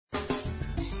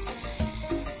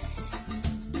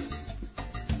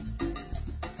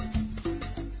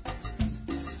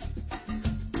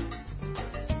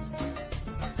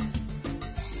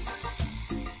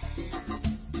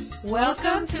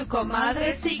Welcome to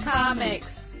Comadres y Comics.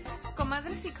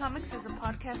 Comadres y Comics is a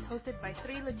podcast hosted by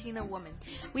three Latina women.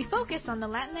 We focus on the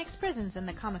Latinx presence in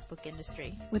the comic book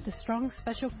industry, with a strong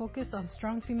special focus on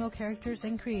strong female characters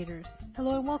and creators.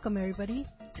 Hello and welcome, everybody,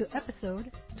 to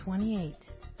episode 28.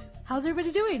 How's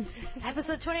everybody doing?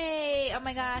 Episode 28! Oh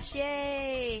my gosh,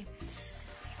 yay!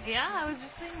 Yeah, I was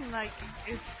just saying,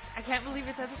 I can't believe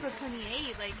it's episode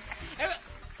 28.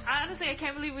 Honestly, I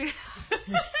can't believe we...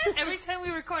 Every time we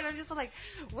record, I'm just like,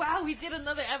 wow, we did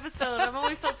another episode. I'm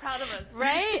always so proud of us.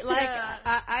 Right?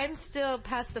 I'm still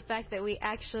past the fact that we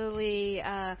actually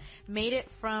made it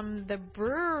from the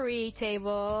brewery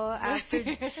table after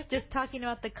just talking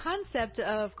about the concept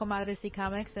of Comadres y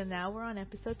Comics, and now we're on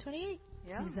episode 28.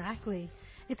 Yeah. Exactly.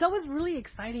 It's always really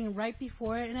exciting right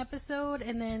before an episode,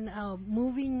 and then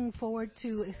moving forward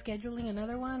to scheduling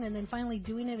another one, and then finally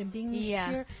doing it and being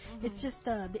here. Mm-hmm. It's just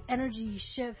the energy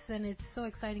shifts, and it's so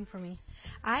exciting for me.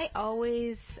 I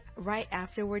always, right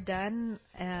after we're done,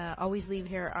 always leave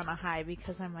here on a high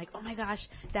because I'm like, oh my gosh,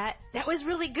 that was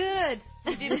really good.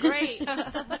 You did great.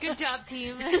 Good job,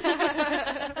 team.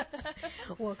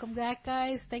 Welcome back,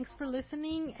 guys. Thanks for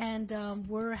listening, and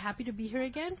we're happy to be here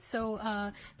again. So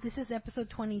this is episode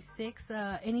 26.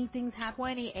 Anything's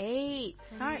happening. 28.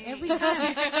 Sorry, every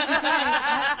time.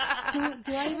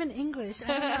 Do I even English?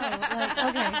 I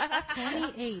don't know.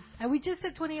 Okay, 28. And we just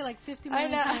said 28 like 50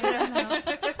 million times. I know.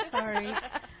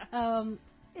 Sorry.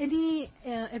 Any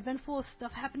eventful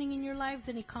stuff happening in your lives?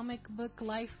 Any comic book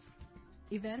life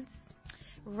events?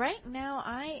 Right now,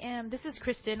 this is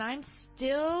Kristen. I'm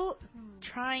still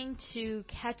trying to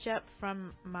catch up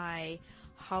from my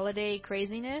holiday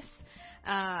craziness.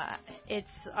 It's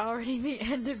already the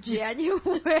end of January.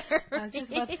 I was just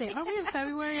about to say, are we in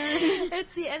February already? It's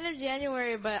the end of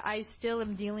January, but I still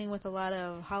am dealing with a lot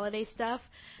of holiday stuff.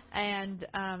 And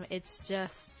it's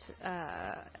just,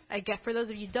 I guess for those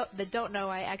of you that don't know,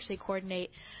 I actually coordinate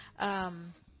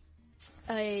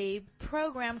a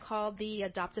program called the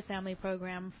Adopt a Family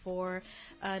program for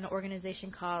an organization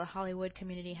called Hollywood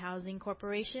Community Housing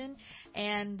Corporation,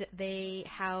 and they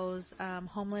house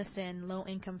homeless and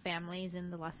low-income families in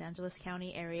the Los Angeles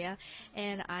County area,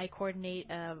 and I coordinate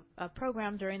a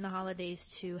program during the holidays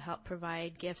to help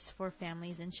provide gifts for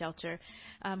families in shelter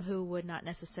who would not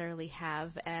necessarily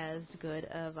have as good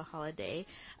of a holiday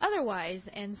otherwise,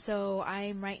 and so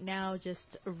I'm right now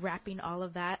just wrapping all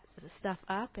of that stuff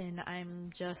up, and I'm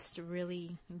just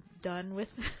really done with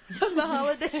the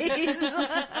holidays.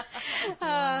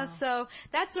 Wow. So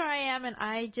that's where I am, and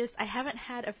I haven't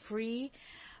had a free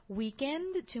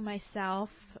weekend to myself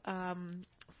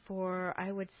for,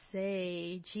 I would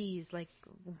say,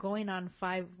 going on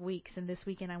 5 weeks, and this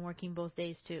weekend I'm working both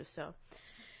days too, so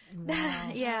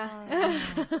wow. Yeah.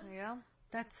 Yeah.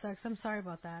 That sucks. I'm sorry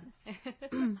about that.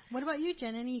 What about you,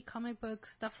 Jen? Any comic book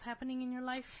stuff happening in your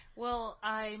life? Well,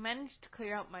 I managed to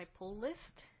clear out my pull list.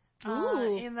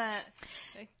 Ooh. In that,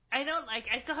 I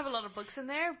still have a lot of books in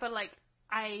there, but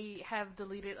I have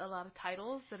deleted a lot of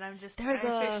titles that I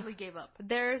officially gave up.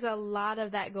 There's a lot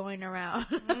of that going around.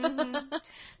 Mm-hmm.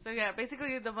 So yeah,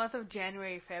 basically the month of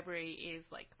January, February is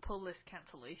pull list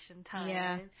cancellation time.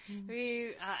 Yeah.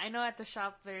 We, I know at the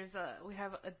shop we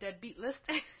have a deadbeat list.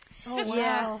 Oh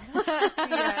wow.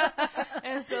 Yeah.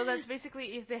 And so that's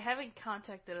basically, if they haven't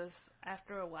contacted us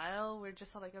after a while, we're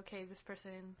just like, okay, this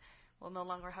person will no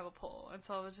longer have a poll. And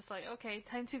so I was just like, okay,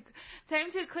 time to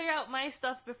clear out my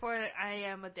stuff before I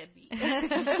am a deadbeat.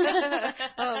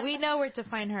 Oh, we know where to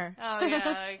find her. Oh yeah,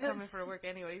 I come in for work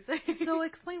anyways. So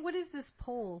explain, what is this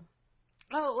poll?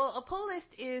 Oh, well, a pull list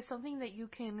is something that you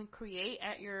can create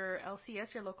at your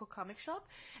LCS, your local comic shop,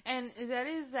 and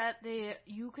that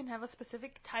you can have a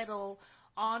specific title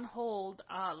on hold,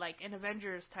 like an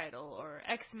Avengers title, or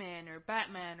X-Men, or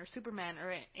Batman, or Superman,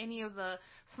 or any of the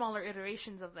smaller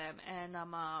iterations of them,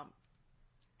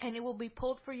 and it will be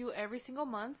pulled for you every single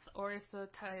month, or if the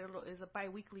title is a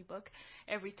bi-weekly book,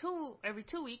 every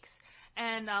two weeks,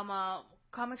 and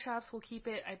comic shops will keep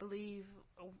it, I believe,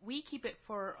 we keep it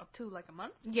for up to a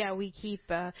month. Yeah, we keep,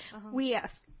 we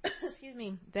ask, excuse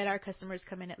me, that our customers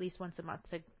come in at least once a month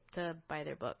to buy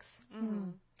their books. Mm-hmm.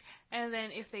 And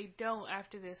then if they don't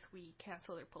after this, we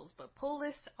cancel their pulls. But pull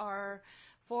lists are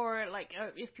for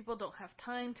if people don't have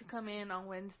time to come in on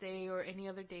Wednesday or any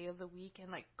other day of the week and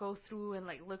go through and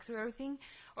look through everything,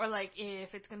 or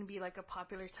if it's going to be a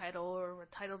popular title or a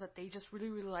title that they just really,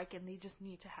 really like and they just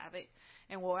need to have it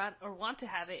and want to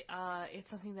have it, it's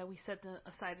something that we set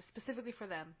aside specifically for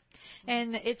them.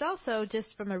 And it's also, just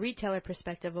from a retailer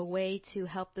perspective, a way to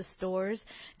help the stores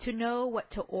to know what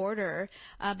to order,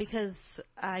 because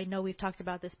I know we've talked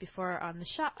about this before on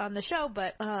the show,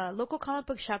 but local comic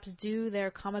book shops do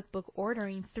their comic book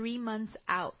ordering 3 months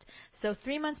out. So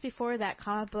 3 months before that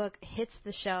comic book hits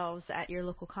the shelves at your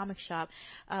local comic shop,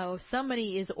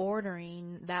 somebody is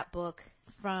ordering that book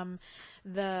from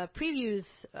the previews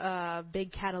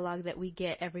big catalog that we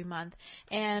get every month.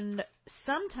 And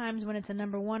sometimes when it's a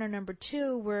number 1 or number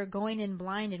 2, we're going in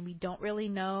blind and we don't really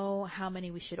know how many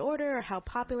we should order or how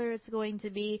popular it's going to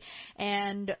be.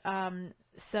 And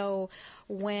so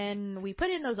when we put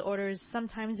in those orders,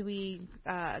 sometimes we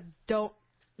don't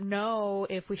know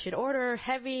if we should order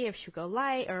heavy, if we should go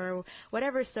light, or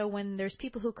whatever. So when there's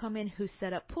people who come in who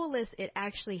set up pull lists, it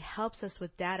actually helps us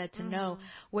with data to know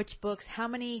which books, how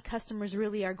many customers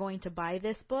really are going to buy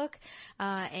this book,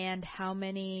 and how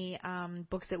many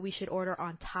books that we should order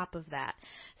on top of that.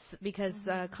 Because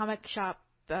comic shop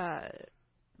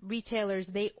retailers,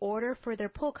 they order for their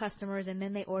pull customers, and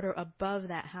then they order above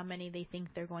that how many they think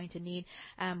they're going to need.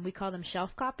 We call them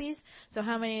shelf copies. So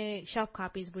how many shelf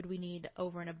copies would we need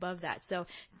over and above that? So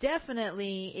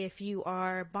definitely, if you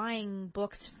are buying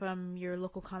books from your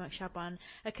local comic shop on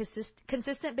a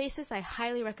consistent basis, I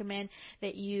highly recommend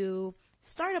that you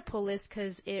start a pull list,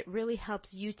 because it really helps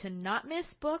you to not miss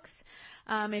books.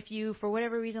 If you, for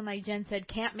whatever reason, like Jen said,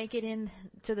 can't make it in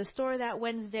to the store that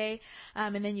Wednesday,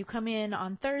 and then you come in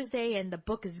on Thursday and the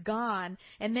book is gone,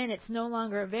 and then it's no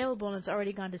longer available and it's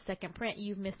already gone to second print,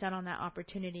 you've missed out on that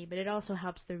opportunity. But it also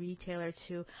helps the retailer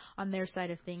to, on their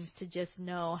side of things, to just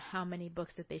know how many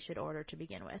books that they should order to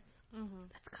begin with.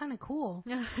 That's kind of cool.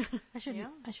 I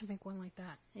should make one like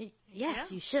that. Yes,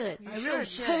 you should. You really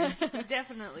should. You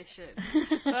definitely should.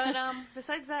 But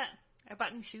besides that, I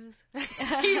bought new shoes.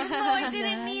 Even though I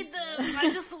didn't need them, I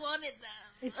just wanted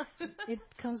them. It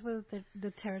comes with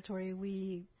the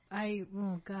territory. I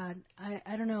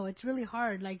don't know. It's really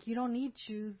hard. like, you don't need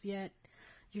shoes, yet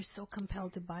you're so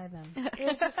compelled to buy them.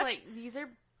 It's just like,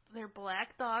 they're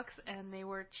black Docs, and they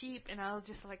were cheap, and I was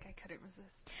just like, I couldn't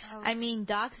resist. I mean,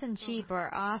 Docs and cheap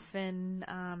are often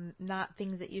not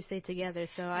things that you say together,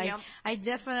 so I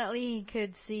definitely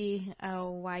could see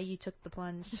why you took the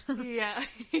plunge. Yeah.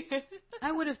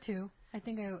 I would have too. I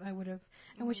think I would have.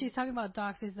 And when she's talking about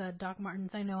Docs, is Doc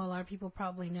Martens. I know a lot of people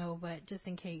probably know, but just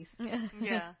in case.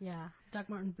 Yeah. Yeah, Doc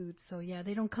Marten boots. So yeah,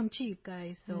 they don't come cheap,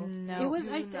 guys. So no, it was.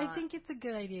 I think it's a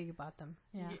good idea you bought them.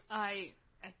 Yeah. I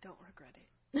don't regret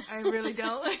it. I really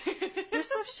don't. They're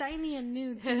so shiny and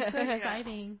new, too. So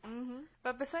exciting.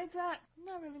 But besides that,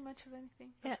 not really much of anything.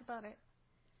 That's about it.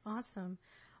 Awesome.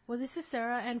 Well, this is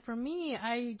Sarah, and for me,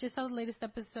 I just saw the latest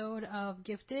episode of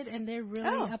Gifted, and they're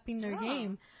really upping their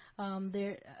game.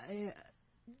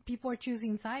 People are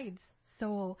choosing sides.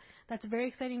 So that's very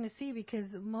exciting to see, because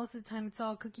most of the time it's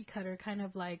all cookie cutter, kind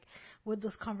of like with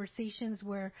those conversations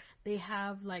where they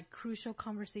have like crucial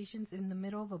conversations in the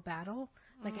middle of a battle.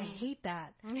 Like, I hate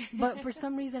that. But for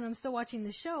some reason, I'm still watching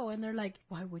the show, and they're like,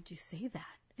 why would you say that?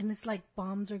 And it's like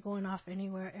bombs are going off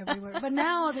everywhere. But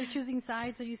now they're choosing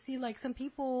sides. So you see, like, some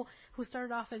people who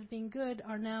started off as being good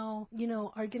are now,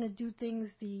 are going to do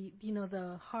things the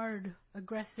hard,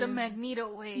 aggressive. The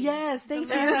Magneto way. Yes, thank you.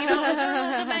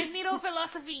 The Magneto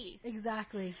philosophy.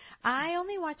 Exactly. I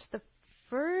only watched the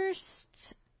first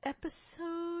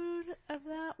episode of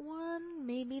that one,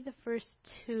 maybe the first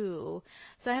 2,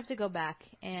 so I have to go back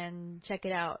and check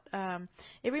it out.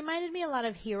 It reminded me a lot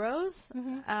of Heroes.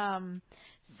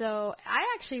 So I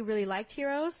actually really liked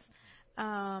Heroes,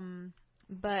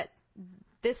 but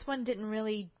this one didn't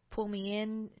really pull me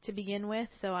in to begin with,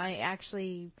 so I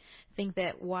actually think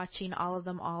that watching all of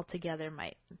them all together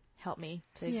might help me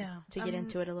to get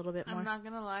into it a little bit more. I'm not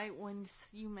gonna lie, when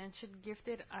you mentioned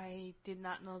Gifted, I did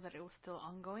not know that it was still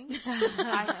ongoing.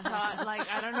 I thought,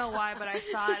 I don't know why, but I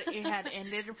thought it had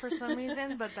ended for some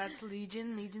reason, but that's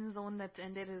Legion. Legion's the one that's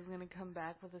ended, is gonna come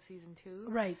back with a season 2.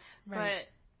 Right. But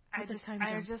I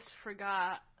just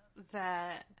forgot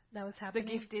that was happening.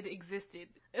 The Gifted existed.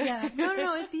 Yeah.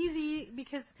 No, it's easy,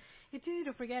 because it's easy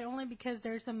to forget, only because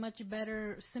there's a much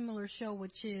better similar show,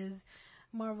 which is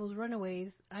Marvel's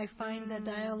Runaways. I find the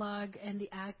dialogue and the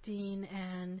acting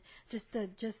and just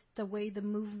the way the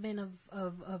movement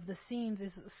of the scenes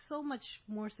is so much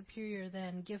more superior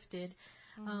than Gifted,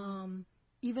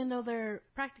 even though they're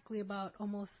practically about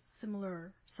almost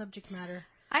similar subject matter.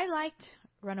 I liked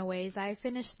Runaways. I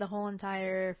finished the whole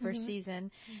entire first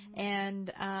season, and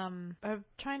I'm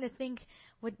trying to think,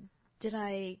 what did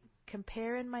I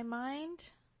compare in my mind?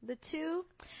 the two.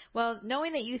 Well,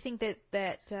 knowing that you think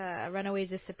that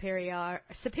Runaways is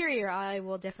superior, I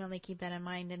will definitely keep that in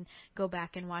mind and go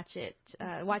back and watch it.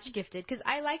 Watch Gifted, because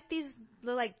I like these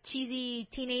little, like, cheesy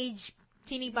teeny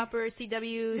bopper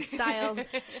CW style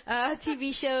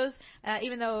TV shows.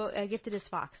 Even though Gifted is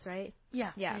Fox, right?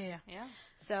 Yeah.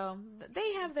 So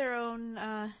they have their own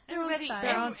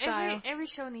style. Every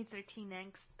show needs their teen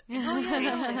angst.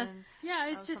 Yeah,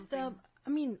 it's just. I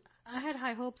mean, I had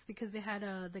high hopes because they had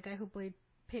the guy who played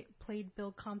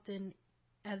Bill Compton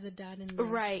as a dad in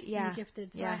in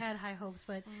Gifted. So I had high hopes,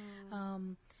 but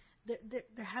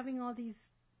they're having all these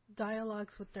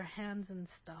dialogues with their hands and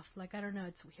stuff. Like, I don't know,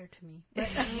 it's weird to me.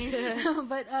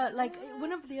 But like,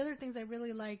 one of the other things I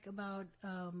really like about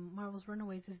Marvel's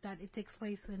Runaways is that it takes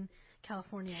place in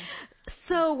California.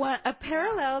 So a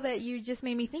parallel that you just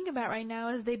made me think about right now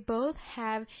is they both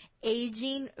have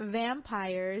aging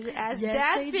vampires as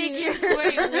dad figures.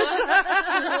 Wait,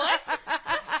 what?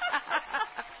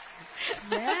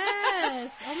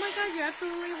 Yes. Oh my God, you're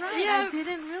absolutely right. Yeah. I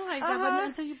didn't realize that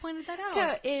until you pointed that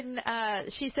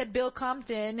out. She said Bill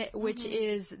Compton, which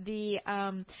is the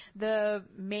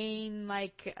main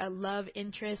love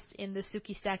interest in the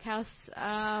Sookie Stackhouse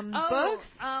books.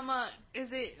 Is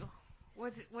it?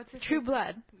 What's his True name?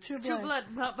 Blood. True Blood.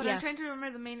 But I'm trying to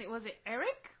remember the main. Was it Eric?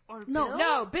 Or no, Bill?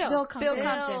 No, Bill Compton. Bill,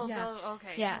 yeah.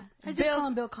 Okay. Yeah. I just call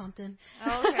him Bill Compton.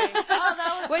 Okay. Oh,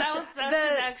 that was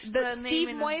the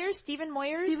Stephen Moyers. Stephen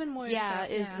Moyers. Yeah,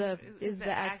 is the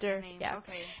actor. Name. Yeah.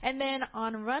 Okay. And then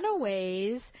on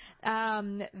Runaways,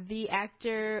 the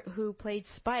actor who played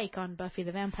Spike on Buffy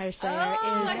the Vampire Slayer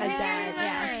is a dad.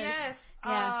 Yes.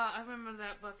 Yeah. I remember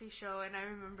that Buffy show, and I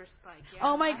remember Spike. Yeah.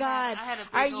 Oh my God! I had a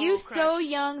big Are you crush. so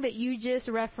young that you just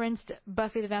referenced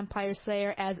Buffy the Vampire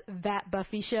Slayer as that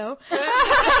Buffy show?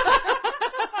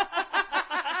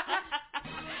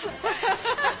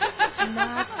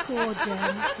 Not cool,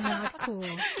 Jen. Not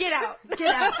cool. Get out!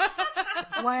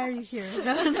 Why are you here?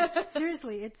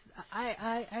 Seriously, it's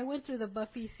I went through the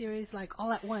Buffy series like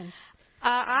all at once.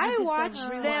 I watched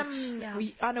them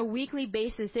on a weekly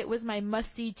basis. It was my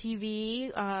must-see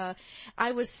TV.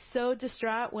 I was so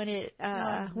distraught when it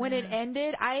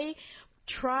ended. I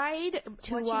tried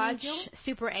to watch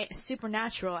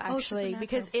Supernatural actually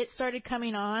because it started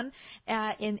coming on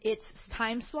in its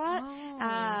time slot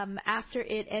after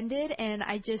it ended, and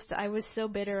I was so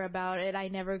bitter about it. I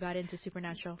never got into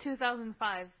Supernatural.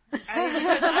 2005.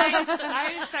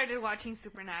 I started watching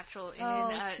Supernatural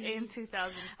in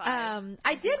 2005.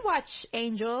 I did watch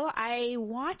Angel. I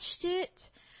watched it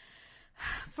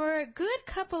for a good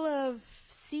couple of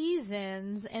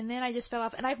seasons, and then I just fell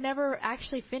off, and I've never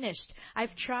actually finished.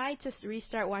 I've tried to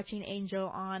restart watching Angel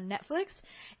on Netflix,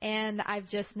 and I've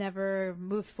just never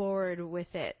moved forward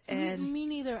with it. And me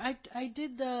neither. I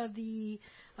did the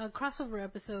crossover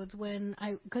episodes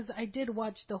because I did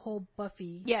watch the whole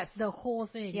Buffy, the whole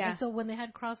thing. And so when they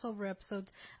had crossover episodes,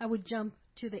 I would jump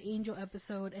to the Angel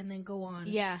episode and then go on.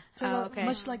 Yeah. So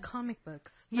much like comic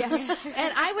books. Yeah.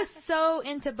 And I was so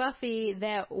into Buffy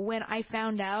that when I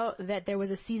found out that there was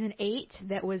a season 8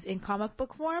 that was in comic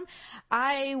book form,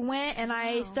 I went and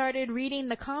I started reading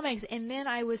the comics, and then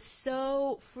I was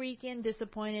so freaking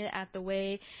disappointed at the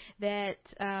way that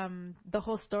the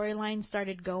whole storyline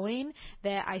started going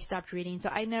that I stopped reading. So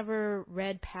I never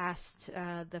read past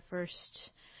the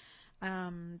first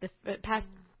past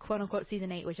quote-unquote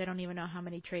season 8, which I don't even know how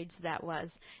many trades that was.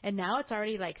 And now it's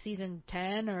already like season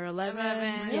 10 or 11.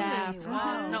 Yeah.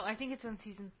 Wow. No, I think it's on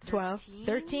season 13. 12.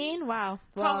 13? Wow.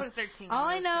 Probably 13. All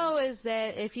I know is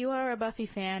that if you are a Buffy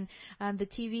fan, the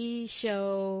TV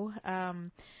show,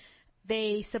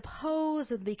 they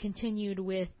supposedly continued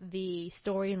with the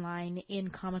storyline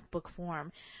in comic book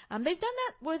form. They've done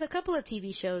that with a couple of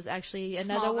TV shows, actually.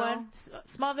 Another one,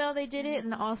 Smallville, they did it,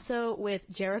 and also with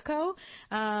Jericho.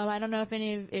 I don't know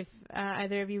if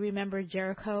either of you remember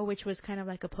Jericho, which was kind of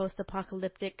like a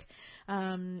post-apocalyptic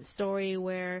story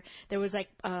where there was like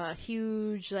a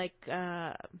huge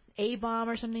A-bomb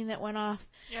or something that went off.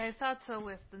 Yeah, I thought so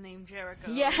with the name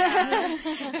Jericho. Yeah.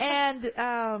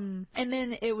 And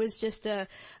then it was just a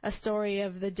story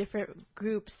of the different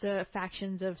groups,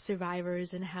 factions of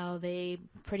survivors, and how they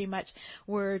pretty much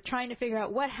were trying to figure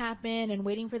out what happened and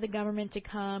waiting for the government to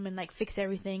come and fix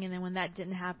everything. And then when that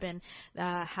didn't happen,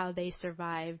 how they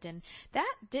survived. And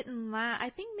that didn't last, I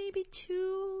think maybe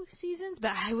 2 seasons,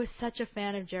 but I was such a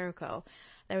fan of Jericho.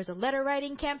 There was a letter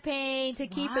writing campaign to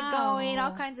keep it going,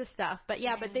 all kinds of stuff. But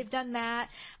but they've done that.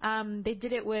 They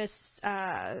did it with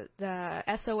the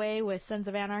SOA with Sons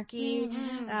of Anarchy.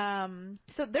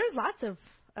 So there's lots of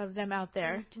of them out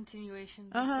there.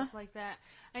 Continuations and stuff like that.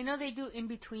 I know they do in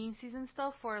between season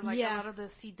stuff for like a lot of the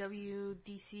CW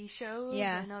DC shows.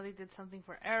 Yeah. I know they did something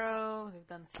for Arrow. They've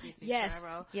done a few things Yes. for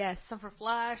Arrow. Yes. Some for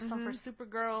Flash. Some for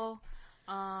Supergirl.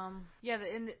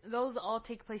 And those all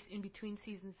take place in between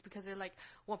seasons because they're like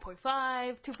 1.5,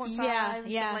 2.5,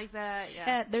 and stuff like that.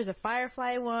 Yeah. There's a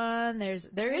Firefly one. There is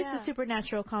the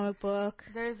Supernatural comic book.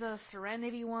 There's a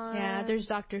Serenity one. Yeah. There's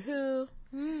Doctor Who.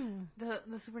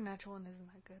 The Supernatural one isn't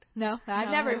that good. No,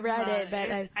 I've never read it,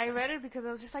 but I read it because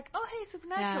I was just like, oh hey,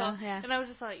 Supernatural, and I was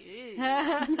just like,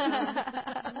 not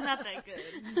that good.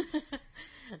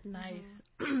 Nice.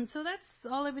 So that's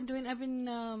all I've been doing. I've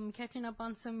been catching up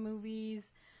on some movies,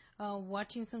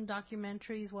 watching some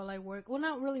documentaries while I work. Well,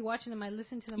 not really watching them. I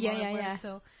listen to them while I work.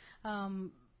 So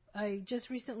I just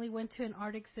recently went to an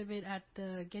art exhibit at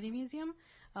the Getty Museum.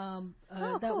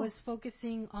 That was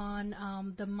focusing on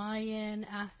the Mayan.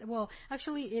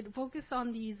 Actually, it focused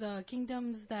on these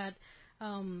kingdoms that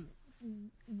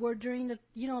were during the,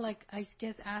 like I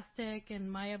guess Aztec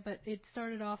and Maya, but it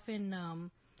started off in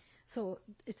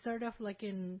like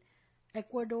in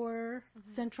Ecuador,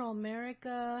 Central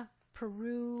America,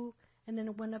 Peru, and then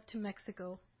it went up to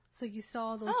Mexico. So you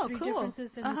saw those three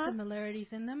differences and the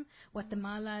similarities in them.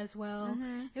 Guatemala as well.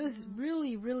 It was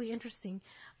really, really interesting.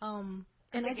 And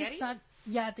I just thought,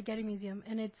 at the Getty Museum,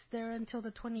 and it's there until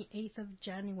the 28th of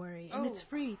January, and it's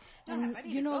free, and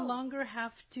you no longer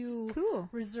have to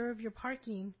reserve your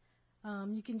parking.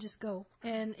 You can just go,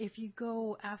 and if you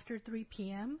go after 3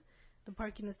 p.m., the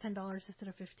parking is $10 instead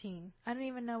of $15. I don't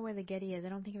even know where the Getty is. I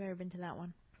don't think I've ever been to that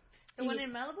one. The one in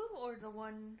Malibu or the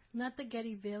one? Not the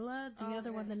Getty Villa. The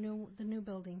other one, the new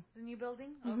building. The new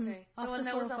building. Okay. The one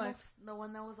that was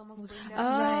almost burned down.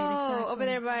 Right, exactly. Over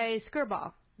there by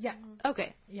Skirball. Yeah.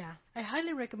 Okay. Yeah. I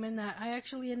highly recommend that. I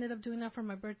actually ended up doing that for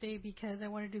my birthday because I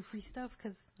want to do free stuff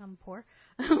because I'm poor.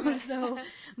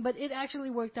 But it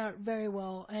actually worked out very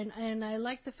well, and I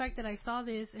like the fact that I saw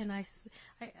this, and I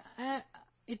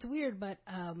it's weird, but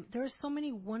there are so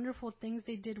many wonderful things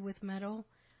they did with metal.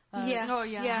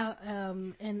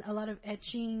 And a lot of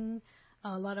etching,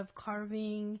 a lot of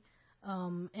carving,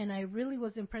 and I really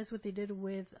was impressed what they did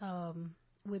with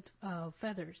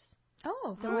feathers.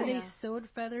 The way they sewed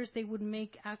feathers, they would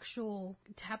make actual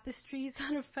tapestries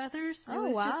out of feathers. It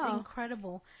was just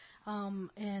incredible.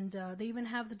 And they even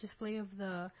have the display of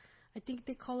I think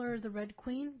they call her the Red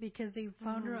Queen because they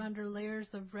found her under layers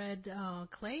of red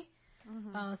clay.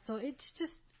 So it's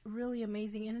just really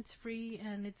amazing, and it's free,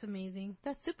 and it's amazing.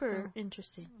 That's super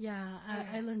interesting. Yeah,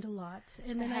 I learned a lot.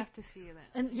 And then I have to see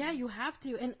that. And you have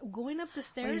to. And going up the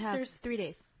stairs, there's 3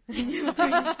 days.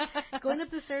 Going up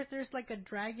the stairs, there's like a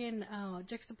dragon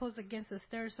juxtaposed against the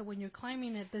stairs. So when you're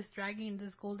climbing it, this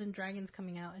golden dragon's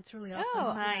coming out. It's really awesome.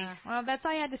 Oh, nice. Yeah. Well, that's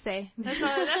all I had to say. That's all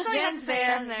I had to say.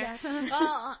 I'm there.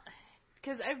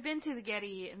 Because I've been to the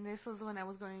Getty, and this was when I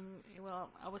was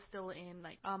I was still in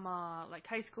like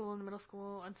high school and middle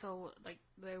school, and so like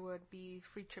there would be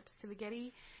free trips to the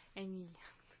Getty, and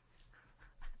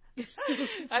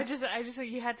I just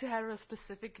you had to have a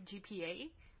specific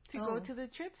GPA to go to the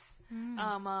trips, and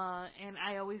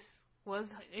I always was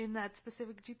in that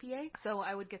specific GPA, so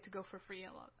I would get to go for free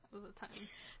a lot of the time.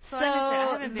 So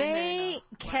they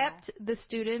kept the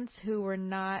students who were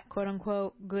not quote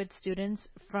unquote good students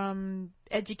from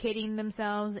educating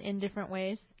themselves in different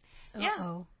ways.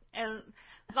 Yeah. And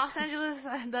Los Angeles,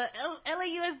 the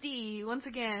LAUSD, once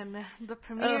again, the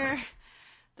premier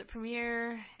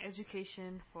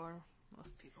education for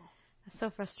most people. That's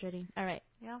so frustrating. All right.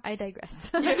 Yeah. I digress.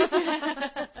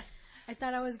 I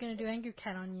thought I was going to do Angry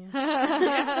Cat on you. We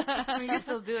can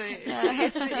still do it.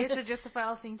 It's a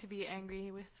justifiable thing to be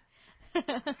angry with.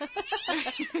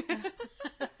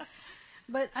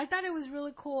 But I thought it was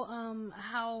really cool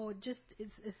how just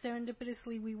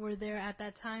serendipitously we were there at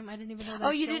that time. I didn't even know that.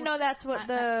 Oh, you didn't know that's what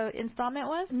the installment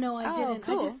was? No, I didn't.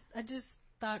 Cool. I just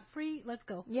thought, free, let's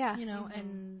go. Yeah.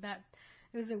 And that...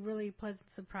 It was a really pleasant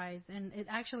surprise, and it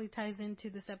actually ties into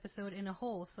this episode in a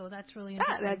whole, so that's really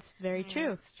interesting. That's very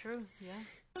true. It's true, yeah.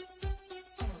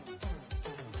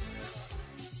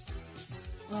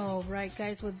 All right,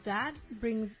 guys, well, that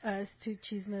brings us to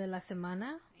Chisme de la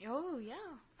Semana. Oh, yeah.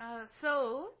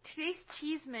 So, today's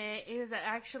Chisme is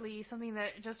actually something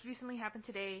that just recently happened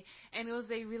today, and it was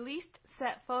they released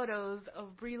set photos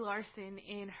of Brie Larson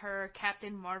in her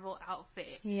Captain Marvel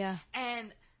outfit. Yeah.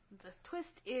 And the twist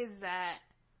is that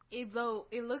though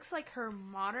it looks like her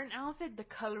modern outfit, the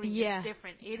coloring is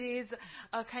different. It is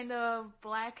a kind of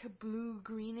black, blue,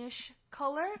 greenish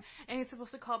color, and it's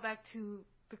supposed to call back to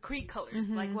the Kree colors,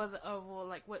 Mm-hmm.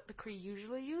 like what the Kree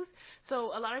usually use.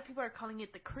 So a lot of people are calling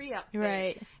it the Kree outfit.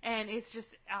 Right. And it's just,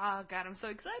 oh God, I'm so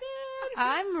excited.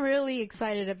 I'm really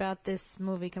excited about this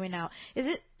movie coming out. Is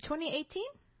it 2018?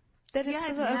 That Yeah,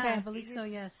 it's, yeah, okay. I believe so.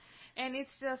 Yes. And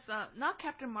it's just not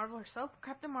Captain Marvel herself.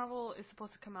 Captain Marvel is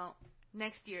supposed to come out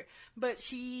next year, but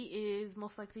she is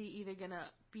most likely either gonna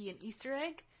be an Easter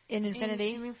egg In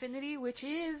Infinity. in Infinity, which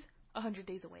is 100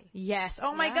 days away. Yes.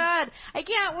 Oh my Yeah. God. I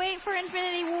can't wait for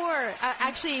Infinity War.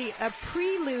 Actually, a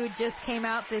prelude just came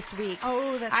out this week.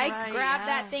 Oh, that's I grabbed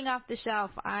that thing off the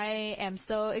shelf. I am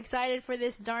so excited for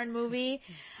this darn movie.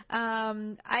 I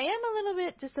am a little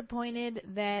bit disappointed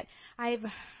that I've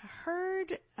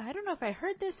heard, I don't know if I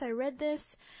heard this, I read this,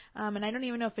 and I don't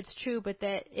even know if it's true, but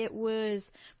that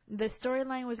the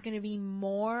storyline was going to be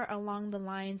more along the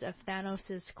lines of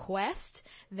Thanos' quest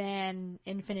than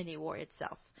Infinity War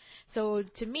itself. So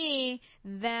to me,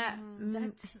 that's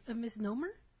a misnomer.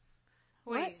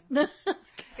 Wait. What? Is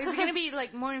it going to be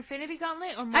like more Infinity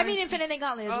Gauntlet or more? I mean, Infinity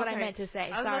Gauntlet is what I meant to say.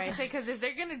 I was Sorry. about to say, because if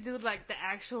they're going to do like the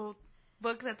actual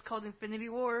book that's called Infinity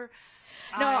War.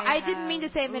 No, I didn't mean to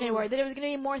say Infinity War. That it was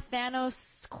going to be more Thanos'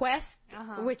 quest,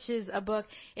 which is a book,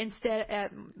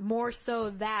 instead more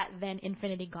so that than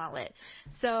Infinity Gauntlet.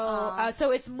 So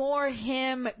so it's more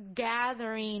him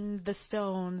gathering the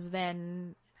stones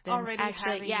than already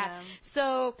actually having them.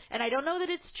 So, and I don't know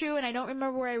that it's true, and I don't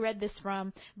remember where I read this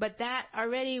from, but that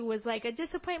already was like a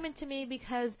disappointment to me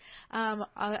because,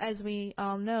 as we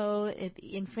all know,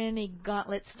 the Infinity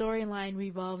Gauntlet storyline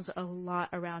revolves a lot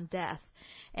around death,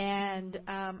 and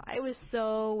I was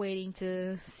so waiting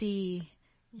to see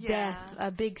Death, a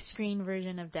big screen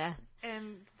version of Death.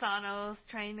 And Thanos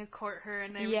trying to court her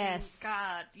and everything. Yes.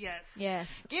 God, yes. Yes.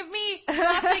 Give me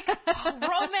graphic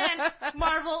romance,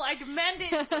 Marvel. I demand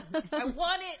it. I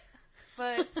want it.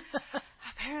 But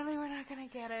apparently we're not going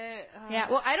to get it. Yeah,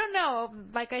 well, I don't know.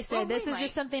 Like I said, Well, this is might.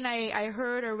 just something I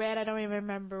heard or read. I don't even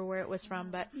remember where it was from.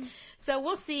 But so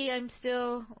we'll see. I'm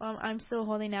still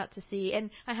holding out to see. And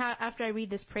after I read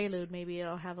this prelude, maybe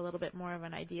I'll have a little bit more of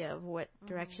an idea of what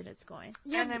direction it's going.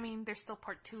 Yeah, and I mean, there's still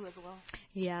part 2 as well.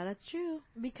 Yeah, that's true.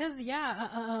 Because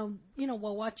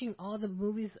while watching all the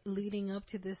movies leading up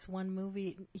to this one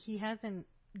movie, he hasn't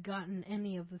gotten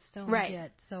any of the stones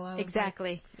yet. So I was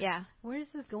exactly. like, yeah. Where is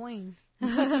this going?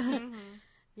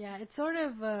 Yeah, it's sort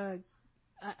of.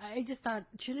 I just thought,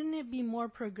 shouldn't it be more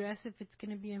progressive if it's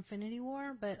going to be Infinity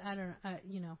War? But I don't.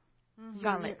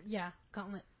 Gauntlet.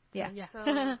 Gauntlet. Yeah. So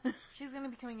she's going to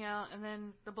be coming out, and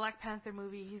then the Black Panther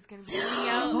movie, he's going to be coming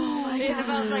out in God.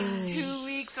 about like 2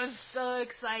 weeks. I'm so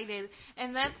excited.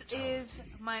 And that is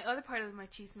my other part of my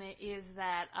chisme is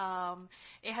that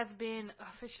it has been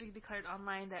officially declared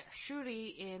online that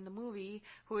Shuri in the movie,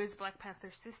 who is Black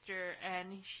Panther's sister,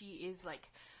 and she is like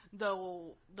the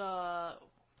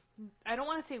I don't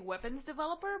want to say weapons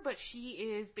developer, but she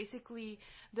is basically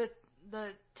the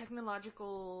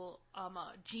technological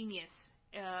genius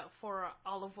for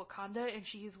all of Wakanda, and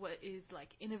she is what is like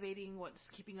innovating, what's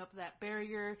keeping up that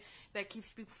barrier that keeps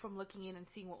people from looking in and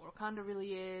seeing what Wakanda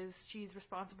really is. She's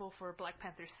responsible for Black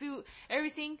Panther's suit,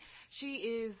 everything. She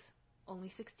is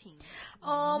only 16.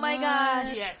 Oh my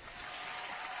gosh. Yes.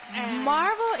 And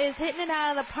Marvel is hitting it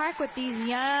out of the park with these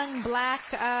young black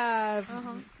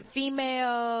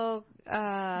female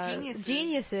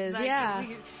geniuses. Like, yeah.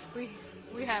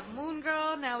 We have Moon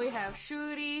Girl, now we have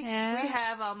Shuri, Yeah. we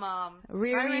have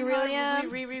Riri Williams.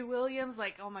 Riri Williams,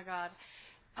 like, oh my god.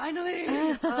 Finally.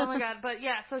 Oh my god. But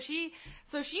yeah, so she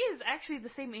is actually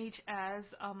the same age as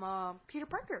Peter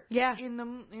Parker. Yeah. In the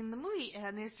movie,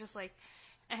 and it's just like,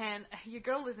 and your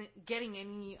girl isn't getting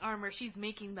any armor. She's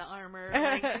making the armor.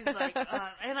 Like, she's like,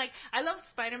 and like, I love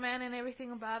Spider-Man and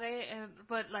everything about it,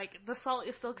 but like, the salt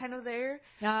is still kind of there.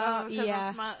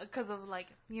 Because of like,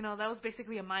 that was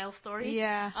basically a Miles story.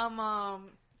 Yeah.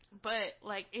 But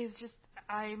like, it's just,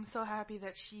 I'm so happy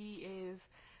that she is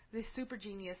this super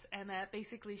genius, and that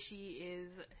basically she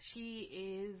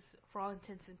is, for all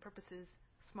intents and purposes,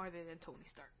 smarter than Tony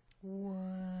Stark.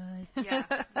 What? Yeah.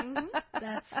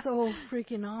 That's so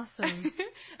freaking awesome.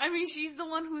 I mean, she's the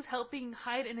one who's helping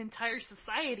hide an entire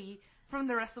society from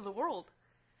the rest of the world.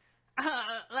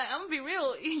 Like, I'm gonna be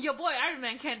real, your boy Iron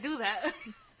Man can't do that.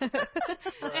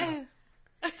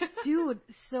 Dude,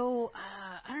 so,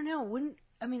 I don't know,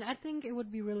 I think it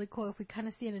would be really cool if we kind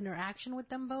of see an interaction with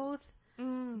them both.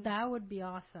 That would be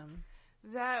awesome.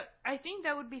 I think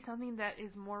that would be something that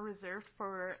is more reserved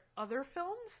for other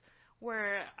films,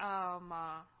 where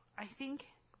I think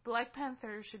Black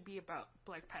Panther should be about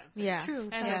Black Panther. Yeah. True.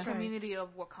 And That's the right. community of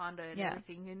Wakanda and Yeah.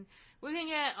 everything. And we can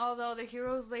get all the other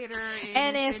heroes later. In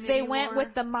And if Infinity they War. went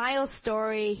with the Miles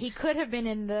story, he could have been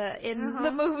in the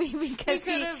the movie because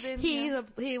could have been,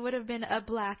 he would have been a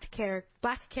black character.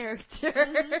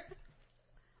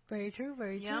 Very true.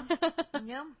 Very true. Yeah.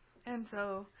 Yeah. And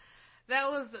so that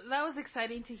was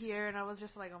exciting to hear, and I was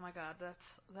just like, oh my god,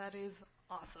 that is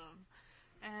awesome.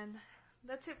 And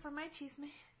that's it for my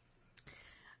chisme.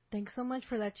 Thanks so much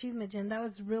for that chisme, Jen. That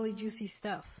was really juicy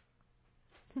stuff.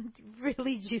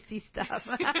 Really juicy stuff.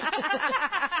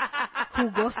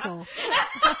 Jugoso.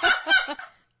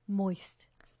 Moist.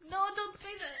 No, don't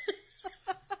say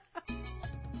that.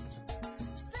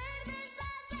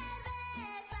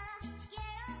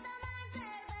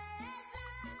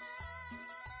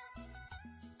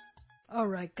 All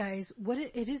right, guys.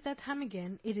 It is that time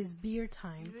again. It is beer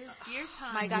time. It is beer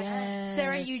time. My gosh, Yes.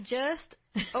 Sarah, you just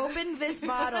opened this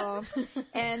bottle,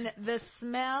 and the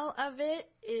smell of it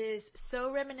is so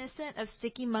reminiscent of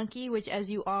Sticky Monkey, which, as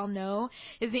you all know,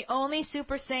 is the only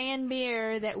Super Saiyan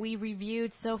beer that we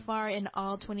reviewed so far in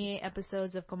all 28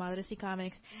 episodes of Comadres y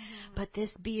Comics. Mm-hmm. But this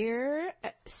beer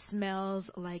smells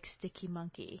like Sticky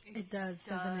Monkey. It does,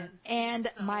 doesn't it? And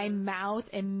my mouth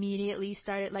immediately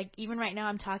started, like, even right now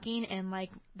I'm talking, and,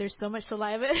 like, there's so much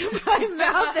saliva in my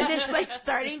mouth, and it's, like,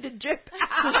 starting to drip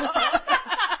out.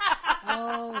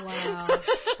 Oh, wow.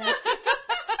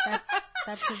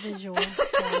 That's a visual.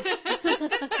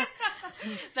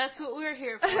 That's what we're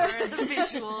here for, the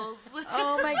visuals.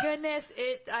 Oh, my goodness.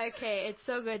 It's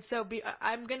so good. So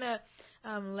I'm going to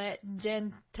let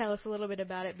Jen tell us a little bit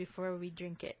about it before we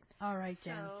drink it. All right,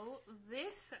 Jen. So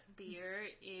this beer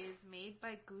is made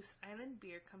by Goose Island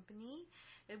Beer Company,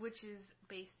 which is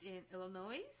based in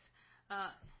Illinois.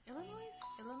 Illinois?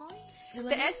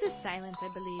 The S is silent, I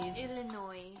believe.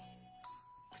 Illinois.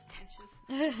 Pretentious.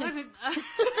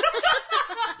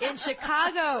 In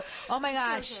Chicago. Oh my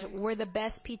gosh, Okay. where the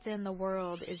best pizza in the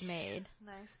world is made.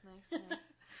 Nice.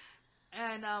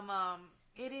 And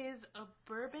it is a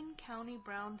Bourbon County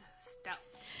Brown Stout.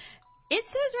 It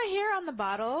says right here on the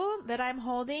bottle that I'm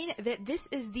holding that this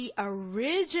is the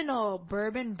original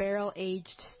bourbon barrel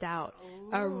aged stout.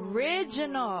 Ooh.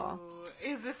 Original.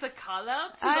 Is this a call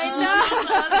out to I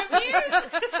the other beers?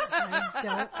 I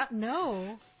don't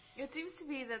know. It seems to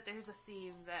be that there's a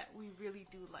theme that we really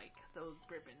do like those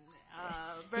bourbon.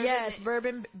 Yes,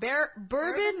 bourbon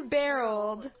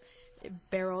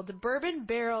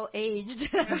barrel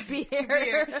aged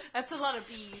beer. That's a lot of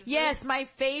bees. Yes, my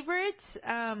favorite.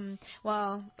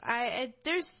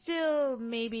 There's still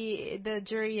maybe the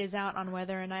jury is out on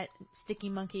whether or not Sticky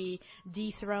Monkey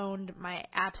dethroned my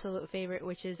absolute favorite,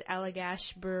 which is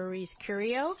Allagash Brewery's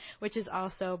Curio, which is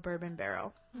also bourbon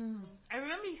barrel. Mm. I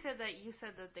remember you said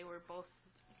that they were both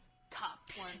top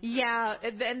ones. Yeah,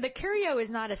 and the Curio is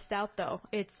not a stout though.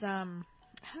 It's I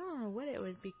don't know what it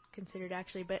would be considered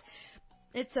actually, but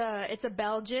it's a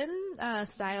Belgian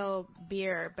style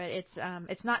beer, but it's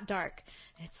not dark.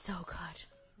 It's so good.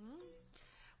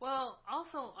 Well,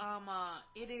 also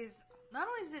it is not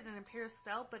only is it an imperial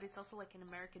stout, but it's also like an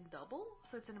American double.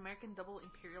 So it's an American double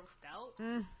imperial stout.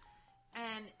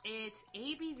 And its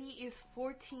ABV is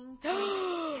 14.10%.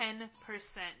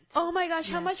 Oh my gosh,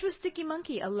 how Yes. much was Sticky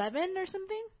Monkey? 11 or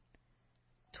something?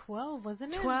 12,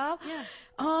 wasn't it? 12? Yeah.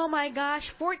 Oh my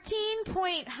gosh, 14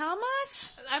 point, how much?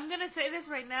 I'm going to say this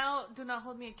right now. Do not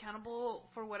hold me accountable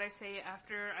for what I say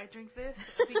after I drink this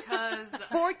because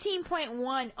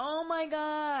 14.1, oh my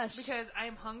gosh. because I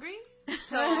am hungry.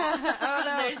 So Oh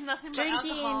no, there's nothing but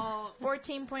drinking alcohol.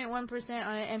 14.1%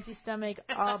 on an empty stomach,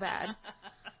 all bad.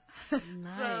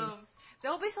 Nice. So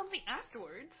there'll be something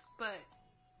afterwards, but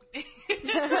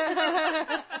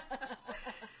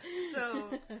so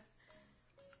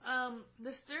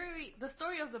the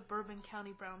story of the Bourbon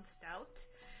County Brown Stout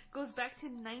goes back to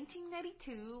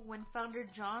 1992 when founder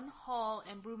John Hall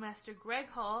and brewmaster Greg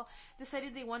Hall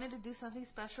decided they wanted to do something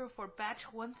special for batch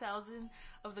 1000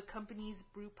 of the company's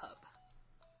brew pub.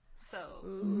 So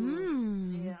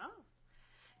yeah,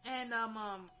 and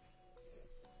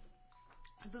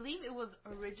I believe it was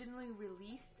originally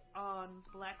released on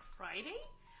Black Friday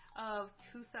of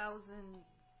 2000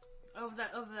 of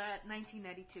that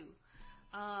 1992.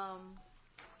 Let's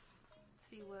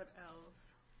see what else.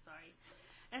 Sorry.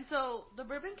 And so the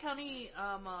Bourbon County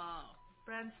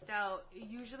brand stout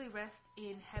usually rests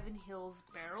in Heaven Hills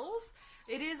barrels.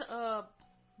 It is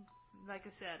like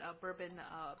I said, a bourbon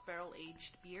barrel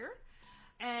aged beer.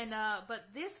 And but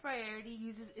this variety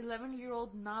uses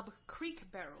 11-year-old Knob Creek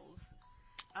barrels.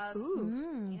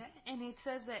 Yeah, and it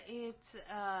says that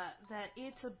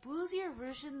it's a boozier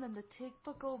version than the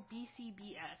typical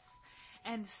BCBS,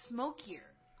 and smokier.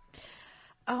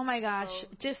 Oh my gosh.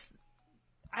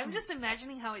 I'm just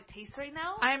imagining how it tastes right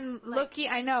now. I'm looking,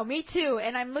 I know, me too.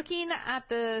 And I'm looking at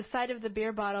the side of the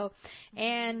beer bottle,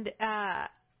 and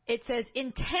it says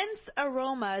intense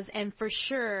aromas, and for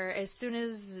sure, as soon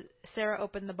as Sarah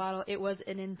opened the bottle, it was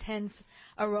an intense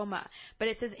aroma. But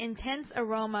it says intense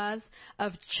aromas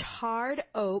of charred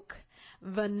oak,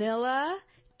 vanilla,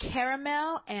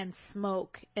 caramel, and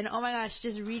smoke. And oh my gosh,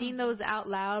 just reading those out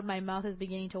loud, my mouth is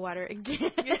beginning to water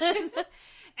again.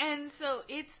 And so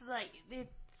it's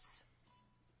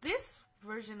this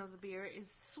version of the beer is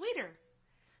sweeter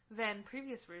than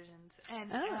previous versions,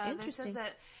 and it says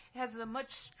that it has a much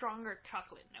stronger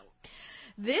chocolate note.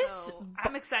 So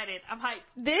I'm excited. I'm hyped.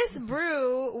 This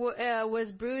brew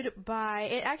was brewed by,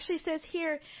 it actually says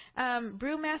here,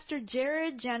 brewmaster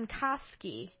Jared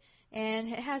Jankowski. And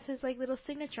it has his little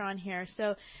signature on here.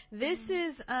 So this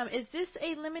is this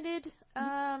a limited?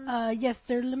 Yes,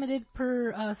 they're limited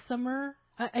per summer.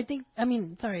 They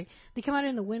come out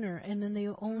in the winter, and then they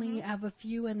only have a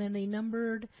few, and then they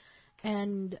numbered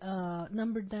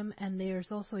them, and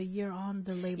there's also a year on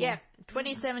the label. Yeah,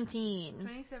 2017.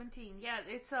 2017. Yeah,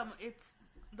 it's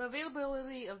the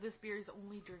availability of this beer is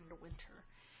only during the winter,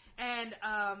 and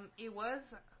it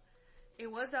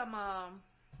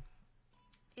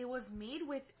was made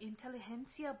with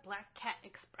Intelligentsia Black Cat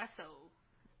Espresso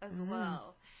as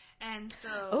well. And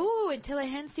so... Oh,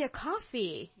 Intelligentsia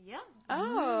coffee. Yeah.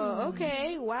 Oh,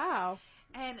 okay. Wow.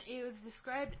 And it was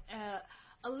described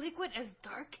a liquid as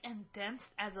dark and dense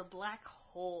as a black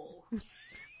hole.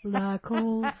 Black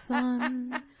hole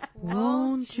sun,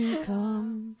 won't you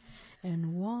come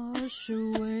and wash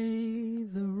away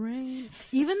the rain?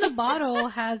 Even the bottle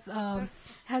has a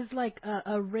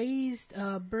raised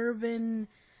Bourbon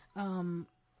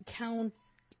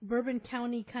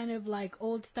County kind of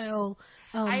old style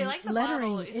I like the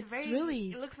lettering. Bottle.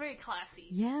 It looks very classy.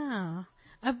 Yeah,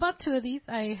 I've bought 2 of these.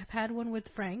 I have had one with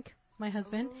Frank, my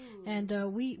husband, and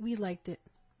we liked it.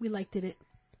 We liked it.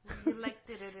 You liked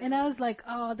it. And I was like,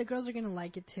 oh, the girls are gonna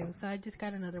like it too. So I just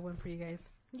got another one for you guys.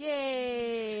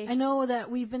 Yay! I know that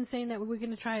we've been saying that we're going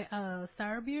to try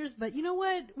sour beers, but you know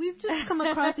what? We've just come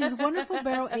across these wonderful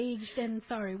barrel-aged, and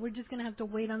we're just going to have to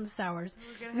wait on the sours.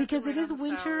 Because it is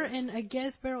winter, and I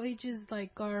guess barrel-ages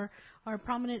are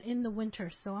prominent in the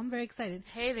winter, so I'm very excited.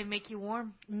 Hey, they make you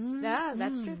warm. Yeah,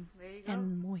 that's true. There you go.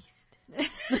 And moist.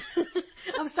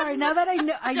 I'm sorry, now that I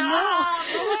know. Oh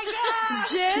my God!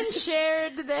 Jen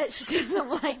shared that she doesn't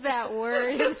like that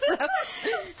word, and so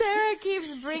Sarah keeps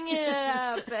bringing it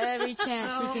up every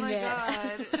chance she can get. Oh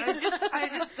my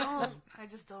God! I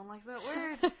just don't like that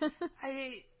word.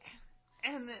 I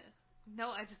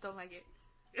just don't like it.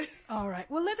 All right.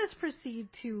 Well, let us proceed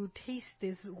to taste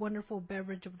this wonderful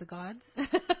beverage of the gods.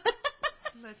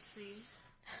 Let's see.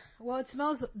 Well, it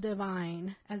smells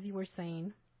divine, as you were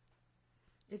saying.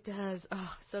 It does.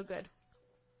 Oh, so good.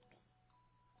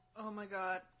 Oh my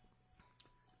God.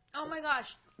 Oh my gosh.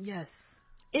 Yes.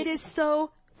 It is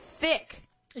so thick.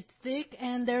 It's thick,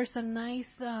 and there's a nice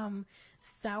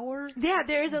sour. Yeah,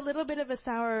 there is a little bit of a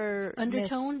sour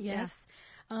undertone. Yes.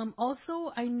 Yeah.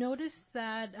 Also, I noticed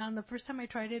that the first time I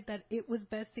tried it, that it was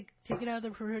best to take it out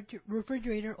of the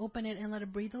refrigerator, open it, and let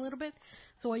it breathe a little bit.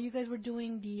 So while you guys were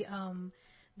doing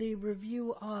the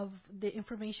review of the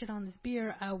information on this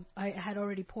beer, I had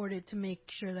already poured it to make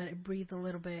sure that it breathed a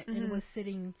little bit, and it was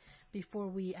sitting before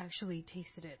we actually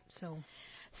tasted it.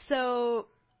 So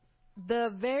the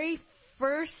very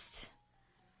first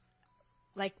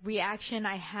reaction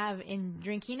I have in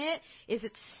drinking it is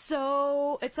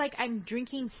it's like I'm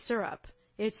drinking syrup.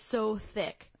 It's so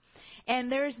thick.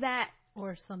 And there's that,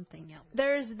 or something else.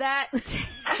 There's that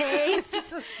taste.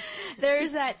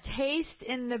 There's that taste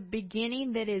in the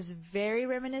beginning that is very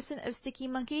reminiscent of Sticky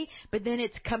Monkey, but then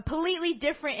it's completely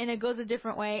different and it goes a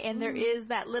different way. And there is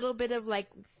that little bit of like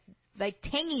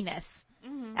tanginess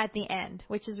at the end,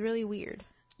 which is really weird.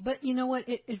 But you know what?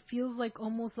 It feels like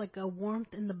almost like a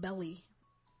warmth in the belly,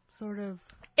 sort of.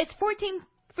 It's 14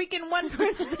 freaking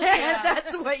 1%. Yeah.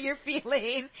 That's what you're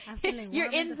feeling. I'm feeling your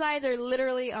insides are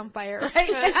literally on fire right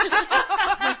now.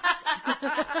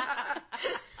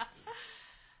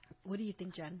 What do you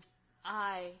think, Jen?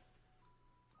 I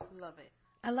love it.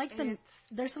 I like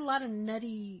there's a lot of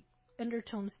nutty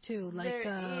undertones too, like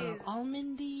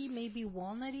almondy, maybe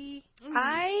walnutty.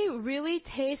 I really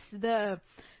taste the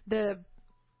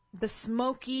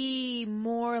smoky,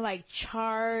 more like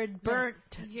charred, burnt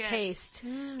taste.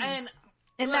 And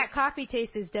that coffee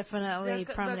taste is definitely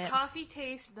prominent. The coffee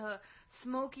taste, the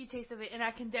smoky taste of it, and I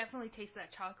can definitely taste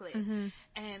that chocolate.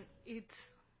 And it's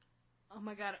Oh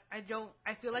my god, I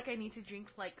feel like I need to drink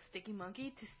like Sticky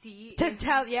Monkey to see. Side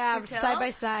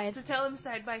by side. To tell them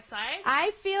side by side.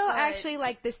 I feel actually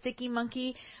like the Sticky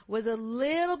Monkey was a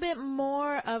little bit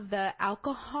more of the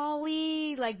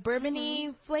alcohol-y, like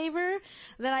bourbon-y flavor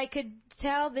that I could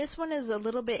tell. This one is a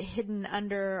little bit hidden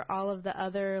under all of the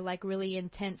other like really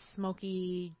intense,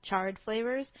 smoky, charred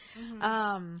flavors.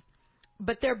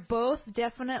 But they're both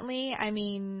definitely, I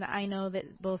mean, I know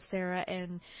that both Sarah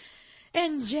and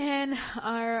Jen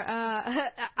are,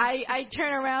 I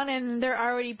turn around and they're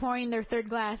already pouring their third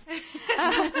glass.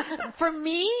 For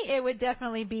me, it would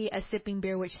definitely be a sipping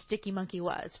beer, which Sticky Monkey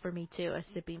was for me too, a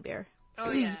sipping beer.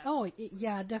 Oh, yeah.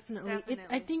 Yeah, definitely.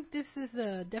 I think this is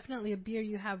definitely a beer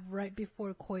you have right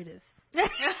before coitus.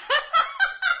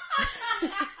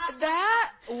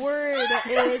 That word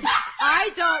is, I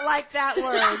don't like that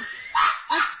word.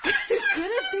 I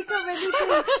couldn't think of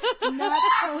anything not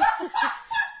so...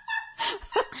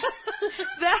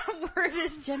 That word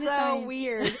is so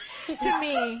weird to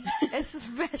me,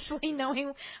 especially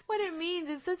knowing what it means.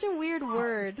 It's such a weird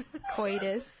word,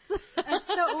 coitus. That's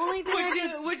the only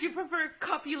thing would you prefer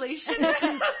copulation?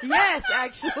 Yes,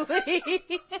 actually.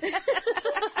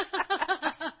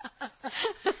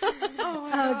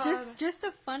 Just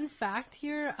a fun fact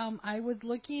here. I was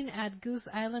looking at Goose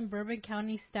Island Bourbon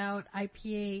County Stout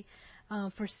IPA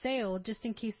for sale, just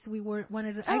in case we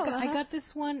wanted to. I got this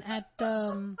one at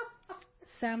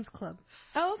Sam's Club.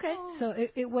 Oh, okay. So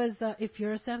it was. If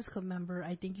you're a Sam's Club member,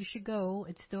 I think you should go.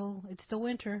 It's still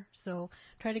winter, so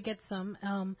try to get some.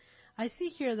 I see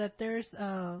here that there's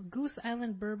Goose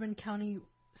Island Bourbon County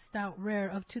Stout Rare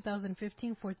of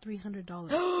 2015 for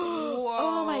 $300.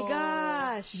 Oh my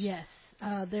gosh! Yes.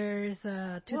 There's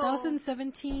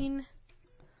 2017.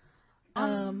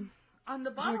 On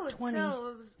the bottle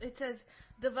itself, it says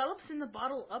develops in the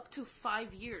bottle up to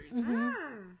 5 years.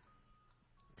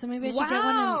 So maybe I should get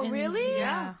one. Really?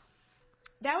 Yeah.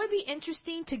 That would be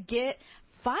interesting to get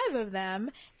 5 of them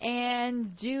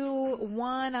and do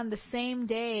one on the same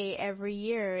day every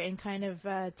year and kind of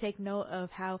take note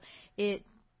of how it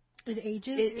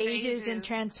ages and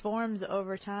transforms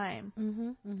over time.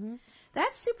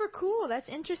 That's super cool. That's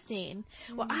interesting.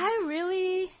 Well, I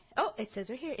really... Oh, it says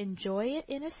right here, enjoy it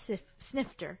in a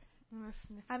snifter.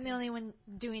 I'm the only one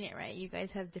doing it right. You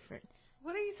guys have different...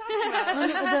 What are you talking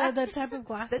about? the type of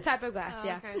glass. The type of glass,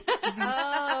 yeah. Okay.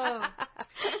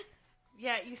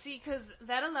 Yeah, you see, because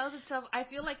that allows itself... I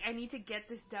feel like I need to get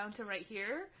this down to right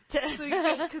here.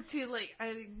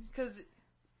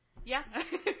 Yeah.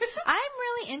 I'm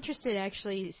really interested,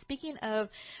 actually. Speaking of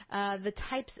the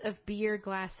types of beer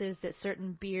glasses that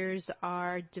certain beers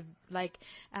are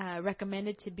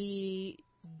recommended to be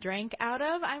drank out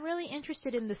of, I'm really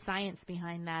interested in the science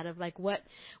behind that, of like what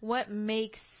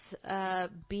makes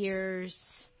beers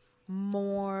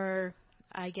more,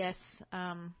 I guess,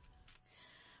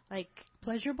 like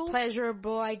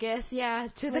pleasurable, I guess, yeah,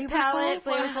 to the palate,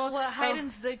 flavorful. What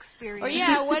heightens the experience? Or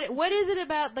yeah, what is it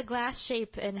about the glass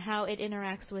shape and how it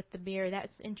interacts with the beer?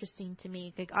 That's interesting to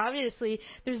me. Like, obviously,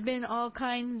 there's been all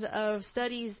kinds of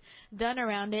studies done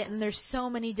around it, and there's so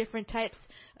many different types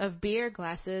of beer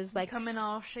glasses. Like, come in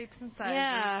all shapes and sizes.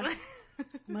 Yeah.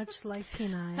 Much like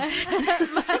Pinay.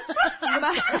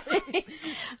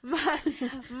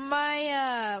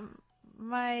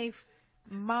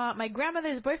 My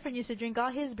grandmother's boyfriend used to drink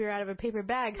all his beer out of a paper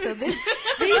bag, so these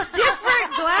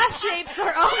different glass shapes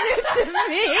are all new to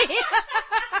me.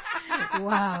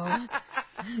 Wow.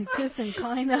 Kristen,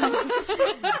 climb up.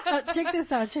 Check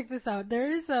this out.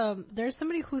 There's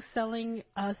somebody who's selling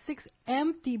 6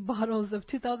 empty bottles of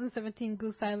 2017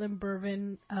 Goose Island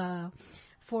Bourbon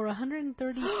for $135.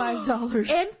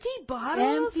 Empty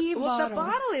bottles? Empty well, bottles. The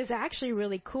bottle is actually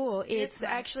really cool. It's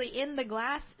actually in the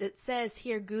glass. It says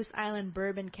here Goose Island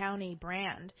Bourbon County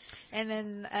brand, and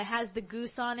then it has the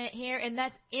goose on it here, and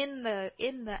that's in the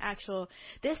actual.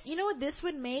 This, you know what this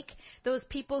would make? Those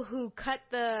people who cut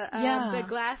the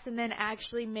glass and then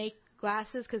actually make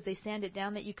glasses because they sand it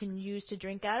down that you can use to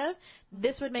drink out of.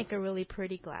 This would make a really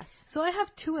pretty glass. So I have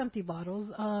 2 empty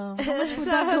bottles. How much would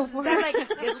that go for? That's like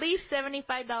at least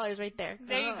 $75 right there.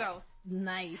 There you go.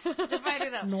 Nice. Divide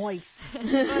it up. Nice.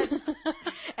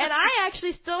 And I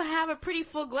actually still have a pretty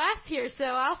full glass here, so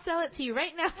I'll sell it to you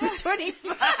right now for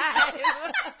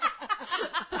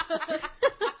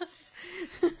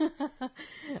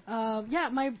 $25. Yeah,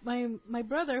 my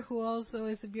brother, who also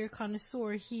is a beer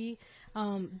connoisseur, he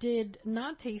did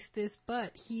not taste this,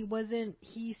 but he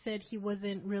said he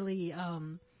wasn't really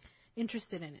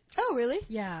interested in it. Oh, really?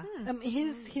 Yeah.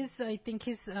 I think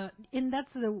and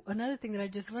that's another thing that I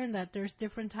just learned, that there's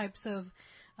different types of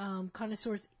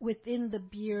connoisseurs within the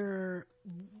beer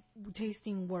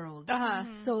tasting world.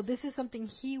 So this is something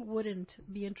he wouldn't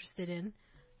be interested in.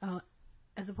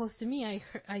 As opposed to me,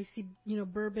 I see,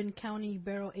 Bourbon County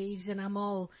barrel aged, and I'm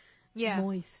all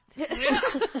moist.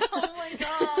 Oh my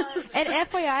god! And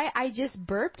FYI, I just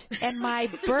burped, and my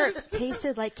burp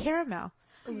tasted like caramel.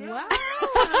 Wow.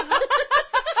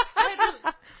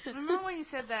 Remember when you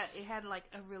said that it had like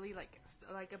a really like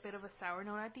a bit of a sour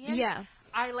note at the end? Yeah.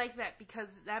 I like that because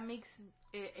that makes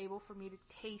it able for me to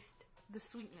taste the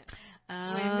sweetness with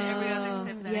every other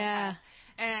sip that I have.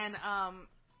 And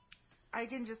I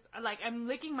can just, I'm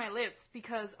licking my lips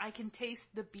because I can taste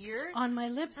the beer. On my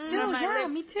lips, too. On my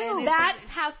lips. Me too. That's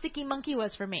how Sticky Monkey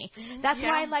was for me. That's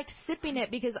why I liked sipping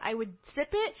it, because I would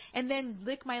sip it and then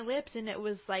lick my lips, and it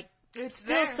was like, it's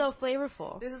still so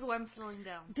flavorful. This is why I'm slowing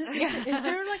down. Is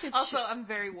there like a... Also, I'm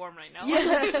very warm right now.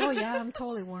 Yeah. Oh, yeah, I'm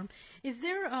totally warm. Is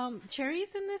there cherries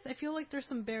in this? I feel like there's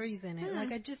some berries in it.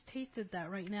 Like, I just tasted that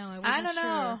right now. I don't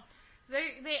know.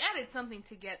 They added something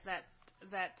to get that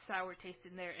sour taste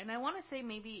in there, and I want to say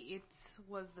maybe it's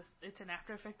an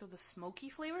after effect of the smoky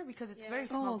flavor, because it's very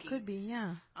smoky. Oh, could be,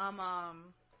 yeah.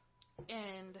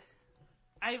 And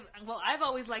I've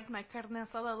always liked my carne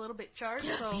asada a little bit charred.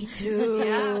 So me too.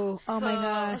 Yeah. Oh my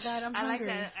gosh. God, I'm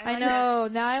hungry. I like that. I know.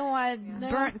 Now I want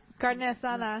burnt carne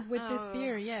asada with this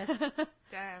beer. Yes.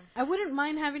 Damn. I wouldn't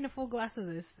mind having a full glass of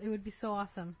this. It would be so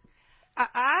awesome.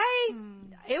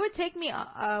 It would take me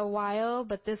a while,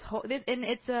 but and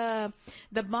it's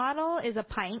the bottle is a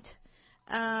pint.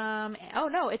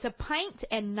 It's a pint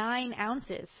and 9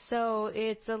 ounces. So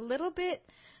it's a little bit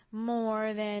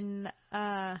more than,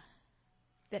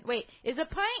 wait, is a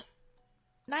pint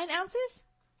 9 ounces?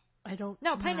 I don't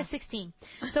know. No, pint is 16.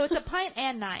 So it's a pint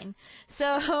and 9.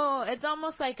 So it's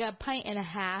almost like a pint and a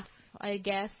half, I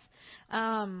guess.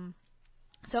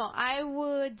 So I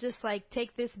would just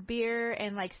take this beer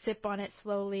and sip on it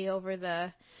slowly over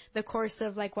the course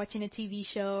of watching a TV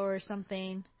show or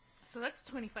something. So that's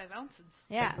 25 ounces.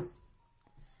 Yeah.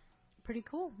 Pretty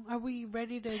cool. Are we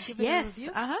ready to give it a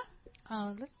review?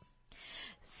 Let's.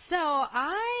 So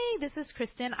this is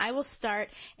Kristen. I will start,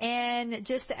 and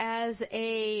just as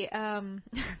a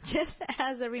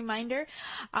reminder,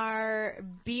 our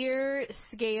beer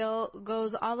scale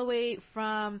goes all the way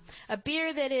from a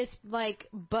beer that is like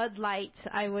Bud Light,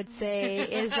 I would say,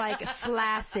 is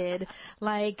flaccid,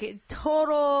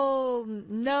 total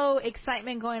no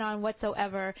excitement going on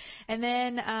whatsoever, and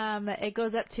then it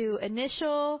goes up to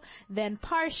initial, then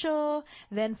partial,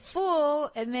 then full,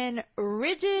 and then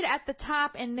rigid at the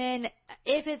top, and then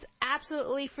if it's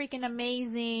absolutely freaking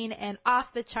amazing and off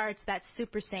the charts, that's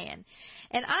Super Saiyan.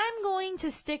 And I'm going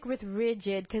to stick with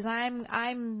rigid because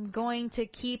I'm going to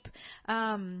keep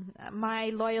my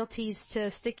loyalties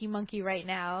to Sticky Monkey right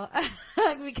now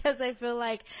because I feel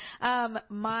like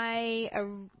my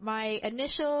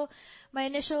initial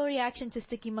reaction to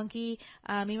Sticky Monkey,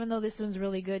 even though this one's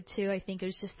really good too, I think it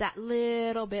was just that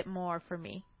little bit more for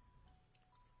me.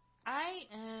 I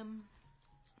am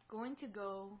going to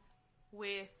go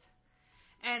with,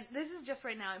 and this is just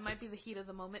right now, it might be the heat of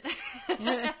the moment, but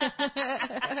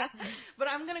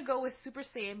I'm going to go with Super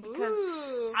Saiyan because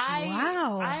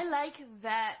I like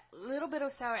that little bit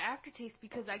of sour aftertaste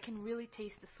because I can really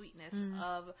taste the sweetness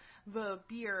of the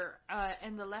beer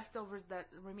and the leftovers that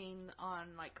remain on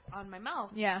my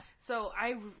mouth. Yeah. So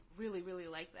I really, really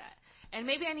like that. And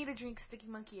maybe I need to drink Sticky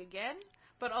Monkey again,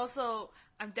 but also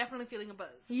I'm definitely feeling a buzz.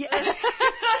 Yeah.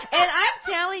 And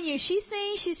I'm telling you, she's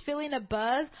saying she's feeling a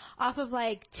buzz off of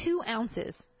 2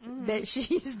 ounces that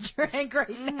she's drank right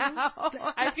now.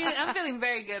 I'm feeling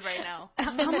very good right now.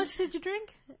 How much did you drink?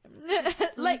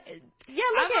 I'm about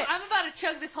to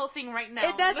chug this whole thing right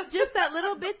now. That's just that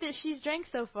little bit that she's drank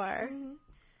so far.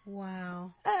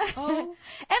 Wow. Oh.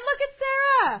 And look at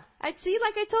Sarah. I see,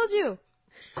 like I told you.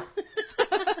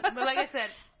 But like I said,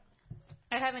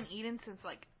 I haven't eaten since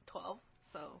 12.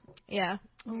 So yeah.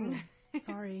 Oh,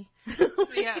 sorry.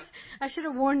 Yeah. I should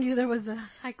have warned you there was a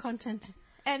high content.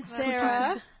 And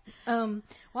Sarah, well,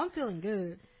 I'm feeling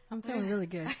good. I'm feeling really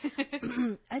good.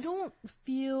 I don't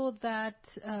feel that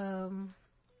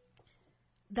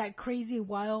that crazy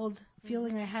wild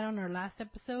feeling I had on our last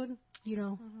episode.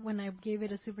 When I gave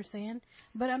it a Super Saiyan.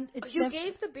 But you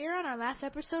gave the beer on our last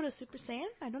episode a Super Saiyan?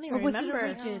 I don't even remember.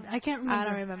 I can't remember. I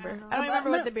don't remember. I don't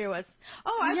remember what the beer was.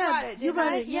 Oh, I brought it. You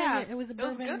brought it. Yeah, it was a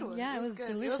bourbon. It was a good one. Yeah, it was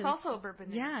delicious. It was also a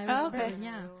bourbon. Yeah, it was a bourbon.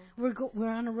 Yeah, we're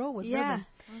on a roll with bourbon.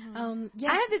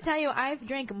 I have to tell you, I've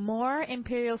drank more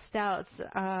Imperial Stouts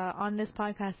on this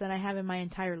podcast than I have in my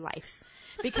entire life.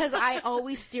 Because I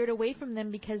always steered away from them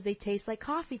because they taste like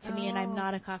coffee to me, and I'm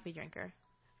not a coffee drinker.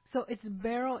 So it's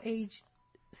barrel aged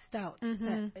stout.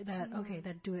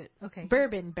 That do it. Okay.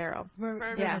 Bourbon barrel.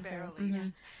 Bourbon barrel.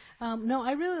 No,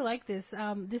 I really like this.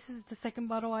 This is the second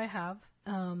bottle I have.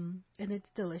 And it's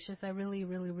delicious. I really,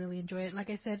 really, really enjoy it. Like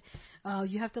I said,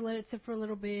 you have to let it sit for a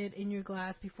little bit in your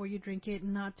glass before you drink it.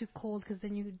 Not too cold, because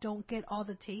then you don't get all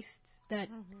the tastes that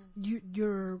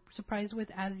you're surprised with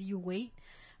as you wait.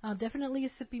 Definitely a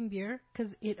sipping beer,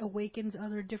 because it awakens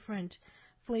other different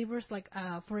flavors. Like,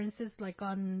 for instance, like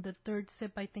on the third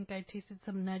sip, I think I tasted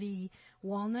some nutty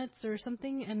walnuts or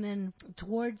something, and then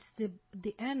towards the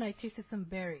end, I tasted some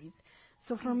berries.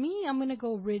 So for me, I'm gonna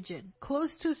go rigid, close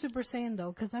to Super Saiyan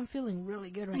though, because I'm feeling really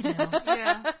good right now.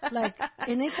 Yeah. Like,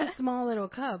 and it's a small little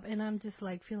cup, and I'm just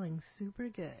like feeling super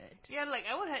good. Yeah, like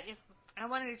I would have, if I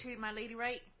wanted to treat my lady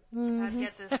right, I'd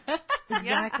get this.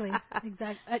 Exactly.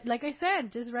 Like I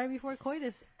said, just right before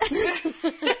coitus.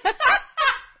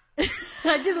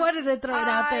 I just wanted to throw it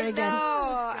out there again.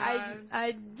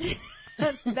 I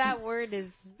that word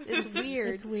is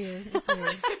weird. It's weird.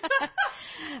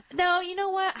 No, you know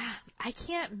what? I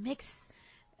can't mix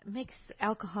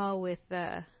alcohol with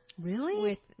Really?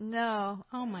 with no.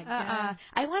 Oh my god.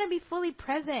 I want to be fully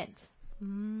present.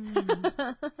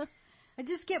 I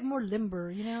just get more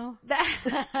limber, you know.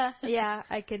 Yeah,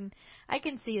 I can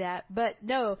see that. But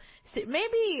no, so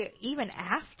maybe even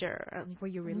after, where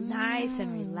you're nice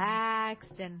and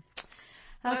relaxed and.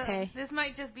 Okay. Well, this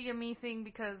might just be a me thing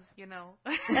because, you know.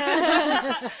 But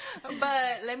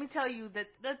let me tell you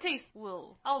that the taste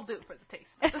I'll do it for the taste.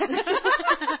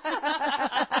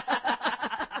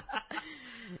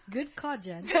 Good call,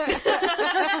 Jen.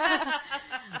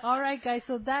 All right, guys.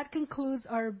 So that concludes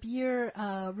our beer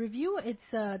review. It's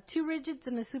 2 Rigids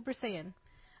and a Super Saiyan.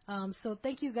 So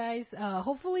thank you, guys.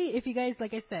 Hopefully, if you guys,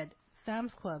 like I said,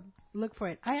 Sam's Club, look for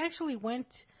it. I actually went...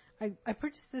 I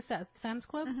purchased this at Sam's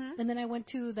Club, and then I went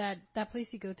to that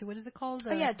place you go to. What is it called?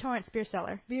 Torrance Beer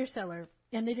Cellar. Beer Cellar,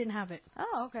 and they didn't have it.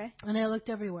 Oh, okay. And I looked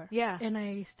everywhere. Yeah. And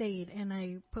I stayed, and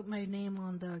I put my name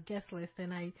on the guest list,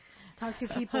 and I talked to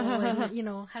people,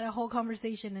 and had a whole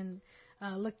conversation, and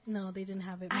looked. No, they didn't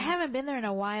have it. I haven't been there in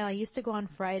a while. I used to go on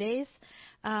Fridays.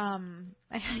 I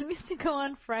used to go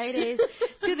on Fridays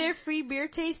to their free beer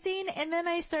tasting, and then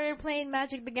I started playing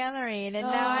Magic the Gathering, and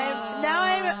now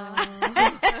I'm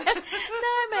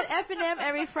at F&M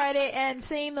every Friday and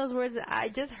saying those words. I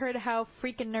just heard how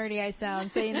freaking nerdy I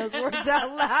sound saying those words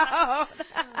out loud.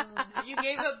 You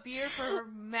gave up beer for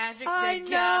Magic I the know.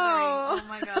 Gathering. Oh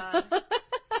my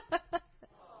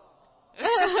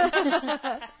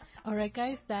god. All right,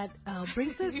 guys, that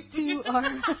brings us to our...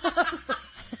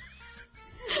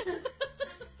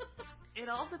 It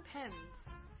all depends.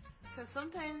 Because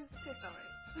sometimes it's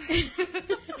alright.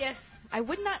 Yes, I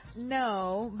would not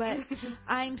know, but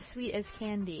I'm sweet as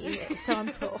candy, so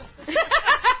I'm told.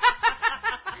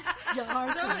 You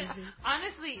are crazy.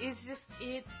 Honestly, it's just,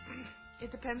 it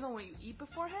depends on what you eat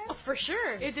beforehand. Oh, for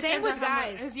sure. It depends Same with on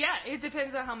guys. It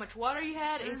depends on how much water you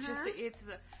had. It's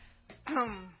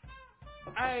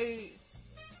I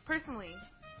personally,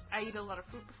 I eat a lot of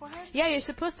fruit beforehand. Yeah, you're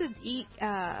supposed to eat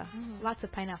lots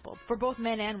of pineapple for both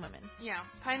men and women. Yeah,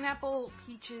 pineapple,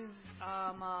 peaches,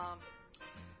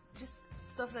 just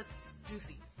stuff that's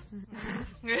juicy.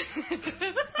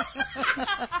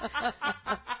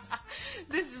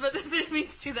 This is what this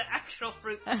means to the actual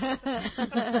fruit. So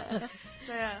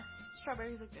yeah,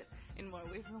 strawberries look good in more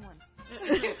ways than one.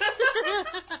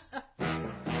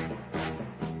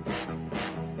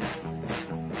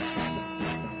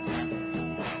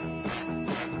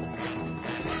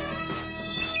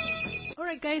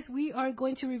 Alright, guys, we are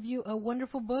going to review a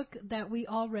wonderful book that we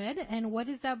all read. And what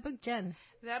is that book, Jen?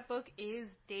 That book is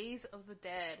Days of the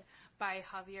Dead by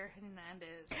Javier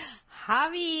Hernandez.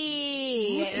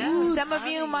 Javi! Yeah, Some of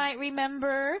you might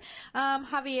remember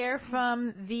Javier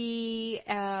from the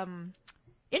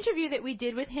interview that we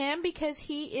did with him, because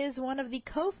he is one of the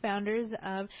co-founders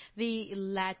of the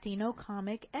Latino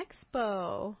Comic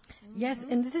Expo. Yes,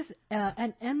 and this is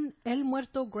an El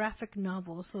Muerto graphic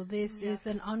novel. So this is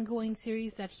an ongoing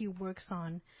series that he works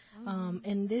on.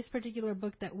 And this particular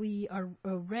book that we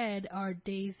read are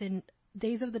Days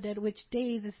of the Dead, which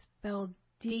Days is spelled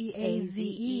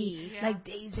D-A-Z-E. Yeah. Like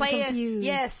Days and Confused.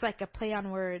 Yes, like a play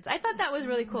on words. I thought that was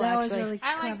really cool, that actually. was really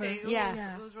I clever. liked it.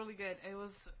 Yeah. It was really good. It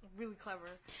was really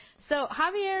clever. So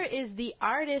Javier is the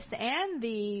artist and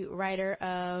the writer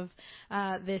of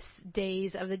this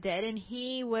Days of the Dead, and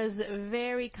he was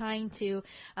very kind to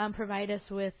provide us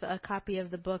with a copy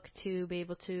of the book to be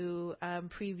able to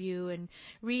preview and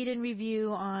read and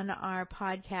review on our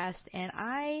podcast. And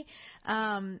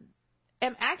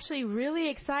am actually really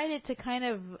excited to kind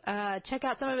of check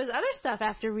out some of his other stuff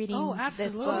after reading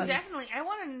this book. Oh, definitely. I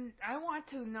want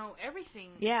to know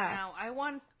everything. Yeah. Now I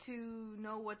want to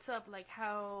know what's up, like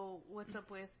what's up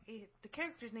with the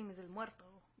character's name is El Muerto.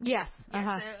 Yes.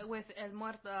 With El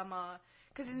Muerto,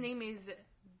 because his name is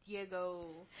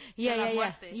Diego.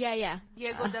 Yeah.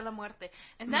 Diego de la Muerte,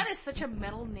 and that is such a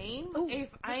metal name.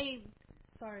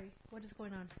 Sorry, what is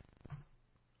going on?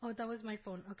 Oh, that was my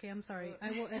phone. Okay, I'm sorry.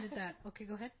 I will edit that. Okay,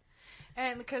 go ahead.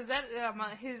 And because that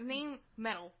his name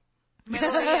metal.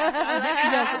 Diego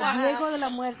de la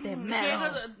Muerte.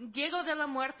 Metal. Diego de la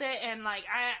Muerte, and like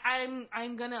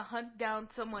I'm gonna hunt down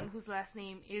someone whose last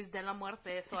name is de la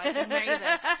Muerte, so I can marry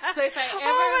them. So if I ever,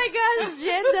 oh my gosh,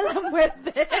 Jen de la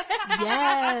Muerte.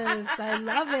 Yes, I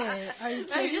love it. Are you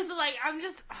kidding? I'm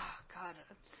just oh god,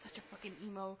 I'm such a fucking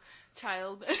emo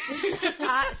child.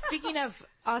 Speaking of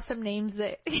awesome names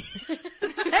that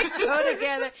go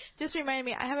together, just remind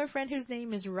me, I have a friend whose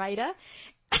name is Rita.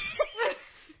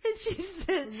 And she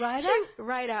says, Rita?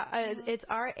 It's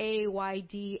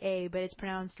Rayda, but it's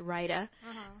pronounced Rita.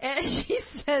 And she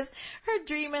says her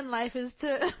dream in life is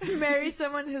to marry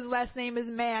someone whose last name is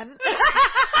Man.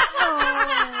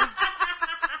 Oh.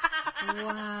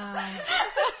 Wow.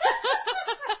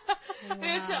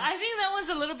 So I think that one's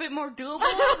a little bit more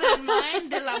doable than mine,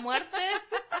 de la Muerte.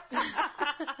 Because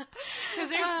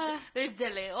there's De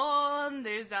Leon,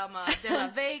 there's De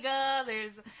La Vega,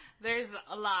 there's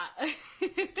a lot.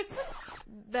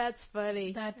 That's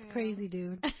funny. That's crazy,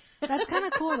 dude. That's kind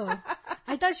of cool, though.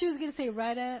 I thought she was going to say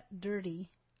Rida Dirty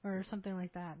or something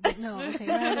like that. But no, okay,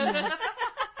 Rida.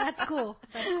 That's cool.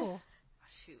 That's cool.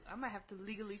 Shoot, I might have to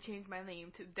legally change my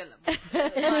name to De La Muerte.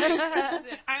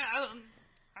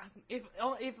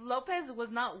 If Lopez was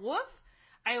not Wolf,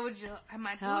 I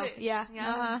might do it. Yeah.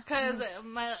 Because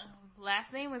my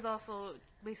last name is also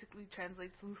basically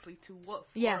translates loosely to wolf.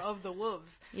 Yeah. Or of the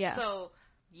wolves. Yeah. So,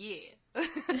 yeah.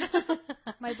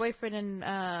 My boyfriend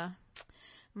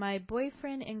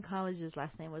in college's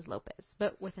last name was Lopez,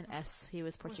 but with an S. He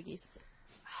was Portuguese.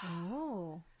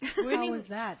 Oh. How was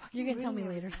that? You can tell me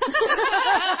later.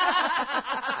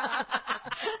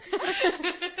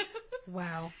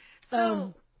 Wow.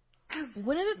 So,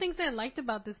 one of the things that I liked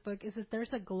about this book is that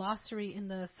there's a glossary in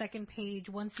the second page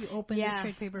once you open this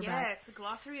trade paperback. Yes, the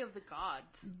glossary of the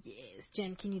gods. Yes,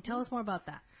 Jen, can you tell us more about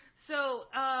that? So,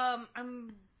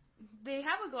 they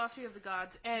have a glossary of the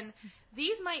gods, and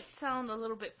these might sound a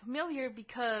little bit familiar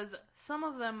because some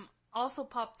of them also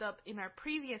popped up in our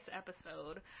previous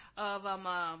episode of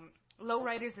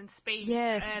Lowriders in Space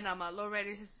and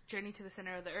Lowriders Journey to the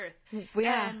Center of the Earth.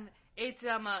 Yeah. And it's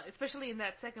especially in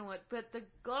that second one, but the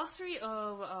glossary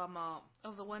of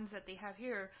the ones that they have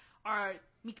here are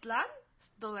Mictlan,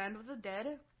 the land of the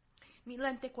dead,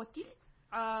 Mictlantecuhtli,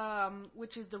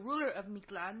 which is the ruler of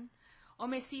Mictlan,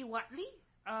 Omecihuatli,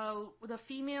 the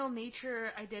female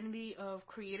nature identity of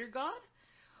creator god,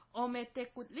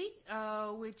 Ometecutli,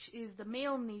 which is the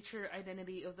male nature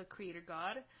identity of the creator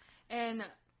god, and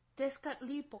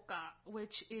Tezcatlipoca,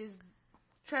 which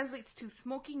translates to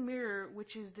smoking mirror,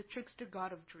 which is the trickster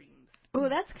god of dreams. Oh,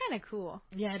 that's kind of cool.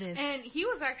 Yeah, it is. And he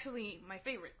was actually my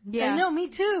favorite. Yeah. I know, me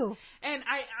too. And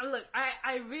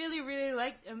I really, really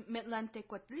liked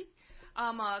Mictlantecuhtli,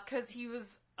 because he was,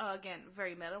 again,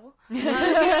 very metal. He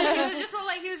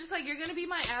was just like, you're gonna be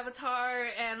my avatar,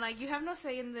 and like, you have no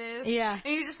say in this. Yeah. And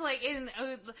he's just like, in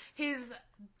his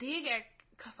dig at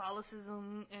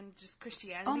Catholicism and just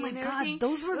Christianity. Oh my and god, everything.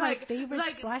 those were my favorite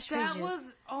splash pages. That was,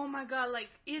 oh my god, like,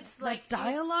 it's like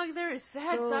dialogue there is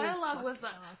that so dialogue was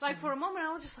awesome. like, for a moment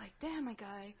I was just like, damn, my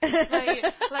guy,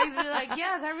 like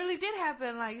yeah, that really did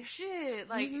happen, like shit,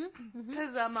 like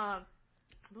because I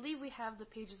believe we have the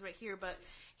pages right here, but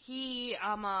he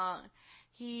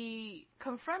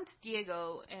confronts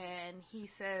Diego and he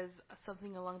says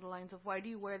something along the lines of, why do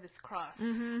you wear this cross?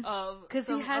 Because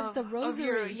he has the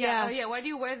rosary. Why do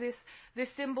you wear this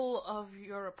symbol of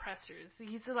your oppressors?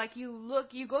 He's like,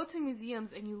 you go to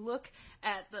museums and you look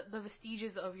at the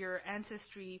vestiges of your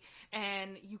ancestry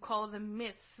and you call them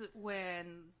myths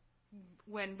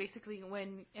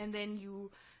and then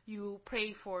you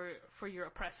pray for your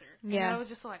oppressor. And I was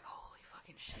just like, holy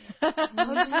fucking shit. I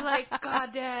was just like,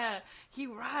 god damn, he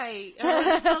right. And I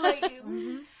was just like,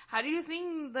 how do you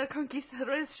think the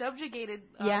conquistadores subjugated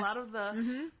a lot of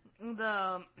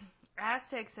the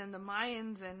Aztecs and the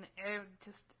Mayans and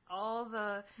just all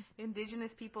the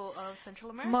indigenous people of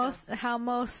Central America? How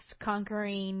most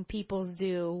conquering peoples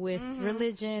do with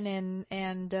religion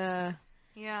and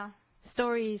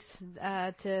stories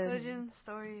to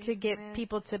get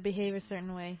people to behave a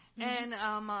certain way. And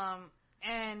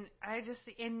And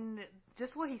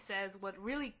just what he says, what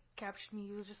really captured me,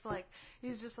 he was just like,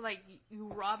 you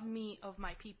robbed me of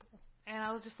my people. And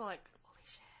I was just like,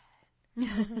 holy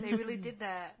shit, they really did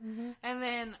that. Mm-hmm. And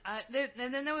then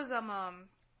there was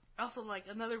also like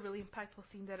another really impactful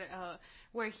scene that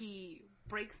where he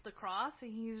breaks the cross,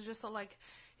 and he was just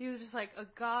like a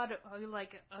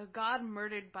god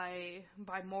murdered by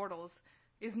mortals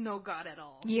is no god at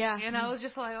all. Yeah. And I was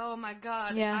just like, oh my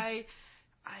god. Yeah. I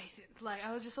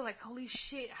was just like, holy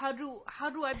shit, how do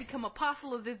I become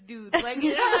apostle of this dude? Like, I will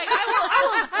do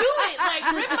it. Like,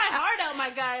 rip my heart out,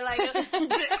 my guy. Like,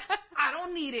 I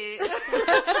don't need it.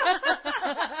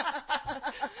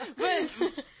 But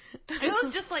it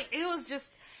was just,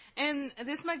 and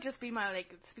this might just be my,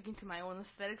 like, speaking to my own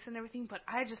aesthetics and everything, but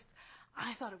I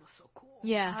thought it was so cool.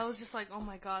 Yeah. I was just like, oh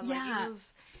my god, like,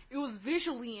 it was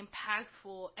visually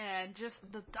impactful, and just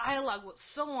the dialogue was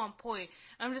so on point.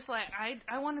 I'm just like,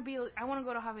 I want to go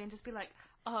to Javi and just be like,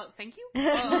 thank you. You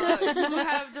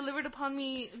have delivered upon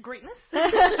me greatness.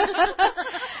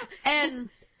 And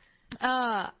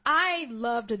I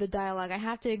loved the dialogue. I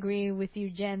have to agree with you,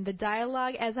 Jen. The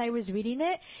dialogue, as I was reading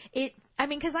it,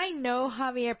 because I know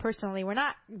Javier personally. We're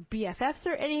not BFFs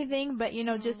or anything, but,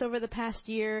 just over the past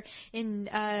year in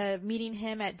meeting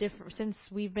him since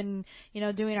we've been,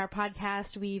 doing our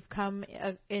podcast, we've come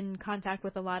in contact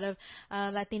with a lot of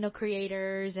Latino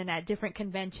creators and at different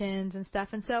conventions and stuff.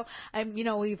 And so,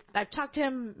 I've talked to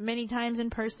him many times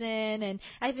in person, and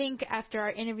I think after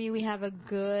our interview, we have a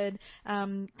good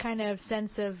kind of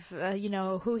sense of,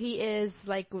 who he is,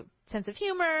 like, sense of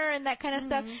humor and that kind of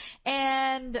stuff.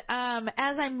 And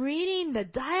as I'm reading the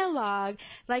dialogue,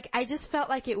 like, I just felt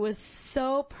like it was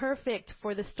so perfect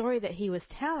for the story that he was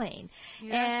telling.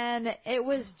 Yeah. And it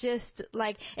was just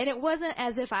like, and it wasn't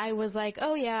as if I was like,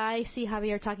 oh yeah, I see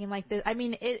Javier talking like this. I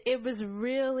mean, it was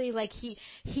really like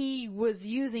he was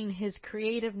using his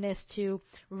creativeness to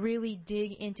really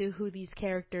dig into who these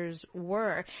characters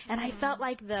were. And I felt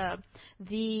like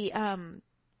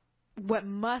what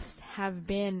must have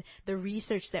been the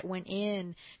research that went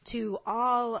in to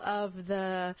all of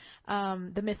the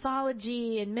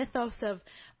mythology and mythos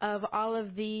of all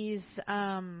of these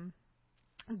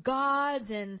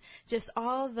gods, and just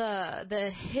all the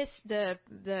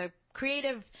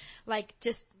creative, like,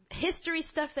 just history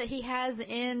stuff that he has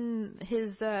in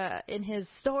his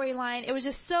storyline. It was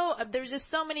just there was just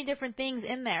so many different things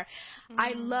in there.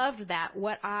 I loved that.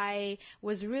 What I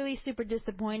was really super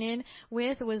disappointed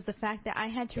with was the fact that I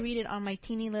had to read it on my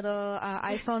teeny little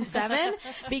iPhone 7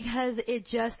 because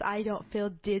I don't feel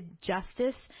did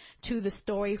justice to the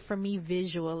story for me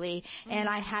visually. And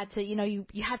I had to, you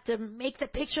have to make the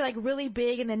picture like really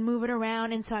big and then move it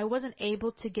around, and so I wasn't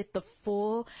able to get the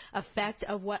full effect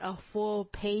of what a full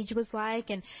page was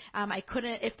like, and I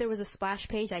couldn't, if there was a splash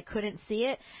page, I couldn't see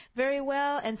it very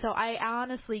well, and so I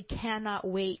honestly cannot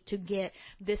wait to get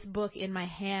this book in my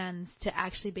hands to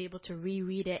actually be able to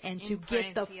reread it and to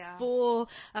get the full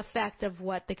effect of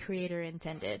what the creator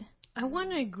intended. I want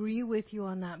to agree with you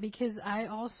on that because I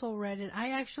also read it.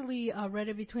 I actually read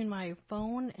it between my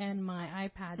phone and my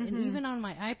iPad, and even on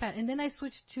my iPad, and then I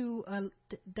switched to a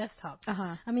desktop.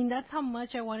 I mean, that's how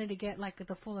much I wanted to get like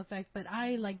the full effect, but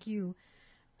I, like you,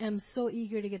 am so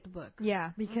eager to get the book.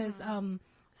 Yeah. Because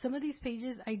some of these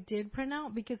pages I did print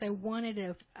out because I wanted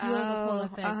to feel the full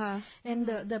effect. And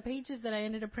the pages that I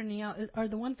ended up printing out are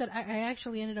the ones that I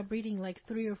actually ended up reading like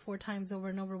 3 or 4 times over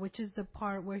and over, which is the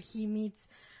part where he meets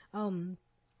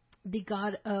the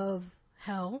god of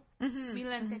hell.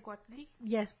 Milantecuhtli.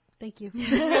 Yes, thank you.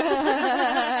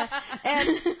 And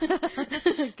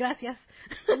gracias.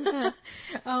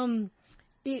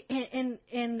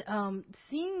 And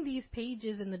seeing these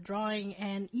pages in the drawing,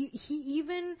 and he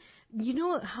even,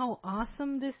 how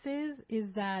awesome this is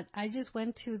that I just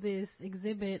went to this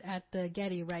exhibit at the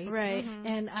Getty, right? Right.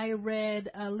 And I read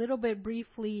a little bit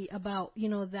briefly about,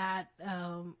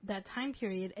 that time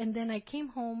period, and then I came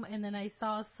home and then I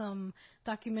saw some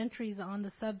documentaries on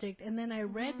the subject, and then I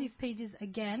read these pages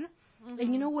again.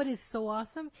 And you know what is so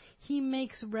awesome? He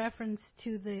makes reference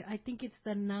to I think it's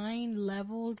the 9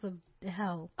 levels of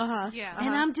hell. Yeah. And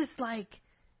I'm just like,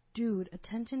 dude,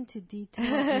 attention to detail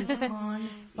is on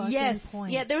fucking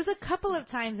point. Yeah, there was a couple of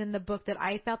times in the book that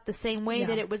I felt the same way,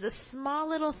 that it was a small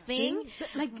little thing.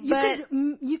 Like,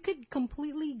 you could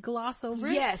completely gloss over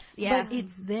it. Yes, yeah. But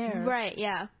it's there. Right,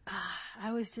 yeah.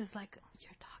 I was just like,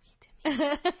 you're talking to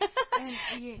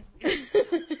me.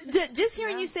 Just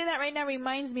hearing you say that right now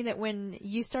reminds me that when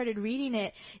you started reading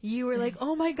it, you were like,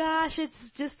 oh my gosh,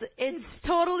 it's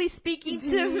totally speaking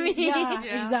to me.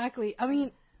 Yeah, exactly. I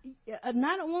mean,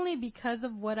 not only because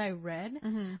of what I read,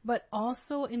 but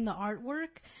also in the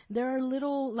artwork, there are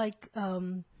little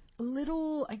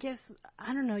I guess,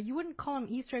 I don't know, you wouldn't call them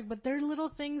Easter egg, but they're little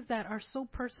things that are so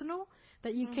personal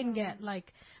that you can get.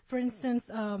 Like, for instance,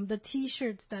 the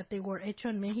T-shirts that they wore, Hecho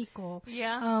en Mexico.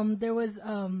 Yeah. There was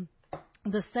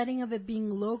the setting of it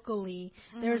being locally.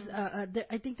 There's I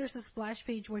think there's a splash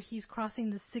page where he's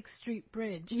crossing the 6th Street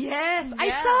Bridge. Yes, I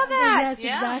saw that.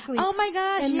 Yes, exactly. Oh my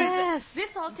gosh, And yes. This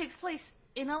all takes place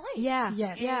in LA. Yeah.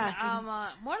 Yes.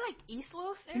 More like East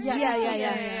Los area.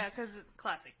 Yeah. Because it's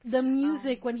classic. The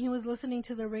music when he was listening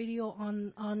to the radio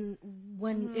on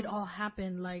when it all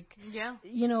happened, like,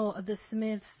 you know, the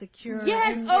Smiths, the Cure.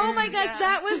 Yes. Oh my gosh,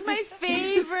 that was my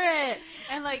favorite.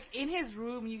 And like in his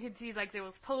room, you could see like there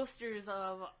was posters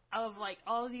of like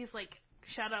all these like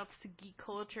shout outs to geek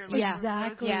culture. Like,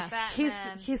 exactly.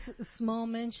 Batman. His small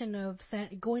mention of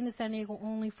going to San Diego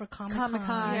only for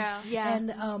Comic-Con. Yeah.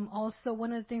 And also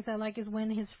one of the things I like is when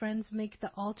his friends make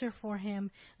the altar for him.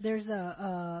 There's there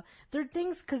are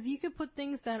things, because you could put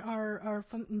things that are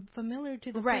familiar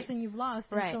to the person you've lost.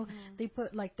 And so they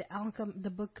put like the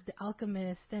book The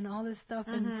Alchemist and all this stuff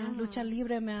and Lucha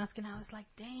Libre mask, and I was like,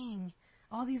 dang.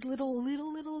 All these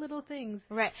little things.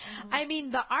 Right. I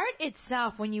mean, the art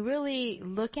itself, when you really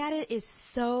look at it, is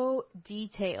so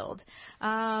detailed.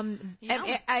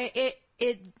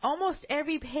 It almost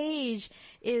every page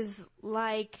is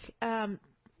like the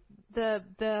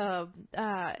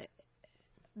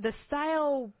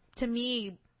style to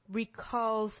me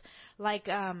recalls like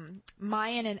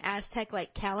Mayan and Aztec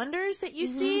like calendars that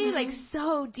you see, like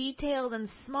so detailed and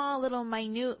small little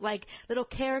minute like little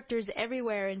characters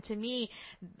everywhere. And to me,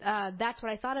 that's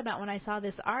what I thought about when I saw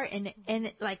this art.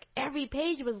 And like every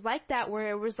page was like that,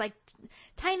 where it was like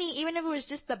tiny, even if it was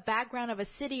just the background of a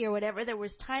city or whatever, there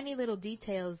was tiny little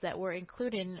details that were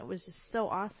included, and it was just so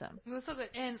awesome. It was so good.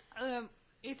 And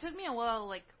it took me a while,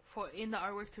 like, in the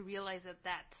artwork to realize that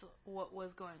that's what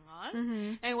was going on.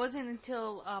 And it wasn't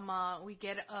until we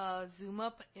get a zoom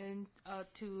up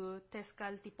to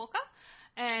Tezcatlipoca,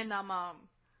 and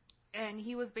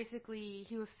he was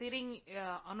sitting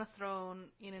on a throne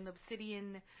in an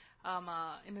obsidian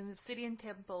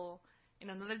temple in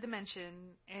another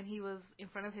dimension, and he was in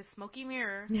front of his smoky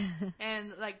mirror,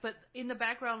 and like, but in the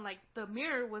background, like, the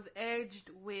mirror was edged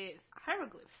with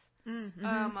hieroglyphs.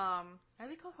 Are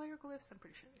they called hieroglyphs? I'm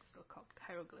pretty sure they're still called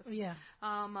hieroglyphs. Yeah.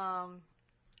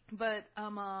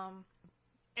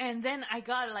 And then I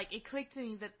got it, like, it clicked to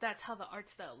me that that's how the art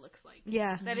style looks like.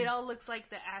 Yeah. That it all looks like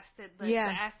the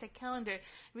Aztec calendar.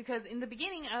 Because in the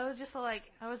beginning, I was just like,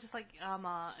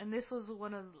 and this was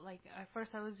one of, like, at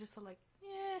first I was just like,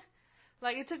 yeah.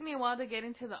 Like, it took me a while to get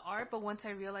into the art, but once I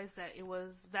realized that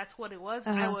that's what it was,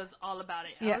 I was all about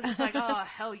it. I was just like, oh,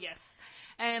 hell yes.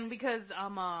 And because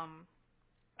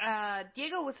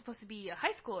Diego was supposed to be a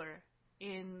high schooler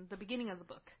in the beginning of the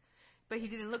book, but he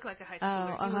didn't look like a high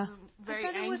schooler. He was very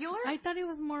angular. I thought he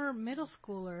was more middle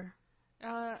schooler.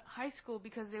 High school,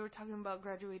 because they were talking about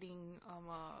graduating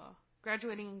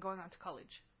and going on to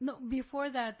college. No, before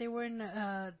that they were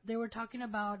talking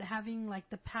about having like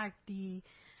the pact,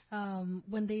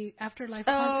 when they afterlife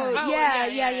contract.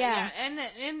 Yeah. And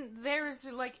there's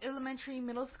like elementary,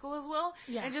 middle school as well.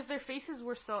 Yeah. And just their faces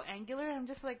were so angular. I'm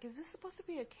just like, is this supposed to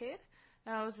be a kid?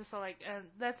 And I was just like,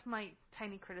 that's my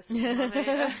tiny criticism of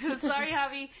it. Sorry,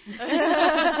 Javi.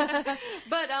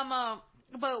 But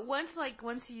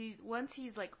once he's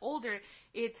like older,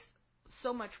 it's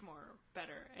so much more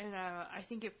better, and I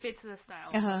think it fits the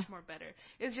style much more better.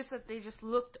 It's just that they just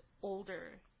looked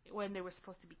older when they were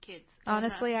supposed to be kids.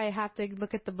 Honestly, I have to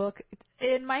look at the book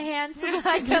in my hand so that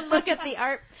I can look at the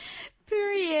art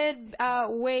period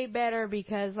way better,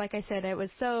 because like I said, it was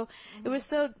so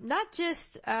not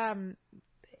just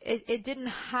it didn't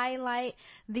highlight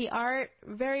the art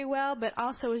very well, but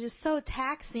also it was just so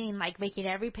taxing, like making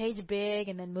every page big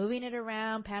and then moving it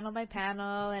around panel by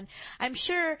panel. And I'm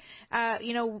sure,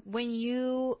 when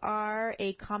you are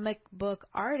a comic book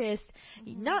artist,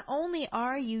 not only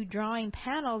are you drawing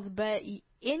panels, but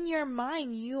in your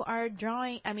mind you are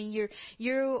drawing,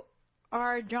 you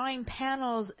are drawing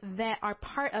panels that are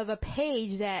part of a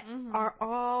page that are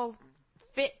all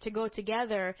fit to go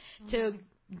together to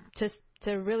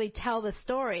to really tell the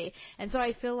story. And so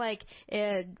I feel like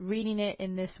reading it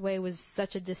in this way was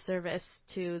such a disservice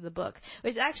to the book.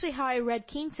 Which is actually how I read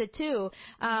Quince too,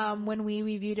 when we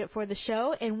reviewed it for the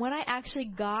show. And when I actually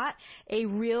got a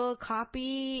real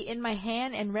copy in my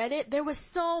hand and read it, there was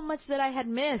so much that I had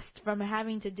missed from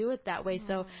having to do it that way.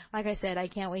 So, like I said, I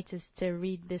can't wait to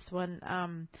read this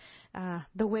one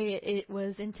the way it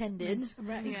was intended.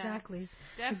 Right, exactly.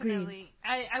 Definitely.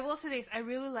 I will say this. I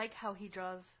really like how he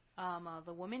draws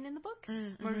the women in the book,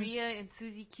 Maria and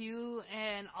Susie Q,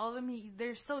 and all of them.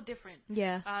 They're so different.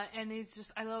 Yeah. And it's just,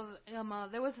 I love.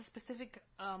 There was a specific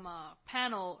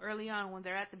panel early on when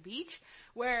they're at the beach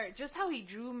where just how he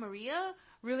drew Maria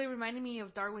really reminded me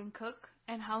of Darwin Cook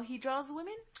and how he draws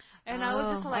women. And I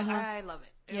was just like, I love it.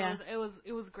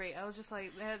 It was great. I was just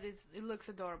like, it looks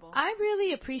adorable. I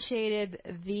really appreciated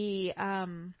the I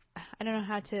don't know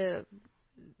how to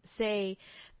say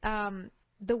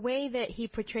the way that he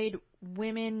portrayed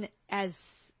women as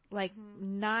like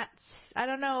not, I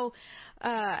don't know,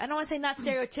 I don't want to say not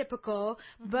stereotypical,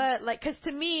 but like, because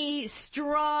to me,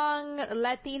 strong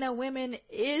Latina women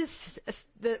is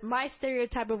my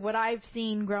stereotype of what I've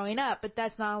seen growing up, but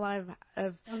that's not a lot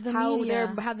of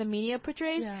how the media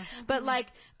portrays. Yeah. But like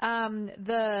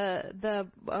the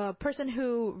person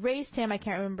who raised him, I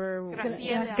can't remember,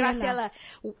 Graciela,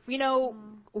 you know,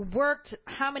 worked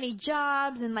how many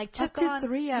jobs and like took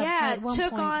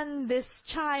on this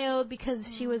child because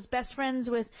she was best friends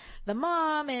with the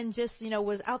mom and just, you know,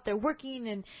 was out there working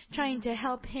and trying to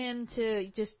help him to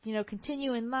just, you know,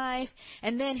 continue in life.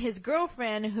 And then his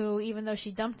girlfriend, who, even though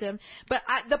she dumped him, but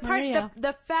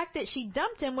the fact that she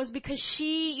dumped him was because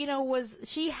she, you know,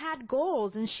 she had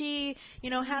goals and she, you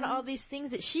know, had all these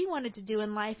things that she wanted to do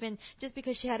in life, and just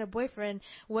because she had a boyfriend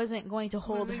wasn't going to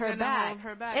hold her back.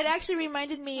 It actually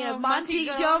reminded me of Monty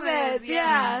Gomez,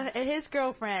 his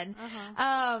girlfriend.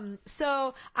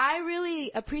 So I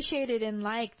really appreciated and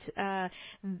liked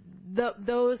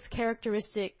those character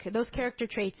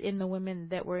traits in the women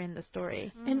that were in the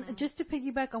story. And just to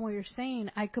piggyback on what you're saying,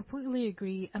 I completely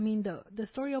agree. I mean, the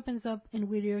story opens up in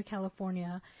Whittier,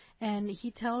 California, and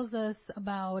he tells us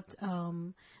about,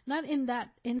 not in that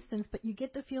instance, but you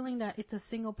get the feeling that it's a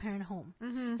single parent home.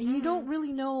 And you don't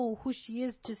really know who she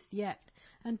is just yet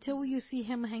until you see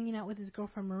him hanging out with his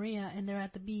girlfriend Maria, and they're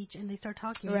at the beach and they start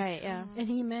talking. Right, yeah. And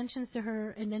he mentions to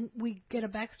her, and then we get a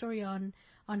backstory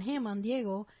on him, on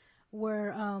Diego,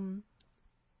 where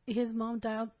his mom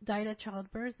died at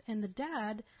childbirth, and the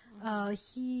dad,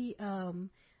 he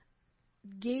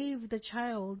gave the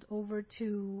child over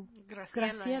to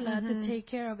Graciela to take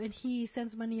care of, and he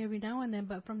sends money every now and then,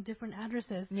 but from different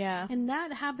addresses. Yeah. And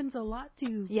that happens a lot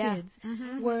to kids,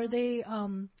 where they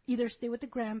either stay with the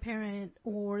grandparent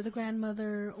or the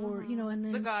grandmother, or you know, and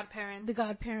then the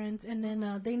godparents, and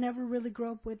then they never really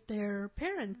grow up with their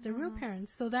parents, their real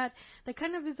parents. So that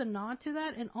kind of is a nod to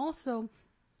that. And also,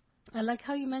 I like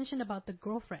how you mentioned about the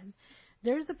girlfriend.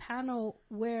 There's a panel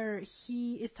where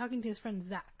he is talking to his friend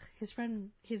Zach, his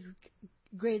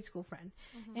grade school friend,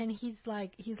 and he's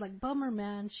like, bummer,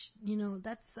 man, you know,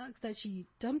 that sucks that she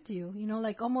dumped you, you know,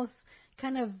 like almost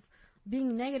kind of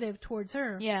being negative towards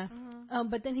her. Yeah.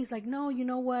 But then he's like, no, you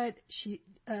know what?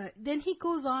 Then he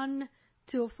goes on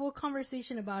to a full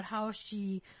conversation about how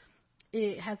she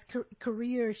has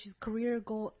career. She's career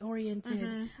goal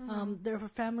oriented.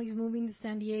 Her family's moving to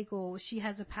San Diego. She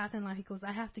has a path in life. He goes,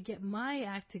 I have to get my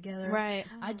act together. Right.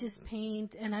 I just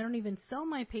paint, and I don't even sell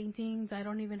my paintings. I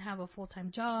don't even have a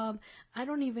full-time job. I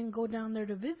don't even go down there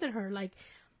to visit her. Like,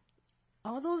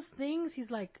 all those things, he's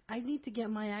like, I need to get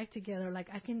my act together. Like,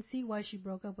 I can see why she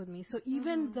broke up with me. So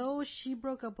even though she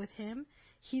broke up with him,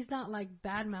 he's not like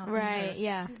bad-mouthing her.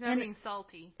 Yeah. He's not being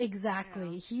salty.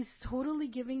 Exactly. Yeah. He's totally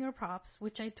giving her props,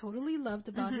 which I totally loved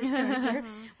about his character,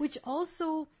 which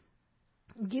also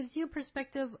gives you a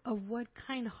perspective of what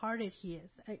kind-hearted he is.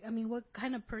 I mean, what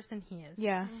kind of person he is.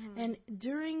 Yeah. And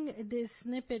during this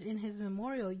snippet in his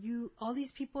memorial, all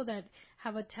these people that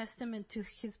have a testament to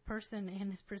his person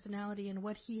and his personality and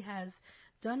what he has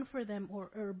done for them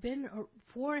or been or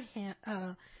for him,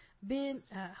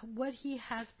 what he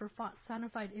has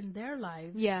personified in their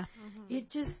lives. Yeah.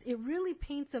 It really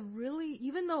paints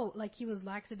even though like he was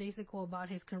lackadaisical about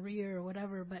his career or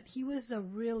whatever, but he was a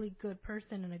really good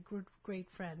person and a great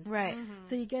friend. Right.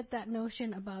 So you get that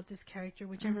notion about this character,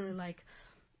 which I really like.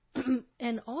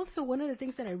 And also one of the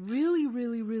things that I really,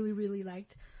 really, really, really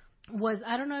liked was,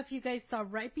 I don't know if you guys saw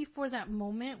right before that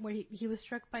moment where he was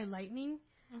struck by lightning.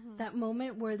 That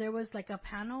moment where there was like a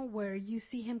panel where you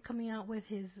see him coming out with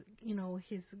his, you know,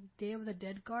 his Day of the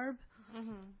Dead garb,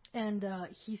 and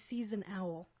he sees an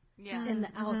owl, and the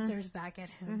owl stares back at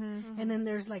him, and then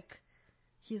there's like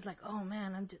he's like, oh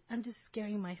man, I'm just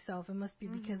scaring myself. It must be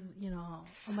because on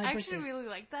my I birthday. actually really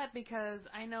like that because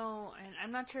I know, and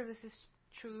I'm not sure if this is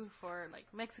true for like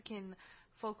Mexican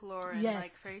folklore and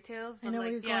like fairy tales, but I know like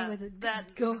where you're going with it.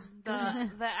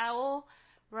 The owl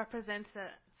represents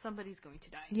that somebody's going to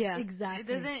die. Yeah,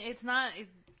 exactly. It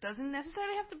doesn't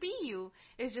necessarily have to be you.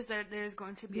 It's just that there's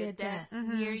going to be a death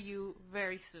near you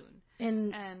very soon.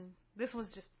 And this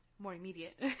was just more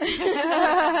immediate. No,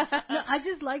 I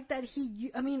just like that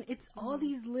it's all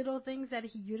these little things that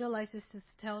he utilizes to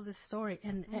tell the story.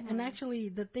 And actually,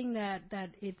 the thing that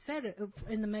it said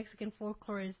in the Mexican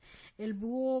folklore is el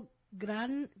búho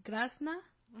grazna,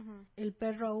 el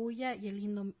perro aúlla y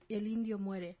el indio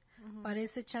muere.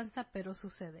 Parece chanza, pero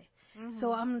sucede.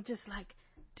 So I'm just like,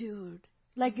 dude.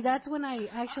 Like, that's when I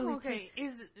actually...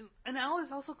 Is an owl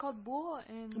is also called búho?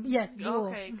 Yes, búho.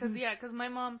 Okay, because my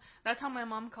mom... That's how my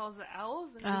mom calls the owls,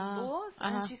 búhos,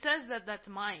 and she says that that's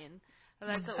Mayan.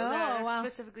 That's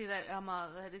specifically that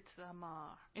it's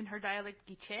in her dialect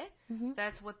Quiché.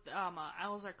 That's what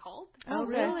owls are called. Oh,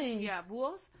 really? Yeah,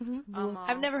 búhos.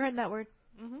 I've never heard that word.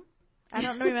 I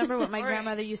don't remember what my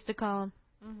grandmother used to call them.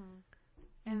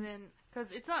 And then,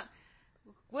 because it's not...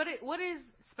 What is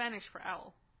Spanish for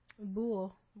owl?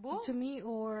 Búho. Búho? To me,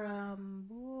 or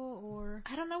búho, or...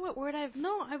 I don't know what word I've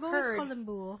always called them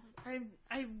búho.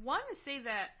 I want to say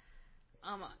that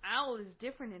owl is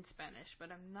different in Spanish, but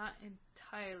I'm not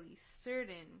entirely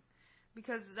certain.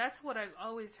 Because that's what I've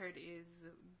always heard is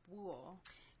búho.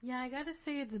 Yeah, I gotta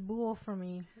say it's búho for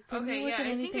me. For me, it wasn't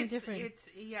anything different.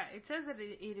 It says that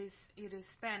it is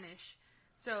Spanish.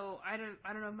 So I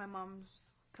don't know if my mom's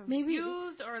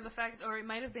confused or the fact, or it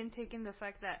might have been taken the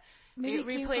fact that it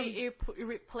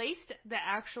replaced the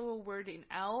actual word in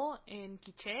owl in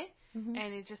Quiché,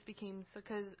 and it just became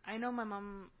because I know my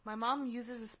mom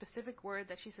uses a specific word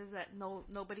that she says that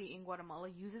nobody in Guatemala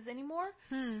uses anymore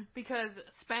because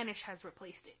Spanish has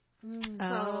replaced it.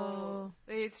 So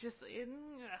it's just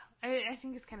I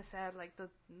think it's kind of sad, like the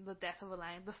death of a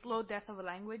language, the slow death of a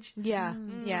language. Yeah.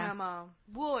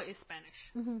 Búho is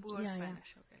Spanish. Búho is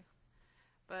Spanish. Okay.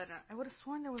 But I would have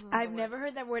sworn there was another I've never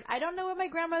heard that word. I don't know what my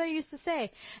grandmother used to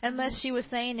say, unless she was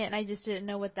saying it and I just didn't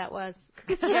know what that was.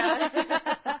 Yeah.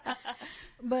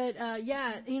 But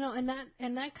and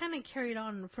that kind of carried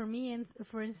on for me. And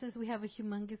for instance, we have a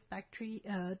humongous tree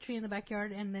in the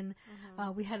backyard, and then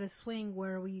we had a swing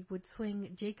where we would swing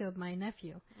Jacob, my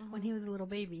nephew, when he was a little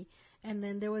baby. And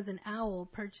then there was an owl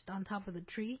perched on top of the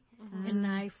tree, and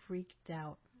I freaked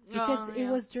out because it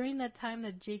was during that time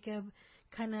that Jacob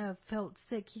kind of felt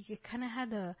sick. He kind of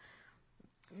had a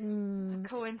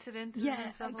coincidence.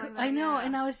 Yeah, I know.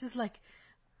 And I was just like,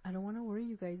 I don't want to worry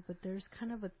you guys, but there's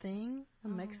kind of a thing, a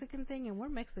Mexican thing, and we're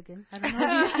Mexican. I don't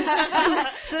know.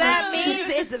 So that means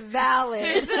it's valid.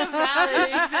 It's valid,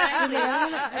 exactly.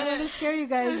 I don't want to scare you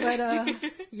guys, but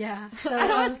yeah. So, I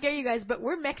don't want to scare you guys, but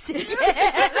we're Mexican.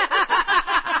 I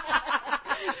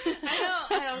know.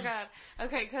 Oh God.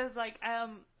 Okay, because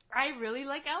I really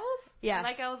like owls. Yeah. I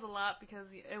like owls a lot because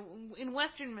in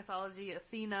Western mythology,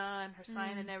 Athena and her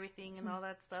sign and everything and all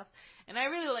that stuff. And I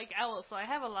really like owls, so I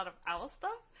have a lot of owl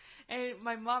stuff. And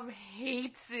my mom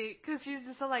hates it because she's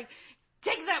just so like,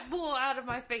 take that bull out of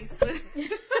my face.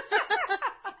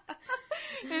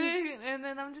 and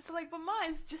then I'm just like, but Ma,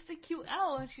 it's just a cute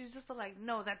owl. And she's just like,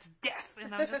 no, that's death.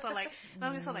 And I'm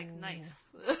just like, nice.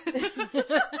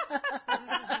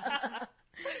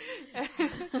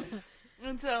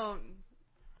 And so,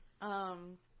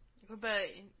 but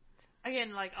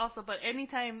again, but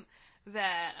anytime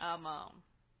that,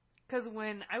 cause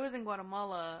when I was in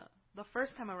Guatemala the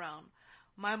first time around,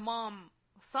 my mom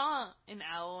saw an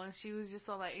owl and she was just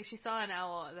so like, she saw an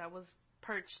owl that was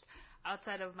perched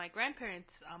outside of my grandparents,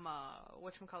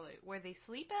 where they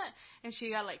sleep at, and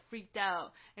she got freaked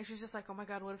out, and she was just like, oh my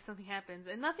God, what if something happens?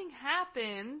 And nothing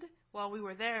happened while we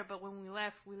were there, but when we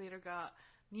left, we later got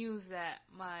news that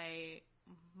my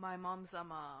mom's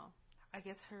I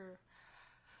guess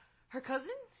her cousin,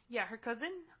 not her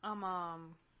cousin,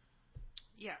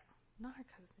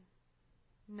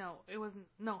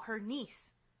 her niece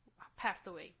passed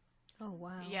away. Oh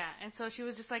wow. Yeah, and so she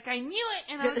was just like, I knew it,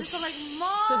 and I was just like,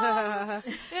 Mom,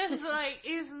 it's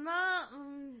not,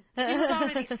 she was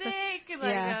already sick, and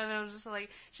and I was just like,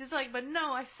 she's like, but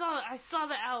no, I saw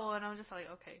the owl, and I was just like,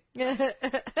 okay.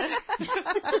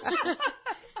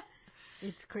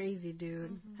 It's crazy,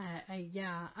 dude.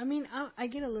 I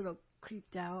get a little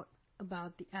creeped out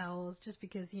about the owls just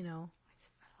because,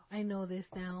 I know this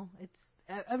now.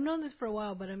 I've known this for a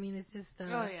while, but it's just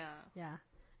yeah,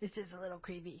 it's just a little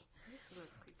creepy.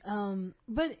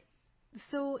 But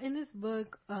So in this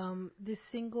book, this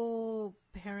single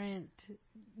parent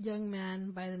young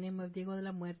man by the name of Diego de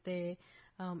la Muerte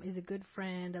is a good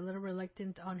friend, a little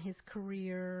reluctant on his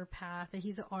career path.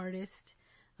 He's an artist,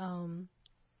 and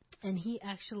he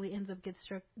actually ends up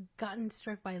gotten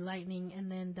struck by lightning,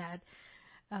 and then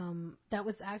that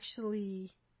was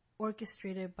actually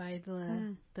orchestrated by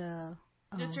the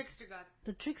trickster god.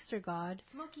 The trickster god.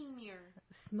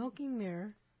 Smoking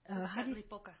mirror. How do you,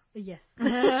 yes.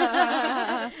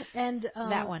 And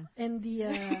that one. And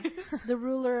the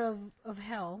ruler of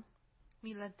hell.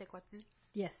 Milantecuatl.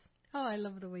 Yes. Oh, I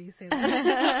love the way you say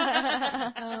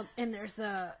that. And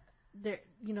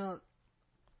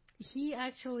he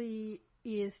actually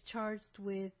is charged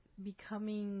with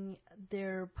becoming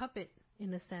their puppet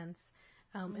in a sense.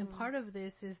 And part of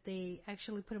this is they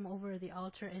actually put him over the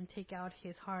altar and take out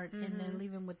his heart and then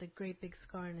leave him with a great big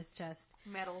scar in his chest.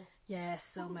 Metal. Yes,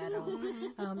 so metal.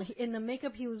 In the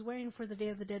makeup he was wearing for the Day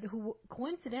of the Dead, who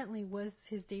coincidentally was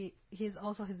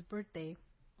also his birthday.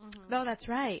 Oh, that's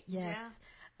right. Yes.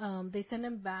 Yeah. They sent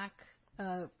him back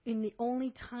in the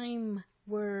only time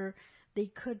where they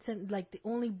could send, like the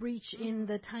only breach in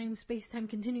the space-time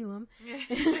continuum.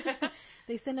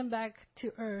 They sent him back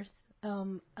to Earth.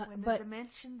 When the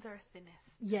dimensions are thinnest.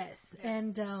 Yes,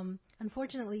 and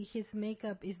unfortunately his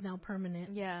makeup is now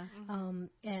permanent. Yeah.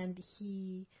 And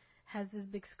he has this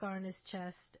big scar on his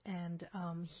chest, and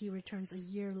he returns a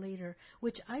year later,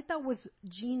 which I thought was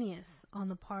genius on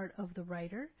the part of the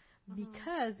writer,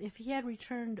 because if he had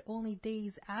returned only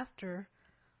days after,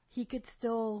 he could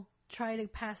still try to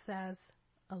pass as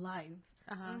alive.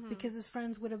 Because his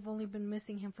friends would have only been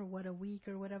missing him for a week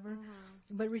or whatever.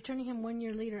 But returning him 1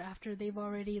 year later, after they've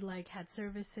already had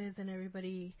services and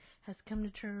everybody has come to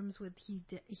terms with he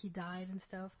died and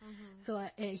stuff, so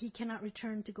he cannot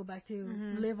return to go back to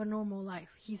live a normal life.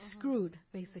 He's screwed,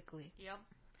 basically. Yep.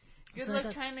 Good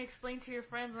luck trying to explain to your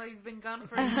friends why you've been gone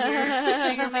for a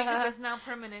year. Your makeup is now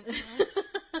permanent.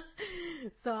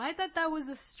 So I thought that was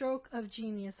a stroke of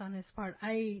genius on his part.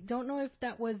 I don't know if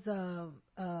that was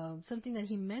something that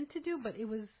he meant to do, but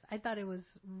I thought it was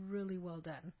really well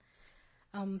done.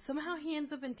 Somehow he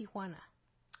ends up in Tijuana.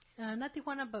 Not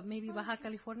Tijuana, but maybe Baja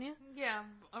California. Yeah,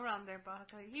 around there, Baja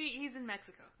California. He's in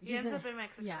Mexico. He ends up in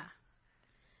Mexico.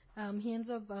 Yeah. He ends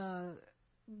up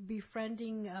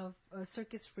befriending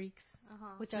circus freaks,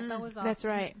 which I thought was awesome. That's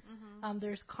right.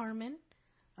 There's Carmen.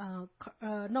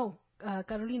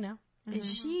 Carolina. And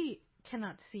she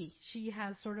cannot see. She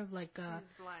has sort of like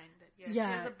she's blind. Yeah. She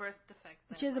has a birth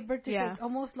defect. She has a birth defect,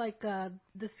 almost like the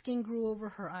skin grew over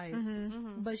her eyes.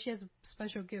 But she has a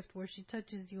special gift where she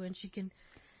touches you and she can...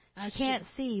 She can't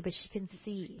see, but she can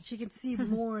see. She can see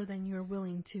more than you're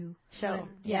willing to show.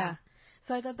 Yeah.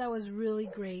 So I thought that was really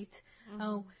great.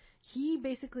 He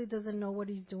basically doesn't know what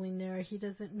he's doing there. He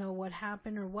doesn't know what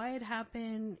happened or why it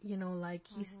happened.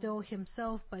 He's still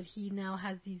himself, but he now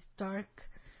has these dark...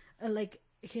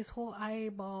 his whole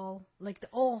eyeball, the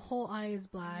whole eye is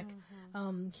black.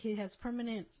 He has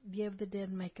permanent Day of the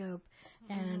Dead makeup,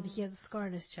 and he has a scar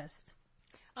on his chest.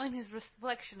 Oh, and his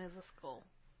reflection is a skull.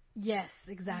 Yes,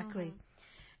 exactly.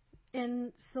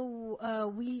 And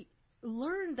so we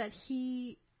learn that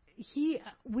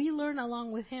we learn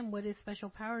along with him what his special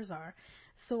powers are.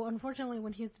 So unfortunately,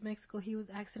 when he was in Mexico, he was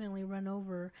accidentally run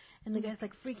over, and the guy's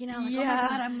freaking out, oh my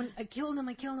God, I killed him,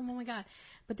 oh my God.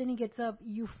 But then he gets up.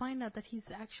 You find out that he's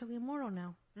actually immortal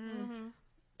now.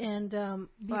 And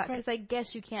because I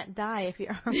guess you can't die if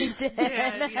you're already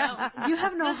dead. You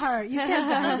have no heart. You can't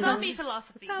die. Zombie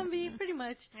philosophy. Zombie, pretty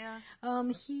much. Yeah.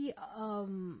 He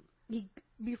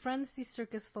befriends these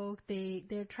circus folk.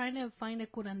 They're trying to find a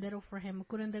curandero for him.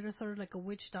 A curandero is sort of like a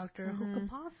witch doctor who could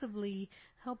possibly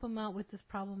help him out with this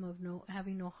problem of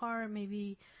having no heart.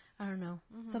 Maybe, I don't know,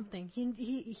 something.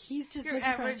 He's just your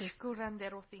average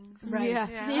curandero things. Right.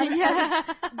 Yeah.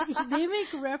 They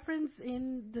make reference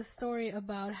in the story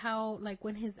about how,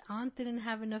 when his aunt didn't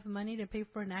have enough money to pay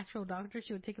for an actual doctor,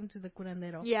 she would take him to the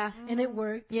curandero. Yeah. And it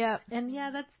worked. Yeah. And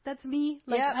that's me.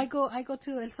 I go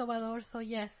to El Salvador, so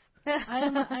yes. I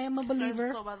am a believer.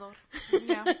 El Salvador.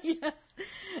 Yeah. Yes.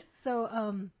 So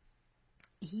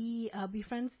he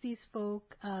befriends these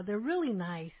folk. They're really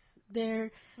nice.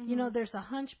 They're there's a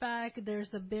hunchback,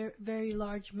 there's a very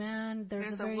large man,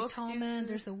 there's a very tall man,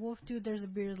 there's a wolf dude, there's a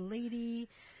bearded lady.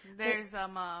 There's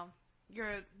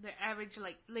you're the average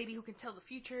lady who can tell the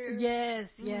future. Yes,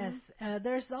 yes.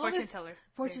 There's all fortune teller.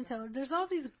 Fortune teller. There's all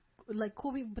these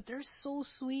cool people, but they're so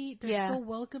sweet. They're so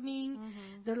welcoming.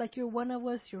 They're like, you're one of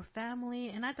us, your family,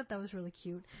 and I thought that was really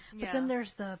cute. But then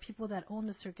there's the people that own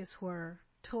the circus who are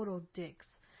total dicks.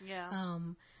 Yeah.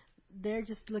 they're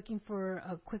just looking for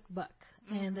a quick buck,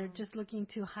 and they're just looking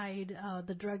to hide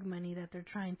the drug money that they're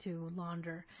trying to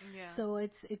launder. Yeah. So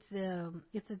it's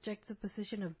a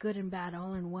juxtaposition of good and bad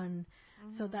all in one.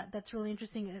 So that's really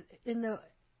interesting.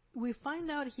 We find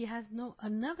out he has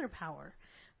another power,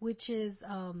 which is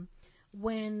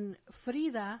when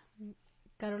Frida,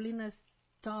 Carolina's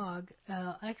dog,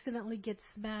 accidentally gets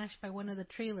smashed by one of the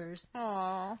trailers.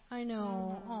 Aww. I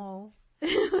know. Oh.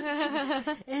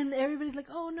 And everybody's like,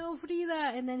 "Oh no,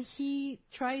 Frida!" And then he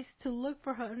tries to look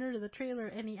for her under the trailer,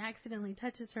 and he accidentally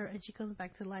touches her, and she comes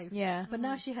back to life. Yeah. But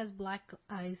now she has black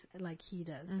eyes like he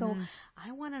does. So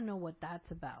I want to know what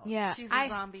that's about. Yeah. She's a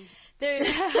zombie. There's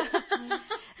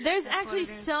actually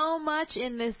so much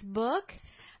in this book.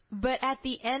 But at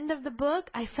the end of the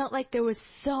book, I felt like there was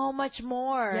so much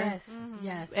more. Yes.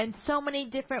 Yes. And so many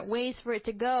different ways for it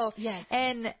to go. Yes.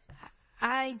 And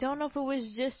I don't know if it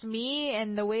was just me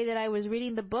and the way that I was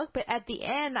reading the book, but at the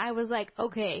end, I was like,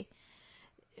 okay,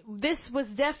 this was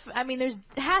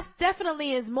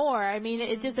definitely is more. I mean,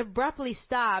 it just abruptly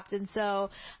stopped. And so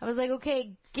I was like,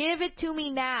 okay, give it to me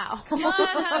now. Come on,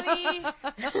 honey.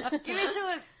 Give it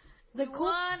to us. The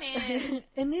want it.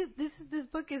 And this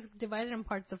book is divided in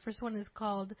parts. The first one is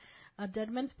called A Dead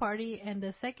Man's Party, and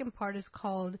the second part is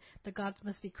called The Gods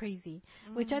Must Be Crazy,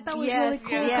 which I thought was really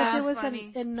cool because it was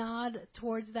a nod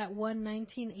towards that one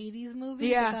 1980s movie,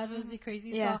 The Gods Must Be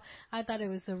Crazy. So I thought it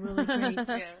was a really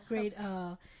great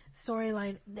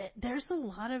storyline. There's a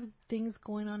lot of things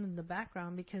going on in the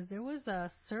background because there was a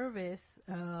service,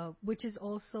 which is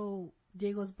also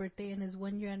Diego's birthday and his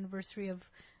 1 year anniversary of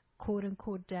quote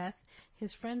unquote death.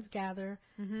 His friends gather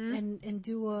and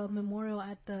do a memorial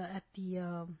at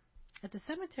the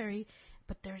cemetery,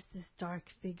 but there's this dark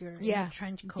figure in a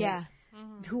trench coat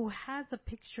who has a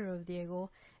picture of Diego,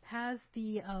 has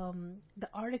the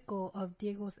article of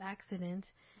Diego's accident,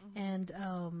 and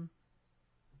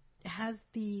has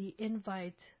the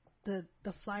invite, the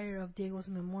flyer of Diego's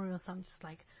memorial. So I'm just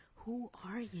like, who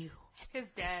are you? His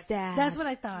dad. That's what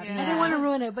I thought. Yeah. I didn't want to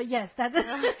ruin it, but yes, that's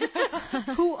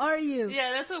who are you?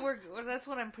 Yeah, that's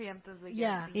what I'm preemptively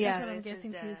guessing. That's what I'm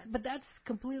guessing too. But that's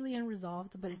completely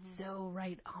unresolved. But it's so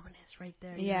ominous right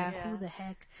there. Yeah. Who the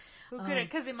heck? Who could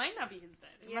it? Because it might not be his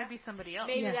dad. It might be somebody else.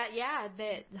 Maybe that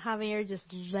Javier just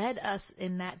led us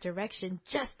in that direction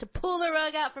just to pull the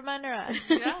rug out from under us.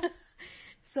 Yeah.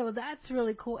 So that's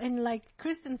really cool. And like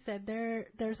Kristen said,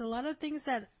 there's a lot of things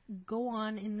that go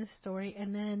on in this story,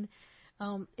 and then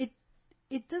it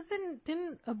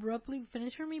didn't abruptly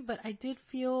finish for me, but I did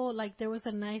feel like there was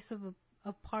a nice of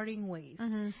a parting ways,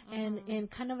 and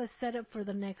kind of a setup for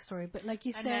the next story. But like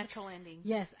you said, a natural ending.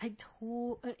 Yes,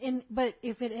 but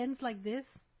if it ends like this,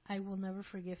 I will never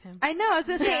forgive him. I know. I was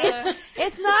going to say,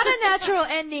 it's not a natural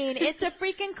ending. It's a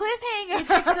freaking cliffhanger.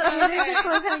 It is a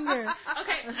cliffhanger.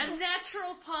 Okay, a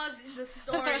natural pause in the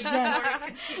story before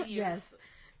it continues.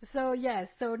 Yes.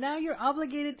 So now you're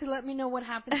obligated to let me know what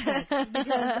happens next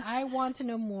because I want to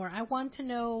know more. I want to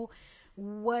know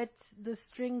what the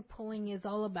string pulling is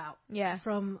all about. Yeah.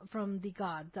 From the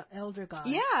god, the elder god.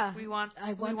 Yeah. We want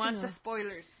the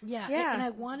spoilers. Yeah. And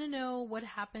I want to know what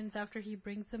happens after he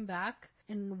brings them back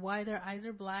and why their eyes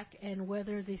are black and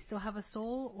whether they still have a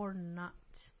soul or not.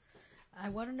 I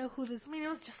want to know who this. I mean, it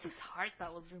was just his heart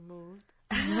that was removed.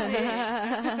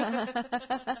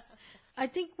 I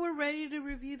think we're ready to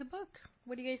review the book.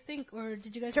 What do you guys think? Or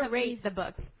did you guys rate the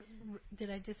book?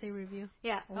 Did I just say review?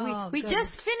 Yeah. Oh, we just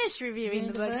finished reviewing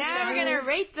the book. Now we're going to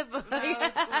rate the book. Now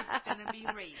it's going to be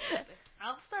rated.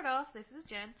 I'll start off. This is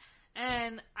Jen.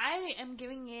 And I am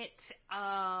giving it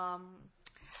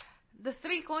the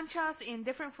 3 conchas in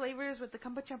different flavors with the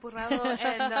campa champurrado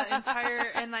and the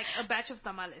entire, and like a batch of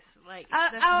tamales. Like,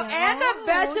 and a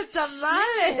batch of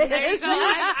tamales. There you go.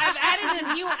 I've added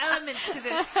a new element to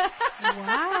this.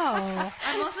 Wow.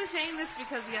 I'm mostly saying this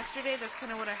because yesterday that's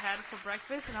kind of what I had for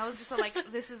breakfast, and I was just like,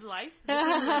 this is life. This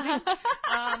is living.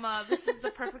 This is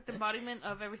the perfect embodiment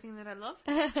of everything that I love.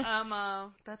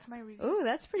 That's my review. Ooh,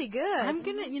 that's pretty good.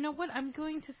 You know what? I'm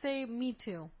going to say me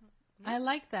too. I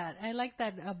like that.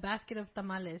 A basket of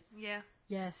tamales. Yeah.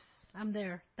 Yes, I'm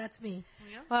there. That's me.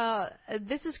 Yeah. Well,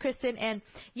 this is Kristen, and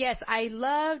yes, I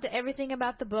loved everything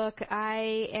about the book.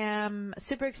 I am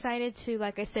super excited to,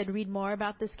 like I said, read more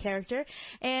about this character.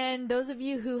 And those of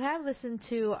you who have listened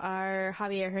to our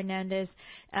Javier Hernandez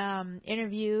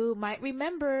interview might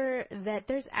remember that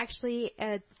there's actually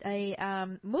a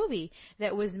movie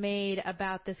that was made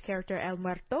about this character, El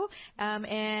Muerto,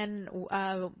 and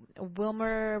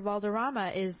Wilmer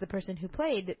Valderrama is the person who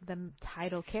played the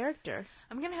title character.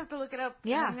 I'm going to have to look it up.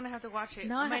 Yeah. I'm going to have to watch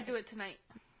it. I might do it tonight.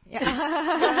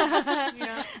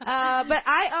 Yeah. But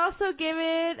I also give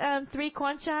it 3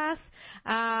 conchas,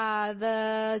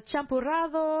 the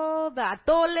champurrado, the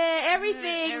atole,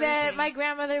 everything that my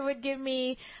grandmother would give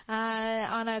me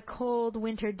on a cold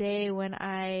winter day when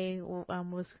I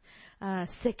was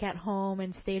sick at home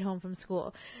and stayed home from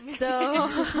school. So,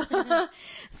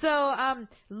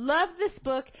 love this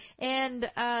book, and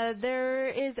there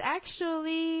is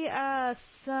actually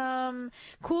some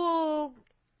cool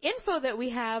info that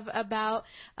we have about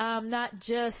not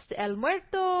just El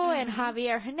Muerto and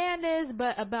Javier Hernandez,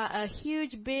 but about a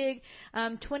huge, big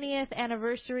 20th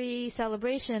anniversary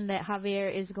celebration that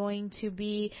Javier is going to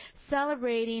be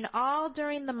celebrating all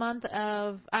during the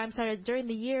during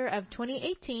the year of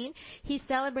 2018. He's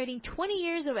celebrating 20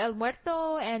 years of El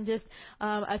Muerto and just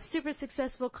a super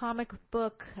successful comic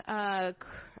book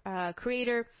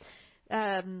creator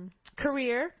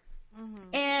career.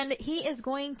 And he is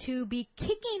going to be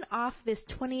kicking off this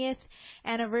 20th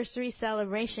anniversary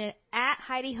celebration at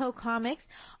Heidi Ho Comics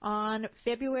on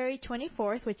February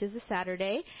 24th, which is a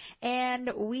Saturday. And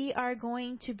we are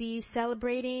going to be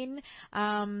celebrating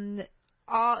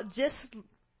just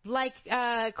like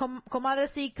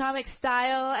Comadre C comic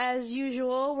style as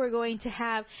usual. We're going to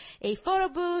have a photo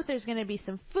booth. There's going to be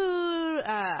some food.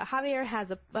 Javier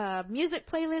has a music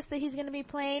playlist that he's going to be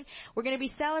playing. We're going to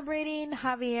be celebrating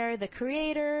Javier, the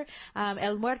creator,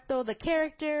 El Muerto, the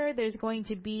character. There's going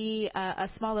to be a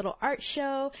small little art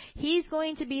show. He's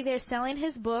going to be there selling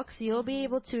his books. You'll be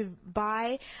able to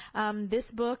buy this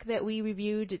book that we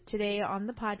reviewed today on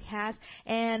the podcast,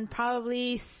 and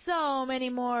probably so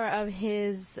many more of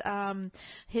his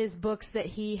books that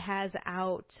he has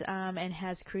out and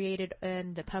has created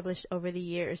and published over the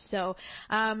years. So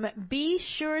be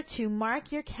sure to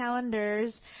mark your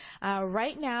calendars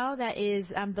right now. That is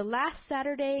the last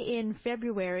Saturday in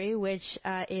February, which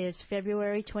is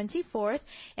February 24th,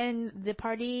 and the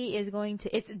party is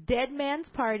it's Dead Man's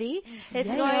Party. It's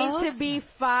going to be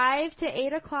 5 to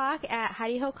 8 o'clock at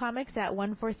Heidi Ho Comics at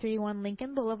 1431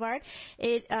 Lincoln Boulevard.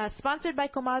 It sponsored by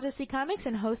Comadre C Comics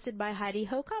and hosted by Heidi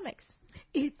Ho Comics.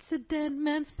 It's a dead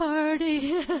man's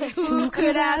party. Who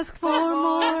could ask for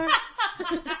more?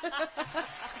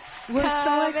 We're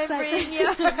so excited. Bring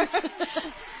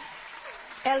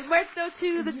El Muerto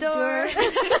to the door.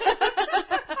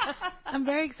 I'm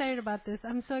very excited about this.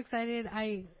 I'm so excited.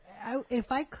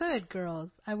 If I could, girls,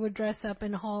 I would dress up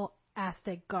in whole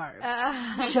Aztec garb.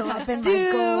 Show up in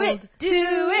my gold.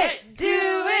 Do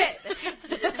it.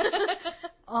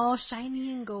 All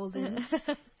shiny and golden.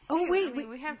 Oh wait,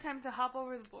 we have time to hop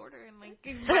over the border and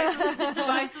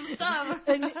buy some stuff.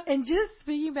 And just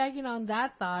piggybacking on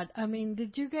that thought, I mean,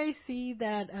 did you guys see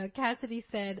that Cassidy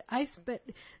said,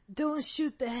 don't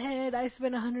shoot the head, I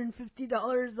spent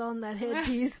 $150 on that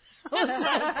headpiece. I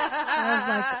was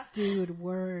like, dude,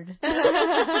 word.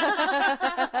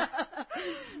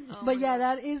 But yeah,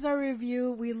 that is our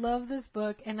review. We love this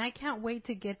book, and I can't wait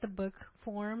to get the book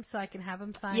form so I can have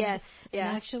them signed. Yes, and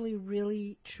actually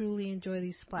really, truly enjoy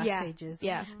these splash pages.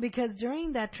 Yeah. Because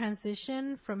during that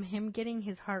transition from him getting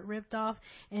his heart ripped off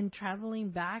and traveling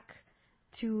back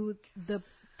to the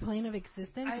plane of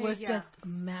existence was just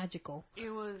magical.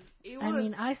 It was. I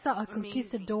mean, I saw a amazing.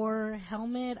 Conquistador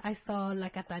helmet. I saw La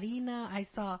Catarina. I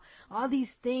saw all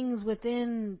these things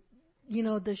within,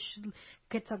 the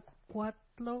Quetzalcoatl.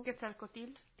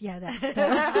 Quetzalcoatl. Yeah,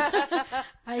 that.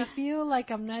 I feel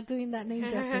like I'm not doing that name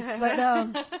justice, but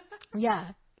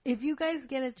yeah. If you guys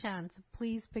get a chance,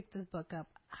 please pick this book up.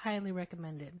 Highly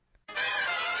recommended.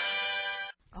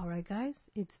 All right, guys,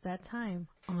 it's that time.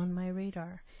 On My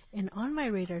Radar. And On My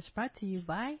Radar is brought to you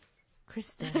by Kristen.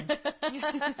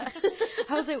 I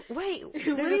was like, wait, there's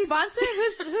a sponsor?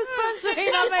 Who's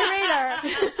sponsoring On My Radar?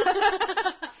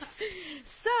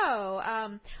 So,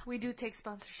 we do take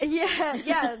sponsorship.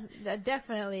 Yeah,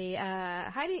 definitely.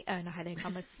 Heidi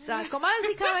Comics,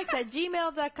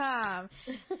 comadrecomics@gmail.com.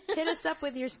 Hit us up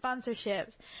with your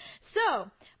sponsorships. So,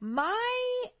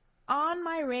 On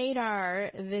My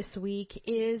Radar this week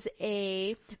is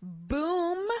a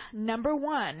Boom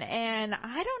 #1, and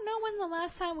I don't know when the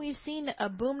last time we've seen a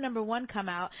Boom #1 come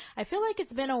out. I feel like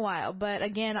it's been a while, but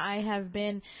again, I have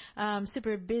been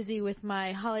super busy with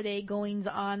my holiday goings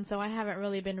on, so I haven't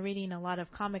really been reading a lot of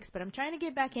comics, but I'm trying to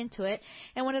get back into it.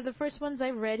 And one of the first ones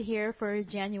I've read here for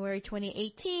January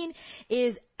 2018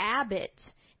 is Abbott.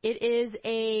 It is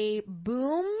a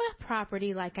Boom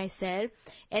property, like I said,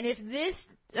 and if this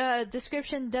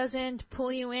description doesn't pull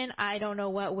you in, I don't know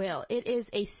what will. It is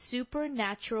a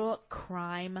supernatural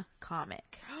crime comic.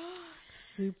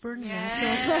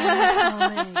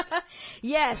 Supernatural.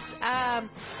 Yes,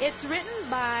 it's written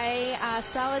by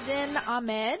Saladin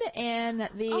Ahmed, and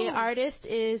the artist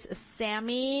is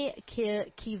Sami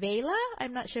Kivala.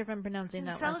 I'm not sure if I'm pronouncing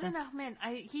that one. Saladin Ahmed,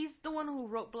 he's the one who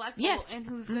wrote Black Bolt and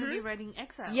who's going to be writing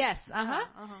Exile. Yes,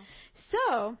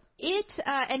 So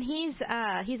and he's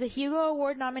a Hugo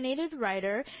Award nominated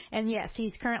writer, and yes,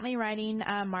 he's currently writing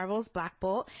Marvel's Black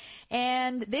Bolt,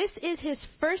 and this is his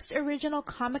first original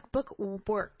comic book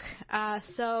work.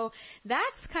 So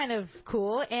that's kind of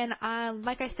cool, and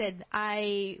like I said,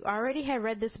 I already have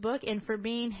read this book, and for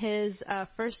being his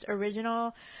first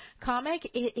original comic,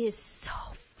 it is so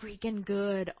freaking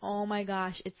good. Oh my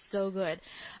gosh, it's so good.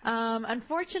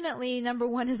 Unfortunately, number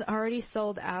one is already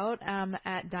sold out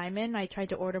at Diamond. I tried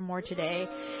to order more today,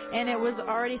 and it was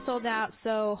already sold out.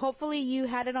 So hopefully you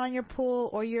had it on your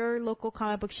pool, or your local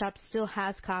comic book shop still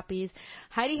has copies.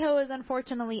 Heidi Ho is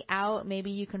unfortunately out. Maybe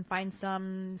you can find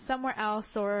some somewhere else,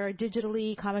 or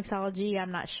digitally, Comixology.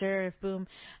 I'm not sure if Boom.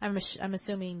 I'm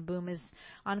assuming Boom is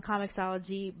on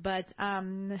Comixology, but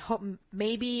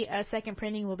maybe a second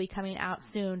printing will be coming out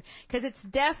soon, because it's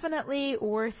definitely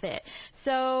worth it.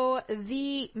 So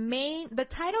the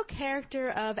title character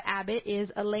of Abbott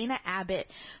is Elena Abbott,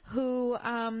 who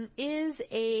is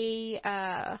a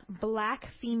black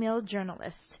female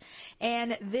journalist,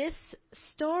 and this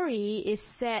story is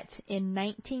set in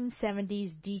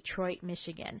 1970s Detroit,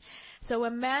 Michigan. So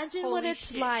imagine what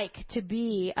it's like to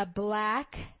be a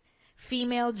black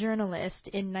female journalist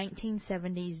in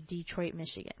 1970s Detroit,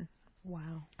 Michigan.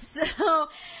 Wow. So,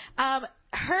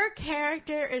 her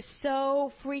character is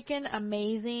so freaking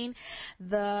amazing.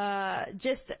 The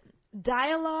just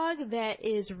dialogue that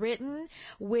is written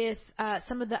with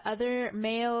some of the other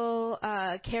male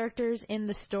characters in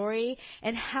the story,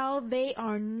 and how they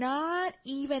are not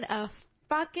even a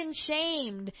fucking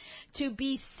shamed to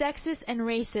be sexist and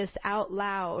racist out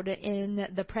loud in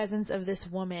the presence of this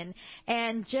woman.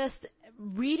 And just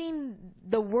reading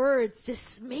the words just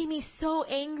made me so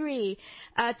angry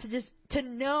to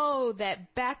know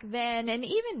that back then, and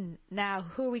even now,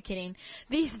 who are we kidding?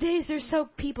 These days there's so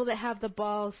people that have the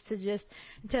balls to just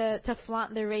to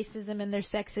flaunt their racism and their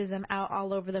sexism out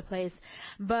all over the place.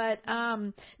 But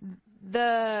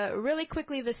really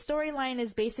quickly, the storyline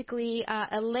is basically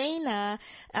Elena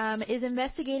is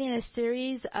investigating a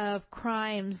series of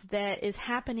crimes that is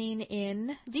happening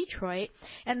in Detroit,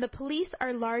 and the police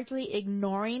are largely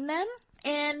ignoring them.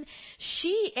 And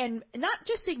not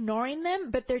just ignoring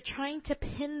them, but they're trying to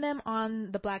pin them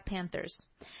on the Black Panthers,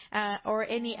 or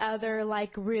any other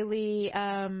really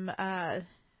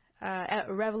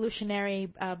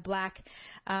revolutionary black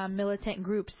militant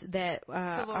groups that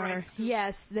are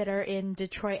in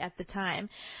Detroit at the time.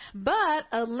 But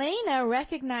Elena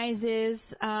recognizes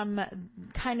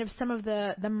kind of some of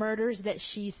the murders that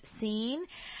she's seen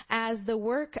as the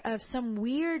work of some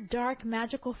weird, dark,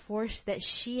 magical force that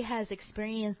she has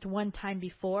experienced one time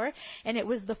before, and it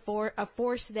was a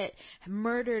force that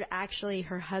murdered actually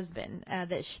her husband,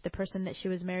 the person that she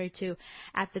was married to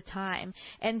at the time.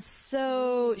 And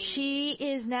so she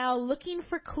is now looking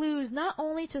for clues, not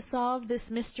only to solve this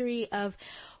mystery of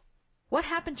what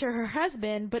happened to her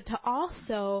husband, but to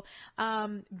also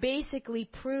basically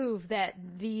prove that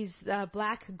these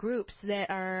black groups that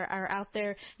are out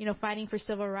there, fighting for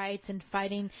civil rights and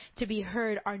fighting to be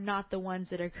heard, are not the ones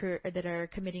that are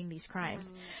committing these crimes.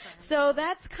 So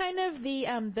that's kind of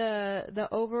the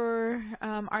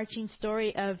overarching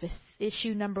story of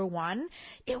issue number one.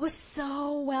 It was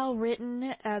so well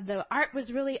written. The art was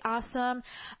really awesome.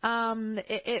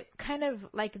 It kind of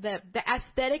like the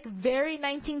aesthetic, very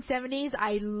 1970s.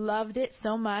 I loved it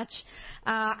so much.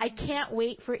 I can't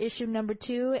wait for issue number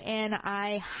 2, and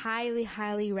I highly,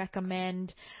 highly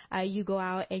recommend you go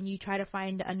out and you try to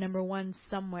find a number 1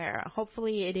 somewhere.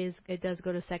 Hopefully it does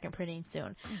go to second printing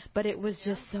soon. But it was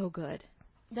just so good.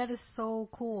 That is so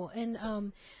cool.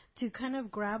 And to kind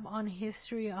of grab on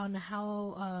history on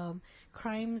how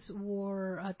crimes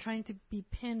were trying to be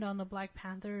pinned on the Black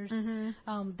Panthers,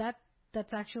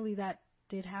 that's actually, that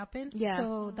did happen. Yeah.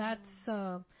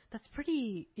 So that's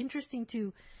pretty interesting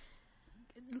to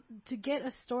get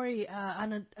a story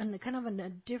on a kind of a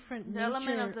different nature.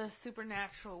 element of the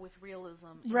supernatural with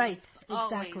realism. Right,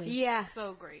 exactly. Yeah.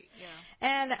 So great, yeah.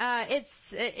 And it's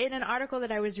in an article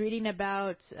that I was reading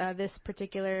about this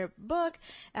particular book,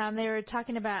 they were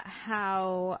talking about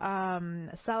how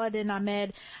Saladin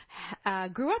Ahmed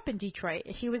grew up in Detroit.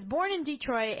 He was born in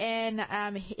Detroit, and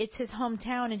it's his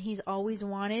hometown, and he's always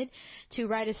wanted to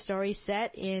write a story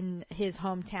set in his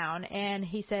hometown. And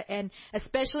he said, and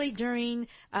especially during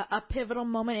a pivotal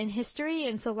moment in history.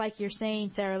 And so, like you're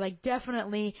saying, Sarah, like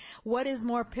definitely, what is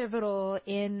more pivotal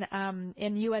in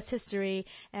U.S. history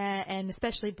and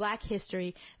especially Black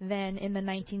history than in the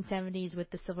 1970s with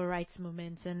the civil rights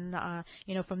movements and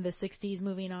from the 60s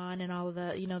moving on and all of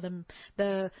the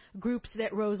the groups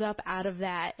that rose up out of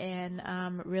that and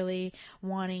really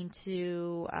wanting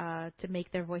to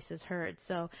make their voices heard.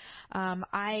 So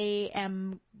I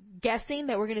am guessing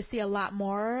that we're going to see a lot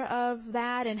more of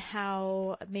that and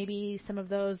how maybe some of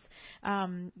those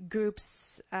groups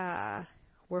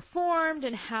were formed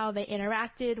and how they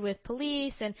interacted with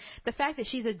police, and the fact that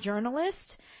she's a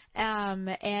journalist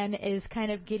and is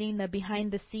kind of getting the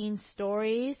behind-the-scenes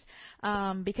stories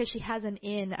because she has an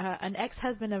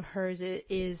ex-husband of hers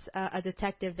is a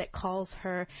detective that calls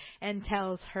her and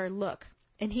tells her, look,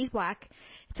 and he's Black,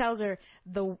 tells her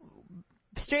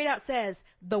straight out says,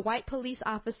 the white police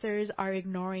officers are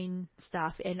ignoring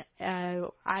stuff, and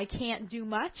I can't do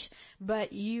much,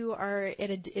 but you are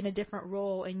in a different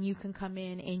role, and you can come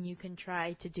in and you can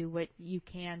try to do what you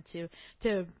can to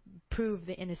prove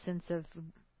the innocence of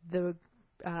the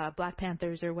Black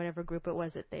Panthers or whatever group it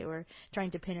was that they were trying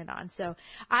to pin it on. So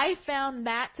I found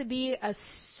that to be a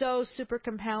so super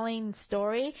compelling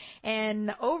story,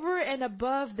 and over and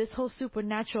above this whole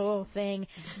supernatural thing,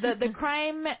 the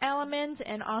crime element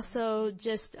and also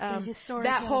just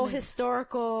that whole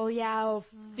historical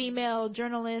female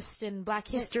journalist in Black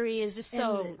history is just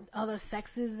so all the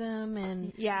sexism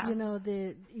and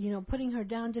putting her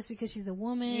down just because she's a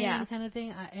woman kind of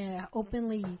thing,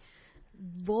 openly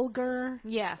vulgar.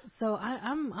 Yeah. So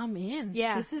I'm in.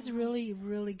 Yeah. This is really,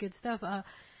 really good stuff.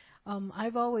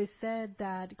 I've always said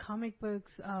that comic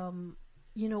books,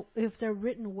 if they're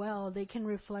written well, they can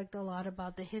reflect a lot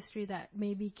about the history that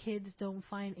maybe kids don't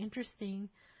find interesting.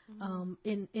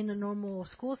 In a normal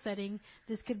school setting,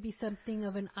 this could be something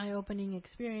of an eye-opening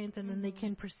experience, and then they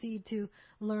can proceed to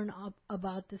learn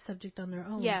about the subject on their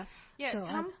own. Yeah. So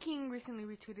Tom King recently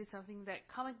retweeted something that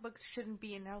comic books shouldn't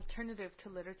be an alternative to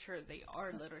literature; they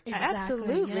are literature. Exactly.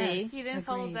 Absolutely. Yes. He then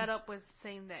followed that up with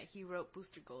saying that he wrote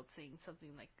Booster Gold, saying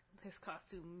something like, his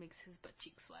costume makes his butt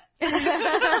cheeks flat.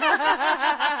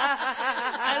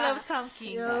 I love Tom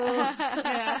King.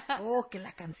 Oh, que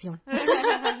la canción.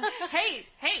 Hey.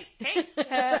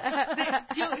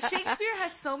 Shakespeare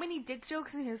has so many dick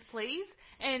jokes in his plays,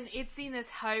 and it's seen as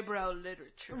highbrow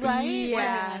literature. Right?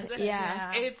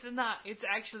 Yeah. It's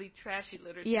actually trashy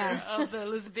literature of the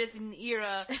Elizabethan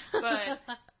era, but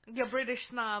the British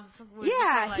snobs were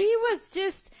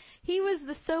he was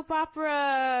the soap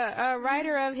opera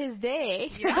writer of his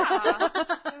day. Yeah,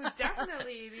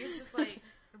 definitely. It's just like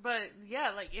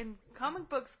in comic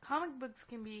books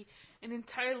can be an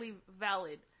entirely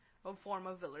valid form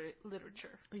of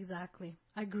literature. Exactly.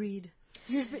 Agreed.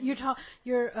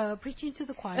 You're preaching to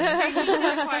the choir. Preaching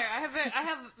to the choir.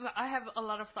 I have a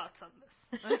lot of thoughts on this.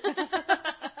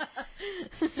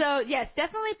 So yes,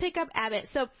 definitely pick up Abbott.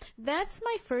 So that's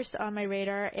my first on my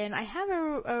radar, and I have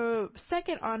a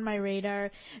second on my radar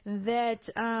that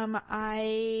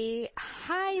I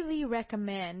highly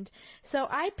recommend. So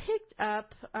I picked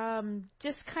up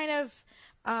just kind of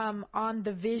on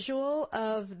the visual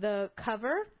of the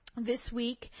cover this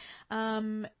week,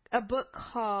 a book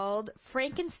called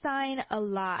Frankenstein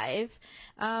Alive,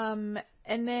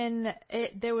 and then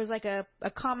there was like a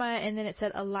comma, and then it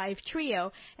said Alive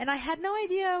Trio, and I had no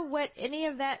idea what any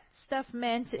of that stuff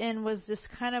meant, and was just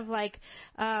kind of like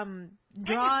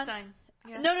drawn.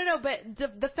 Yeah. No, but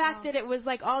the fact that it was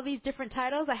like all these different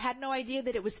titles, I had no idea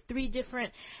that it was 3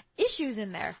 different issues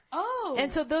in there. Oh.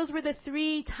 And so those were the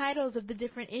 3 titles of the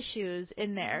different issues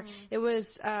in there. It was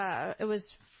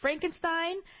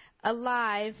Frankenstein,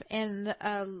 Alive, and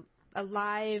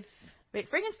Alive. Wait,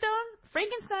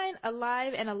 Frankenstein,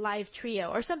 Alive, and Alive Trio,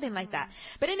 or something like that.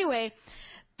 But anyway,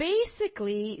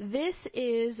 basically, this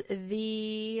is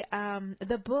the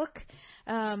book.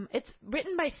 It's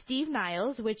written by Steve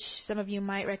Niles, which some of you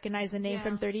might recognize the name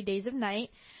from 30 Days of Night.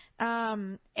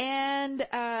 And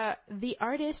the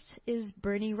artist is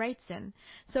Bernie Wrightson.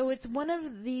 So it's one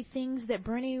of the things that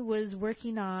Bernie was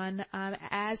working on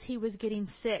as he was getting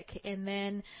sick, and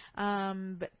then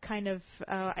kind of,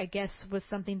 I guess, was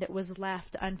something that was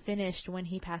left unfinished when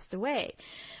he passed away.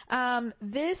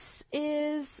 This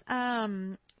is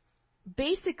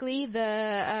basically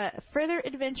the further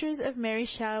adventures of Mary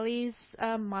Shelley's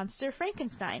monster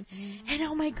Frankenstein. And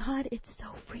oh my God, it's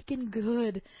so freaking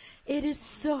good. It is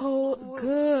so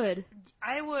good.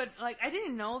 I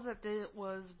didn't know that it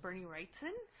was Bernie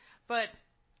Wrightson, but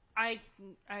I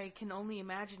can only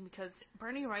imagine, because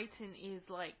Bernie Wrightson is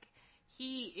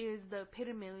he is the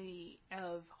epitome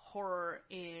of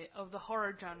of the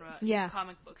horror genre Yeah. in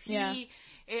comic books. Yeah.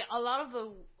 A lot of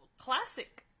the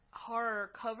classic horror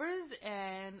covers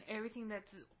and everything that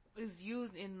is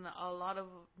used in a lot of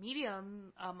media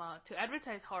to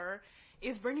advertise horror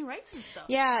is Bernie Wrightson stuff.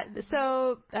 Yeah.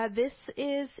 So this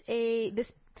is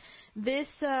this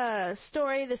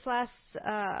story.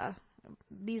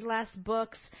 These last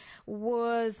books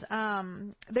was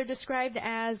they're described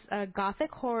as a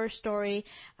gothic horror story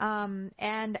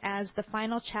and as the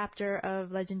final chapter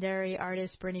of legendary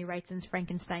artist Bernie Wrightson's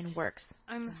Frankenstein works.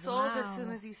 I'm sold as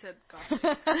soon as you said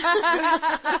gothic.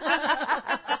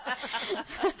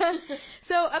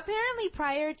 So apparently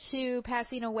prior to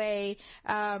passing away,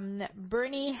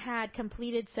 Bernie had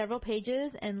completed several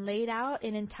pages and laid out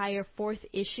an entire 4th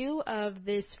issue of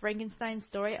this Frankenstein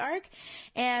story arc.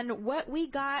 And what we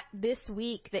got this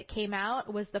week that came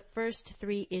out was the first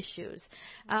 3 issues.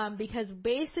 Because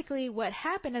basically what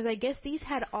happened is I guess these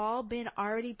had all been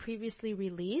already previously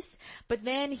released, but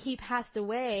then he passed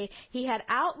away. He had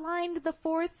outlined the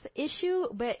 4th issue,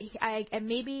 but and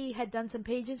maybe had done some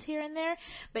pages here and there,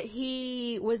 but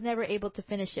he was never able to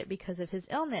finish it because of his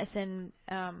illness, and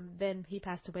then he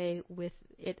passed away with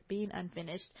it being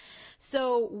unfinished.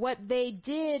 So what they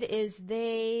did is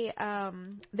they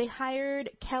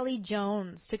hired Kelly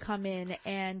Jones to come in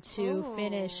and to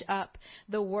finish up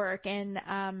the work, and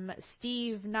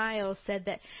Steve Niles said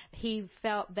that he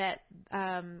felt that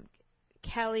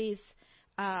Kelly's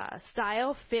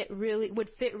style would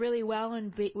fit really well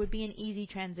and would be an easy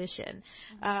transition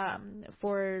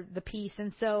for the piece.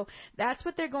 And so that's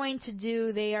what they're going to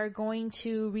do. They are going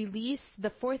to release the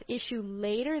 4th issue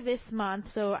later this month.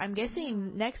 So I'm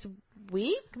guessing next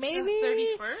week, maybe?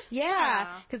 The 31st?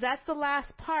 Yeah, because that's the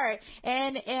last part.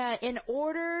 And in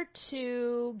order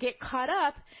to get caught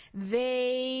up,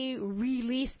 they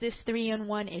released this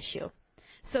 3-in-1 issue,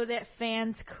 so that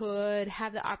fans could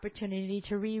have the opportunity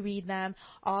to reread them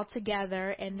all together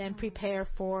and then prepare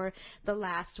for the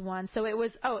last one. So it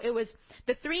was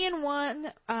the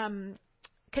 3-in-1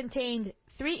 contained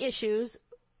 3 issues.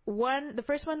 The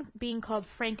first one being called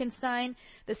Frankenstein,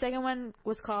 the second one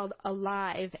was called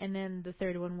Alive, and then the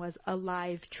third one was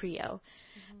Alive Trio.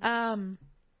 And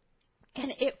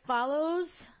it follows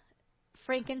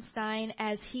Frankenstein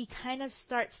as he kind of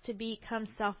starts to become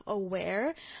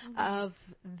self-aware of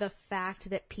the fact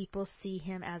that people see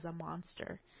him as a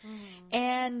monster.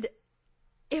 And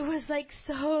it was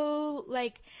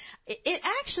it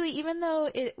actually, even though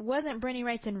it wasn't Bernie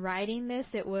Wrightson writing this,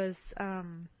 it was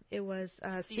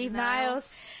Steve Niles.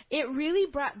 It really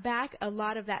brought back a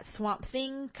lot of that Swamp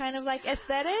Thing kind of like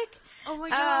aesthetic. Oh my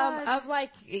God. Of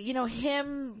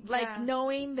him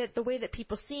knowing that the way that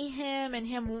people see him and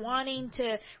him wanting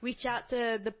to reach out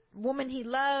to the woman he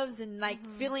loves and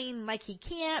feeling like he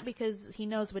can't because he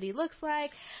knows what he looks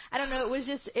like. I don't know. It was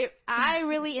just I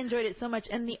really enjoyed it so much,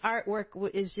 and the artwork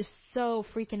is just so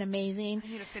freaking amazing. I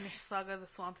need to finish Saga the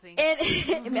Swamp Thing.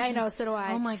 I know, so do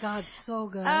I. Oh my God, so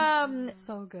good.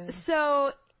 So good.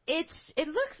 So it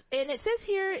looks, and it says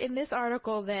here in this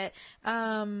article that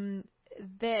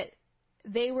that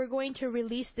they were going to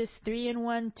release this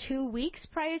 3-in-1 2 weeks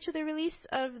prior to the release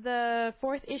of the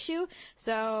 4th issue.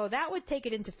 So that would take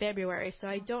it into February. So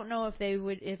I don't know if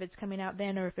it's coming out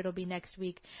then or if it'll be next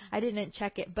week. I didn't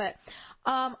check it. But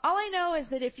all I know is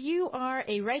that if you are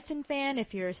a Wrightson fan,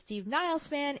 if you're a Steve Niles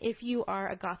fan, if you are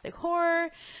a gothic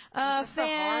horror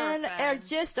fan, or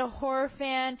just a horror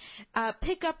fan,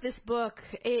 pick up this book.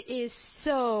 It is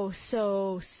so,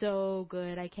 so, so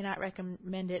good. I cannot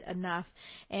recommend it enough.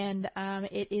 And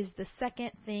it is the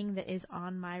second thing that is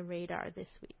on my radar this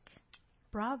week.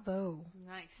 Bravo.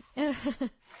 Nice.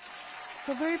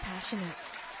 So very passionate.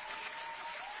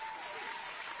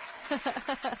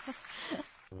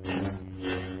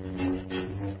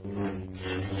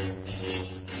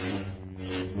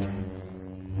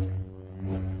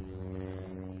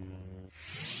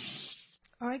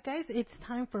 All right, guys, it's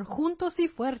time for Juntos y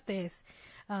Fuertes.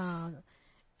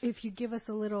 If you give us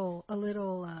a little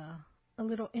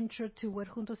intro to what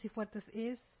Juntos y Fuertes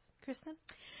is, Kristen?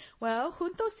 Well,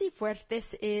 Juntos y Fuertes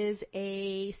is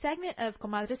a segment of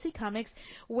Comadres y Comics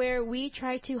where we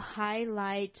try to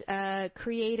highlight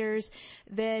creators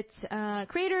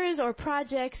or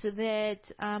projects that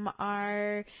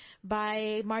are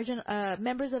by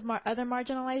members of other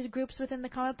marginalized groups within the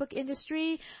comic book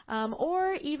industry,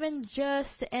 or even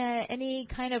just any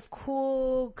kind of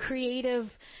cool, creative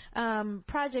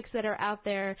projects that are out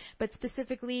there. But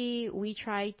specifically, we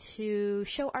try to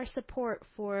show our support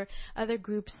for other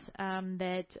groups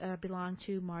that belong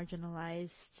to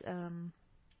marginalized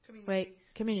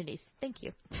communities. Thank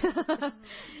you.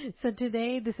 So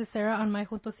today, this is Sarah on My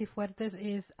Juntos y Fuertes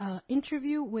is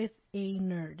interview with a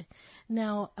nerd.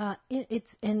 Now, it's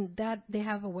and that they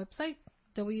have a website.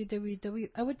 I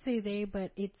would say they,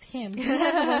 but it's him. He has a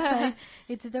website.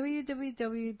 It's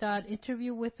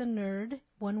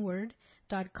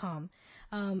www.interviewwithanerd.com.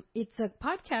 It's a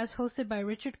podcast hosted by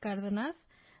Richard Cardenas.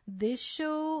 This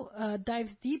show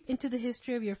dives deep into the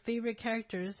history of your favorite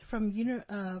characters from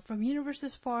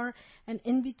universes far and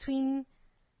in between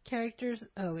characters.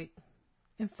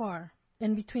 And far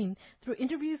in between through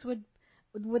interviews with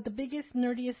the biggest,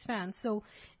 nerdiest fans. So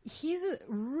he's a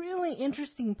really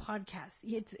interesting podcast.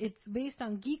 It's based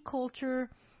on geek culture,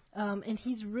 and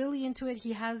he's really into it.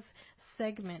 He has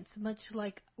segments, much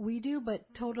like we do, but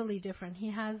totally different. He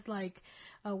has like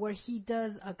where he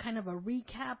does a kind of a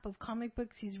recap of comic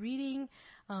books he's reading,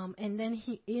 and then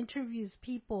he interviews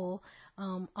people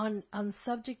on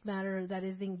subject matter that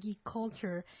is in geek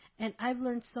culture. And I've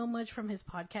learned so much from his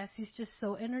podcast. He's just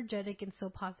so energetic and so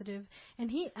positive. And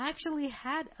he actually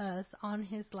had us on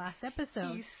his last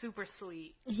episode. He's super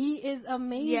sweet. He is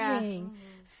amazing. Yeah.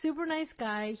 Super nice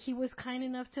guy. He was kind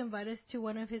enough to invite us to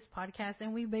one of his podcasts,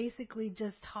 and we basically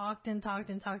just talked and talked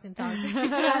and talked and talked. We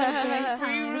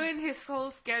ruined his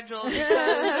whole schedule.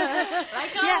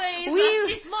 Like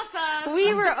always,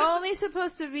 we were only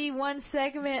supposed to be one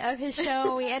segment of his show,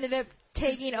 and we ended up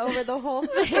taking over the whole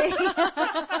thing.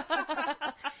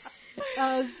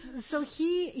 So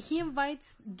he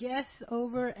invites guests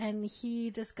over and he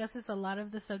discusses a lot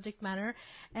of the subject matter,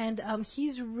 and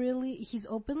he's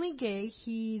openly gay.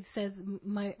 He says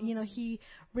he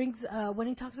brings when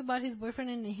he talks about his boyfriend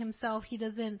and himself, he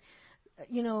doesn't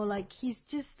he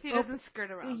doesn't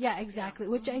skirt around. Yeah, exactly,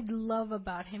 which I love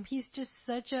about him. He's just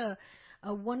such a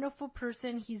wonderful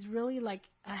person. He's really like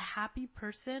a happy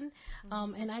person,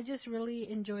 and I just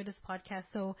really enjoyed this podcast.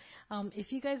 So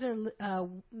if you guys are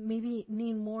maybe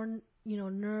need more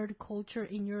nerd culture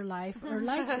in your life, or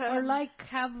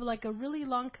have like a really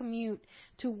long commute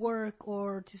to work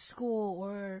or to school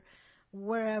or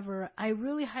wherever, I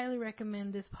really highly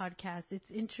recommend this podcast.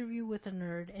 It's Interview with a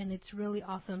Nerd, and it's really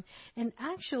awesome. And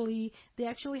they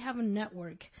actually have a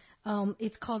network.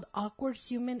 It's called Awkward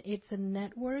Human. It's a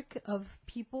network of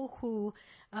people who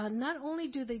not only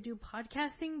do they do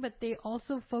podcasting, but they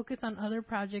also focus on other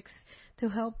projects to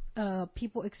help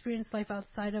people experience life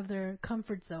outside of their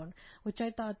comfort zone, which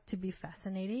I thought to be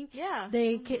fascinating. Yeah.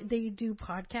 They do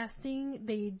podcasting.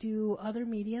 They do other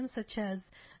mediums such as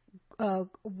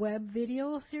web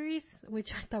video series,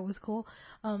 which I thought was cool.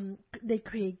 They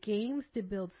create games to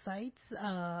build sites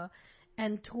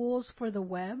and tools for the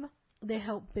web. They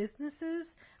help businesses.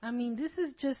 I mean, this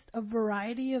is just a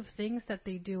variety of things that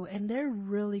they do, and they're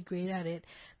really great at it.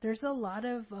 There's a lot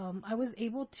of, I was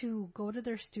able to go to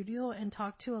their studio and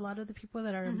talk to a lot of the people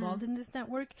that are involved in this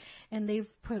network, and they've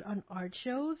put on art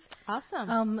shows.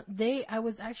 Awesome. I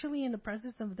was actually in the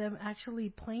presence of them actually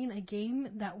playing a game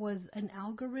that was an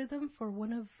algorithm for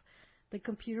one of the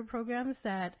computer programs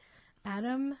that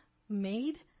Adam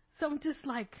made. So I'm just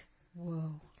like,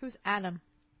 whoa. Who's Adam?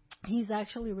 He's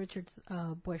actually Richard's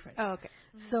boyfriend. Oh, okay.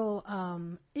 So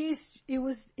it's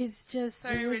just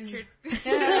sorry, Richard.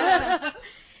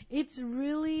 It's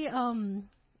really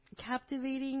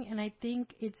captivating, and I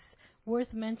think it's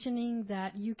worth mentioning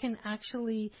that you can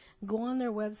actually go on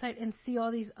their website and see all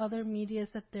these other medias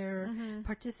that they're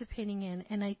participating in,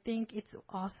 and I think it's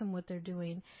awesome what they're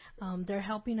doing. They're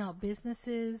helping out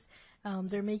businesses.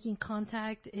 They're making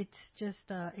contact. It's just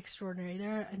extraordinary.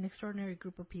 They're an extraordinary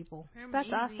group of people.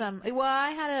 That's awesome. Well,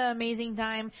 I had an amazing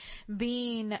time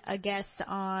being a guest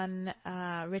on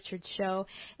Richard's show,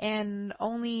 and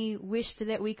only wished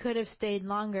that we could have stayed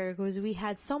longer because we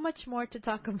had so much more to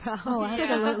talk about. Oh,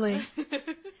 absolutely.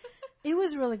 It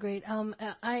was really great.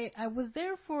 I was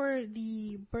there for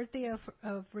the birthday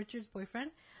of Richard's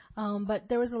boyfriend. But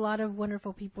there was a lot of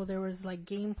wonderful people. There was like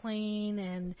game playing,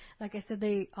 and like I said,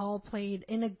 they all played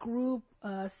in a group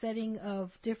setting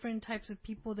of different types of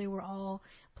people. They were all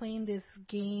playing this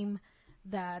game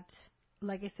that,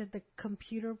 like I said, the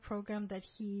computer program that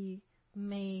he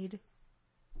made,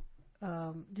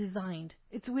 designed.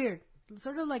 It's weird.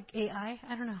 Sort of like AI.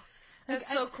 I don't know. That's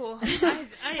so cool. I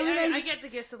get the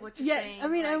gist of what you're saying. I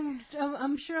mean, I'm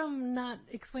sure I'm not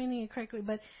explaining it correctly,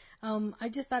 but I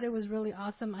just thought it was really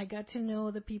awesome. I got to know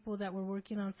the people that were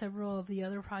working on several of the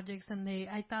other projects, and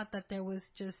I thought that there was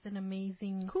just an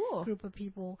amazing group of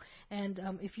people. And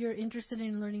if you're interested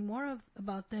in learning more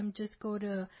about them, just go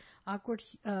to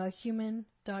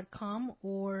awkwardhuman.com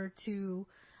or to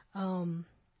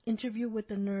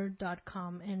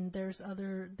interviewwiththenerd.com, and there's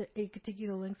it could take you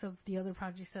the links of the other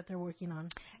projects that they're working on.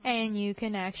 And you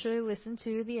can actually listen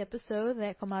to the episode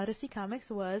that Comadres y Comics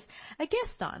was a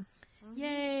guest on.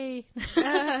 Yay!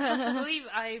 I believe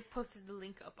I posted the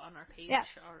link up on our page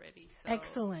already. So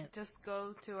excellent. Just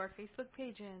go to our Facebook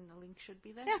page and the link should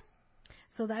be there. Yeah.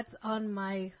 So that's on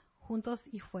my Juntos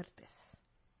y Fuertes.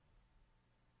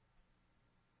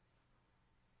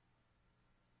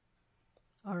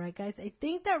 All right, guys. I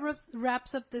think that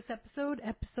wraps up this episode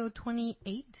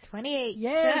 28. 28.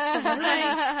 Yes, I got it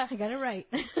right. I got it right.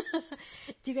 Do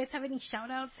you guys have any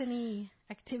shout-outs, any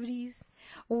activities?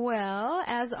 Well,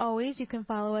 as always, you can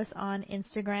follow us on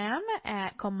Instagram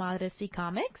at Comadres y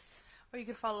Comics. Or you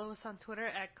can follow us on Twitter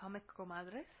at Comic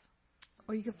Comadres.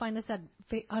 Or you can find us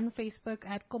on Facebook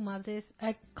at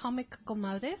Comic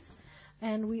Comadres.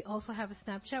 And we also have a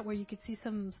Snapchat where you can see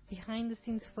some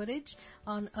behind-the-scenes footage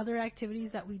on other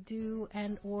activities that we do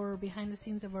and or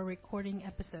behind-the-scenes of our recording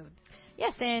episodes.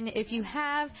 Yes, and if you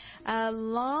have a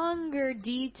longer,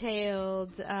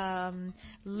 detailed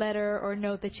letter or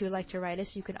note that you would like to write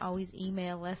us, you can always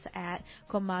email us at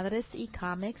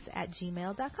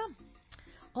comadresycomics@gmail.com.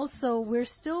 Also, we're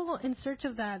still in search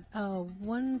of that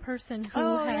one person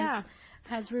who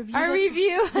has reviewed our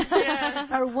review.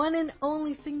 Our one and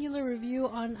only singular review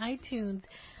on iTunes.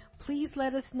 Please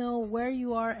let us know where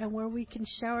you are and where we can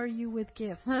shower you with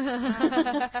gifts.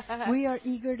 We are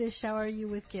eager to shower you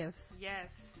with gifts. Yes.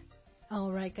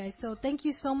 All right, guys. So thank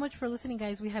you so much for listening,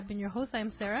 guys. We have been your host.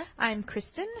 I'm Sarah. I'm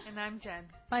Kristen. And I'm Jen.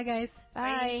 Bye, guys. Bye.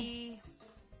 Bye.